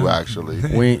done too, actually.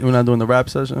 We're not doing the rap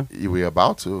session. We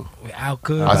about to. Al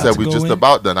Good. I said we just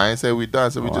about done. I ain't say we done. I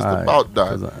said we just Alright. about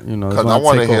done. Cause, you know, Because that's I when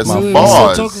want to take hear off my some phone.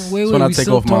 bars. That's when I take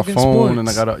off my phone and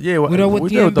I gotta What up with we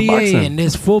the did with the NBA boxing. and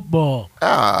this football?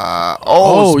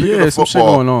 Oh, Speaking yeah, of some shit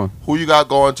football, going on. Who you got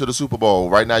going to the Super Bowl?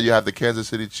 Right now you have the Kansas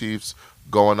City Chiefs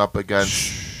going up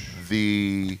against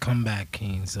the Comeback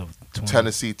kings of 20.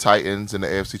 Tennessee Titans in the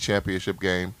AFC Championship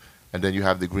game. And then you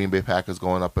have the Green Bay Packers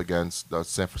going up against the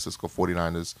San Francisco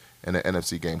 49ers in the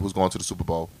NFC game. Who's going to the Super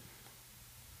Bowl?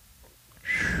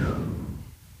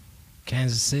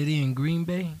 Kansas City and Green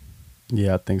Bay.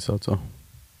 Yeah, I think so too.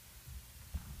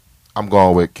 I'm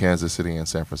going with Kansas City and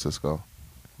San Francisco.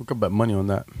 We could bet money on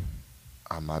that.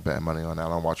 I'm not betting money on that. I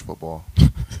don't watch football.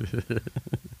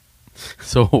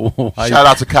 So Shout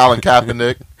out to Colin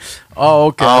Kaepernick. Oh,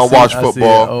 okay. I don't watch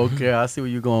football. Okay, I see where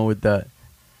you're going with that.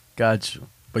 Got you.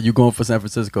 But you going for San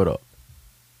Francisco though?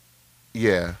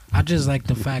 Yeah. I just like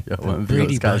the fact Yo, that when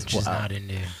Brady Vito's guys Bunch is wild. not in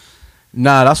there.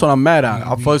 Nah, that's what I'm mad at.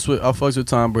 I Mhm. fucks with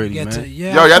Tom Brady, Get man. to-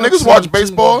 yeah, Yo, I y'all fuck niggas so watch too,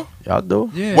 baseball? Y'all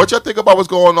do? Yeah. What y'all think about what's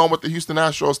going on with the Houston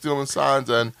Astros stealing signs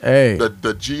and Hey,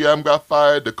 the GM got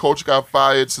fired, the coach got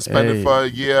fired, suspended Hey, for a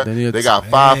year. they need They to- got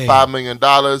Hey. $5 million.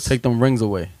 take them rings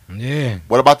away. Yeah.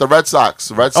 What about the Red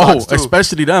Sox? Red Oh, Sox too.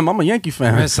 especially them. I'm a Yankee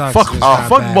fan. Red Sox fuck, was not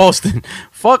fuck bad. Boston.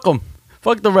 Fuck them.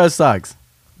 Fuck the Red Sox.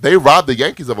 They robbed the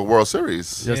Yankees of a World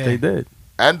Series. Yes, Yeah. they did.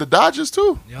 And the Dodgers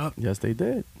too. Yup. Yes, they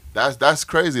did. That's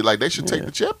crazy. Like they should take Yeah.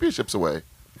 the championships away.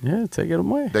 Yeah, take it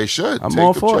away. They should I'm take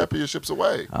all the for it. championships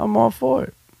away. I'm all for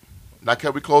it. Now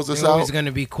can we close this They're always out? going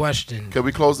to be questioned. Can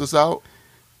we close this out?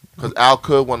 Because Al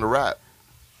could won the rap.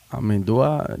 I mean, do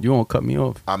I? You won't cut me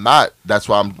off. I'm not. That's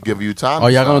why I'm giving you time. Oh,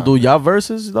 this y'all gonna time. do y'all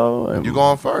verses though? You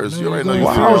going first? No, You already know you you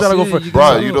going Why feel. gotta go Yeah, first? you Bro,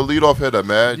 gotta you go. the leadoff hitter,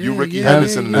 man. You Yeah, Ricky yeah,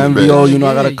 Henderson in this MVO, bitch. you know I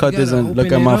Yeah, gotta you cut this gotta and look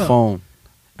open at it my up. phone.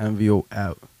 MVO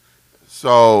out.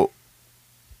 So,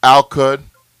 Al could.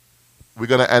 We're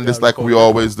gonna end this like we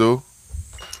always do.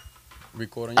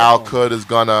 Recording. Al Could is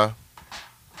gonna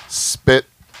spit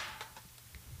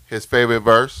his favorite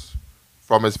verse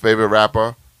from his favorite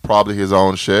rapper, probably his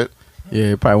own shit. Yeah,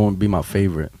 it probably won't be my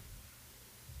favorite.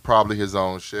 Probably his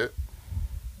own shit.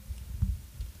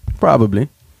 Probably.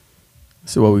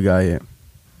 Let's see what we got here.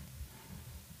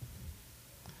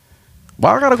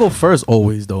 Why I gotta go first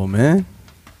always though, man?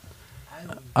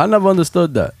 I never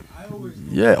understood that.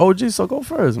 Yeah, OG, so go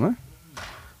first, man.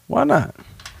 Why not?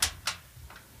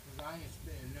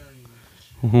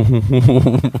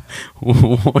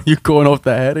 You going off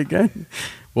the head again?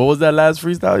 What was that last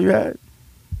freestyle you had?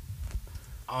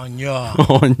 On y'all.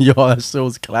 On y'all, that shit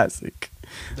was classic.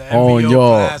 The On MVO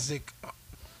y'all. classic.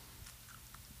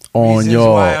 On Reasons why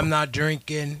y'all. I'm not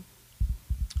drinking.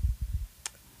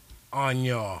 On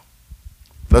y'all.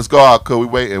 Let's go, Al Could. We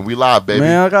waiting. We live, baby.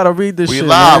 Man, I gotta read this we shit.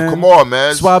 live. Man. Come on, man.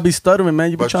 That's why I be stuttering,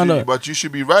 man. You be trying to. But you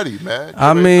should be ready, man. You I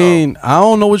already mean, I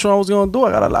don't know which one I was gonna do.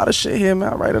 I got a lot of shit here,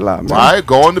 man. I write a lot, know. man. All right,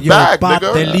 go in the Yo, bag, nigga.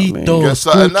 Get Papelitos,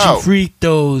 something out. Gucci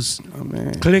Fritos. Oh,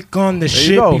 man. Click on the you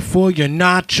shit go. before your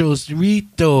nachos,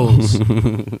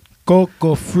 Ritos.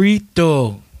 Coco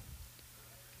Frito.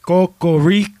 Coco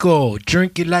Rico.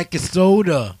 Drink it like a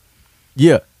soda.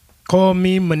 Yeah. Call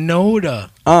me Minoda.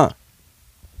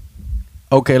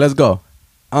 Okay, let's go.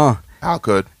 Al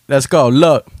Could. Let's go.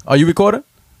 Look. Are you recording?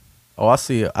 Oh, I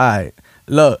see it. All right.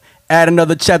 Look. Add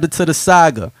another chapter to the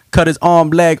saga. Cut his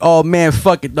arm, leg, oh man,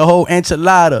 fuck it. The whole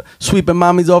enchilada. Sweeping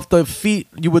mommies off their feet.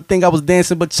 You would think I was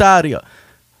dancing bachata.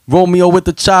 Romeo with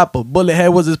the chopper. Bullet head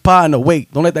was his partner.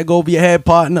 Wait, don't let that go over your head,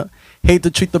 partner. Hate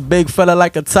to treat the big fella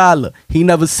like a toddler. He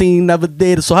never seen, never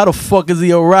did. So how the fuck is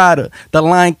he a rider? The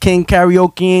Lion King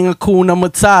karaoke ain't a cool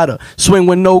Matata. Swing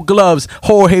with no gloves.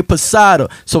 Jorge Posada.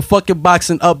 So fuck your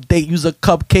boxing update. Use a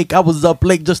cupcake. I was up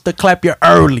late just to clap you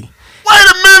early. Wait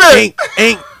a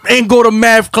minute. Ain't go to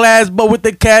math class, but with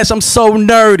the cash, I'm so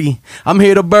nerdy. I'm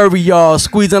here to bury y'all,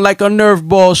 squeezing like a nerve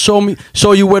ball. Show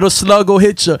you where the slug will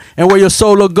hit you, and where your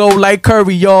soul will go like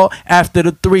Curry, y'all. After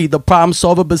the three, the problem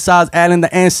solver besides Allen,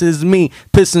 the answer is me.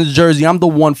 Pistons jersey, I'm the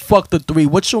one, fuck the three.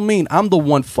 What you mean? I'm the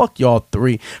one, fuck y'all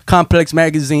three. Complex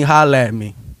magazine, holla at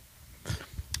me.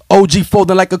 OG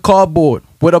folding like a cardboard.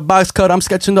 With a box cut, I'm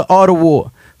sketching the art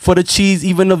award. For the cheese,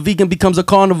 even a vegan becomes a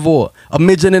carnivore. A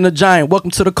midget and a giant,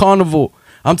 welcome to the carnival.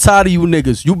 I'm tired of you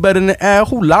niggas. You better than Al.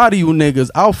 Who lie to you niggas?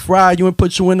 I'll fry you and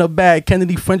put you in a bag.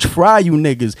 Kennedy French fry you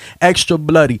niggas. Extra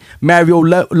bloody. Mario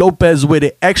Lopez with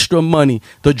it. Extra money.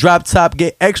 The drop top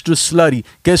get extra slutty.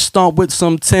 Get stomped with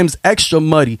some Tim's extra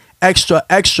muddy. Extra,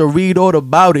 extra. Read all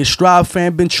about it. Strive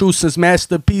fan been true since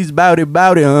Masterpiece. Bout it.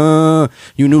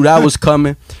 You knew that was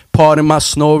coming. Pardon my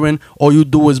snoring. All you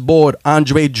do is bored.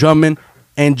 Andre Drummond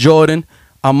and Jordan.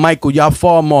 I'm Michael. Y'all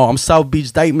far more. I'm South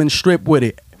Beach Dykeman Strip with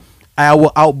it. I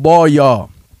will outbar y'all.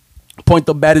 Point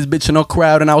the baddest bitch in a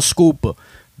crowd and I'll scoop her.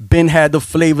 Ben had the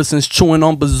flavor since chewing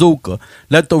on bazooka.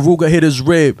 Let the Ruger hit his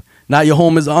rib. Now your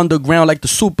home is underground like the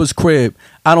Super's crib.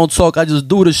 I don't talk, I just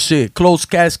do the shit. Closed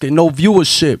casket, no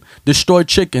viewership. Destroy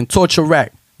chicken, torture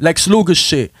rack. Lex Luger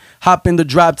shit. Hop in the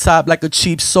drop top like a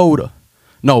cheap soda.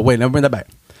 No, wait, let me bring that back.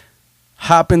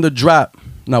 Hop in the drop.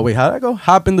 No, wait, how'd that go?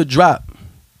 Hop in the drop.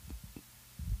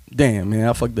 Damn, man,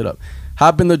 I fucked it up.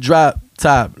 Hop in the drop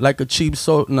top like a cheap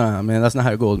soda. Nah, man, that's not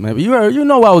how it goes, man. But you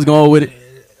know where I was going with it.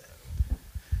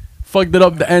 Fucked it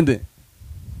up the ending.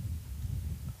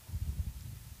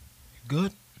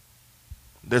 Good.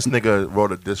 This nigga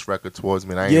wrote a diss record towards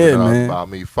me, and I ain't Yeah, even know man. about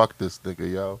me. Fuck this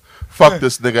nigga, yo. Fuck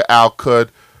this nigga Al Kud.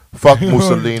 Fuck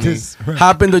Mussolini.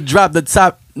 Hop in the drop the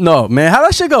top. No, man, how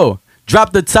that shit go?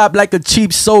 Drop the top like a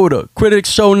cheap soda. Critics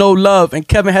show no love, and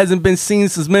Kevin hasn't been seen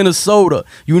since Minnesota.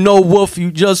 You know Wolf,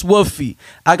 you just woofy.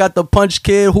 I got the punch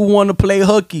kid who wanna play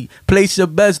hooky. Place your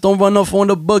best, don't run off on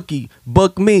the bookie.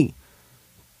 Book me.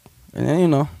 And then, you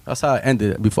know, that's how I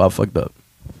ended it before I fucked up.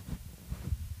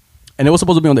 And it was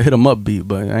supposed to be on the hit 'em up beat,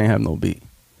 but I ain't have no beat.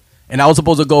 And I was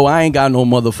supposed to go, I ain't got no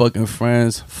motherfucking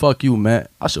friends. Fuck you, Matt.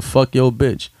 I should fuck your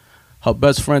bitch. Her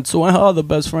best friend too, and her other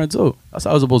best friend too. That's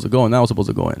how I was supposed to go, and I was supposed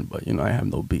to go in, but you know I have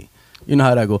no beat. You know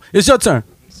how that go. It's your turn.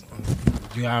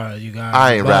 You got.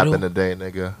 I ain't battle? rapping today,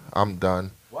 nigga. I'm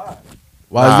done.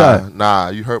 Why Nah, is that? Nah,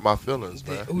 you hurt my feelings,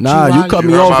 man. Uchi Nah, you Wally, cut You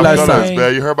me hurt off my last feelings, time.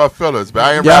 man. You hurt my feelings, man.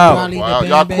 I ain't Yo. rapping. Wally Y'all, the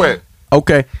y'all Bang quit.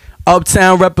 Okay.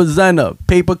 Uptown representer,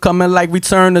 paper coming like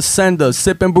return to sender,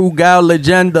 sipping Brugal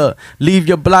legenda, leave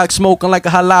your block smoking like a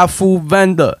halal food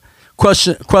vendor.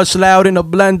 Crush loud in a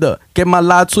blender. Get my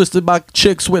lie twisted by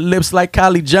chicks with lips like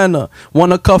Kylie Jenner.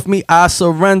 Wanna cuff me? I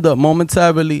surrender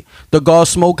momentarily. The guard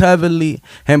smoke heavily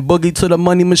and boogie to the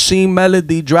money machine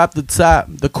melody. Drop the top.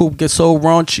 The coupe gets so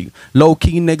raunchy. Low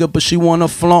key nigga, but she wanna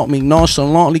flaunt me.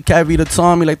 Nonchalantly carry the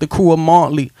Tommy like the crew of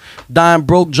Montley. Dying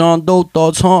broke, John Doe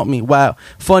thoughts haunt me. Wow,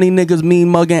 funny niggas mean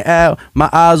mugging Al. My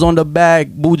eyes on the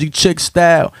bag, bougie chick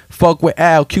style. Fuck with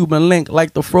Al, Cuban link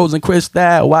like the frozen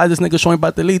crystal. Why is this nigga showing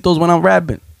Batalitos when I'm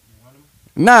rapping?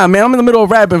 Nah, man, I'm in the middle of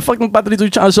rapping. Fuck them Batalitos you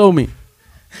trying to show me.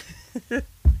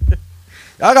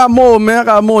 I got more, man. I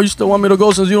got more. You still want me to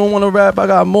go since you don't want to rap? I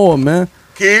got more, man.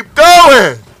 Keep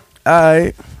going.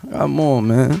 Alright, I got more,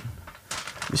 man.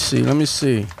 Let me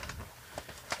see.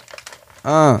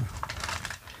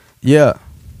 Yeah.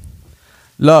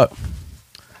 Look.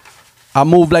 I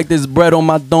move like this bread on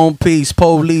my dome piece.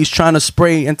 Police trying to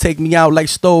spray and take me out like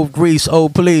stove grease. Oh,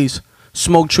 please.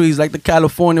 Smoke trees like the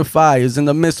California fires. In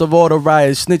the midst of all the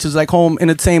riots. Snitches like home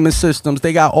entertainment systems.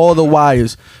 They got all the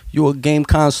wires. You a game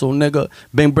console, nigga.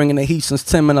 Been bringing the heat since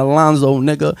Tim and Alonzo,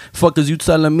 nigga. Fuckers, you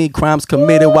telling me crimes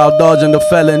committed while dodging the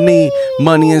felony.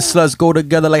 Money and sluts go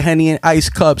together like Henny and ice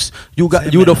cups. You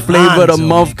the flavor of the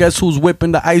month. Guess who's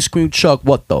whipping the ice cream truck?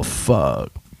 What the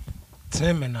fuck?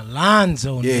 Tim and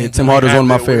Alonzo. Yeah, nigga. Tim Harder's one of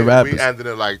my favorite We rappers. ended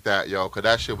it like that, yo, because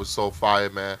that shit was so fire,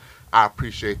 man. I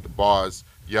appreciate the bars.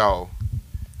 Yo,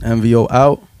 MVO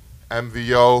out.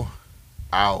 MVO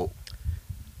out.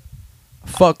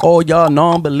 Fuck all y'all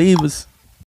non-believers.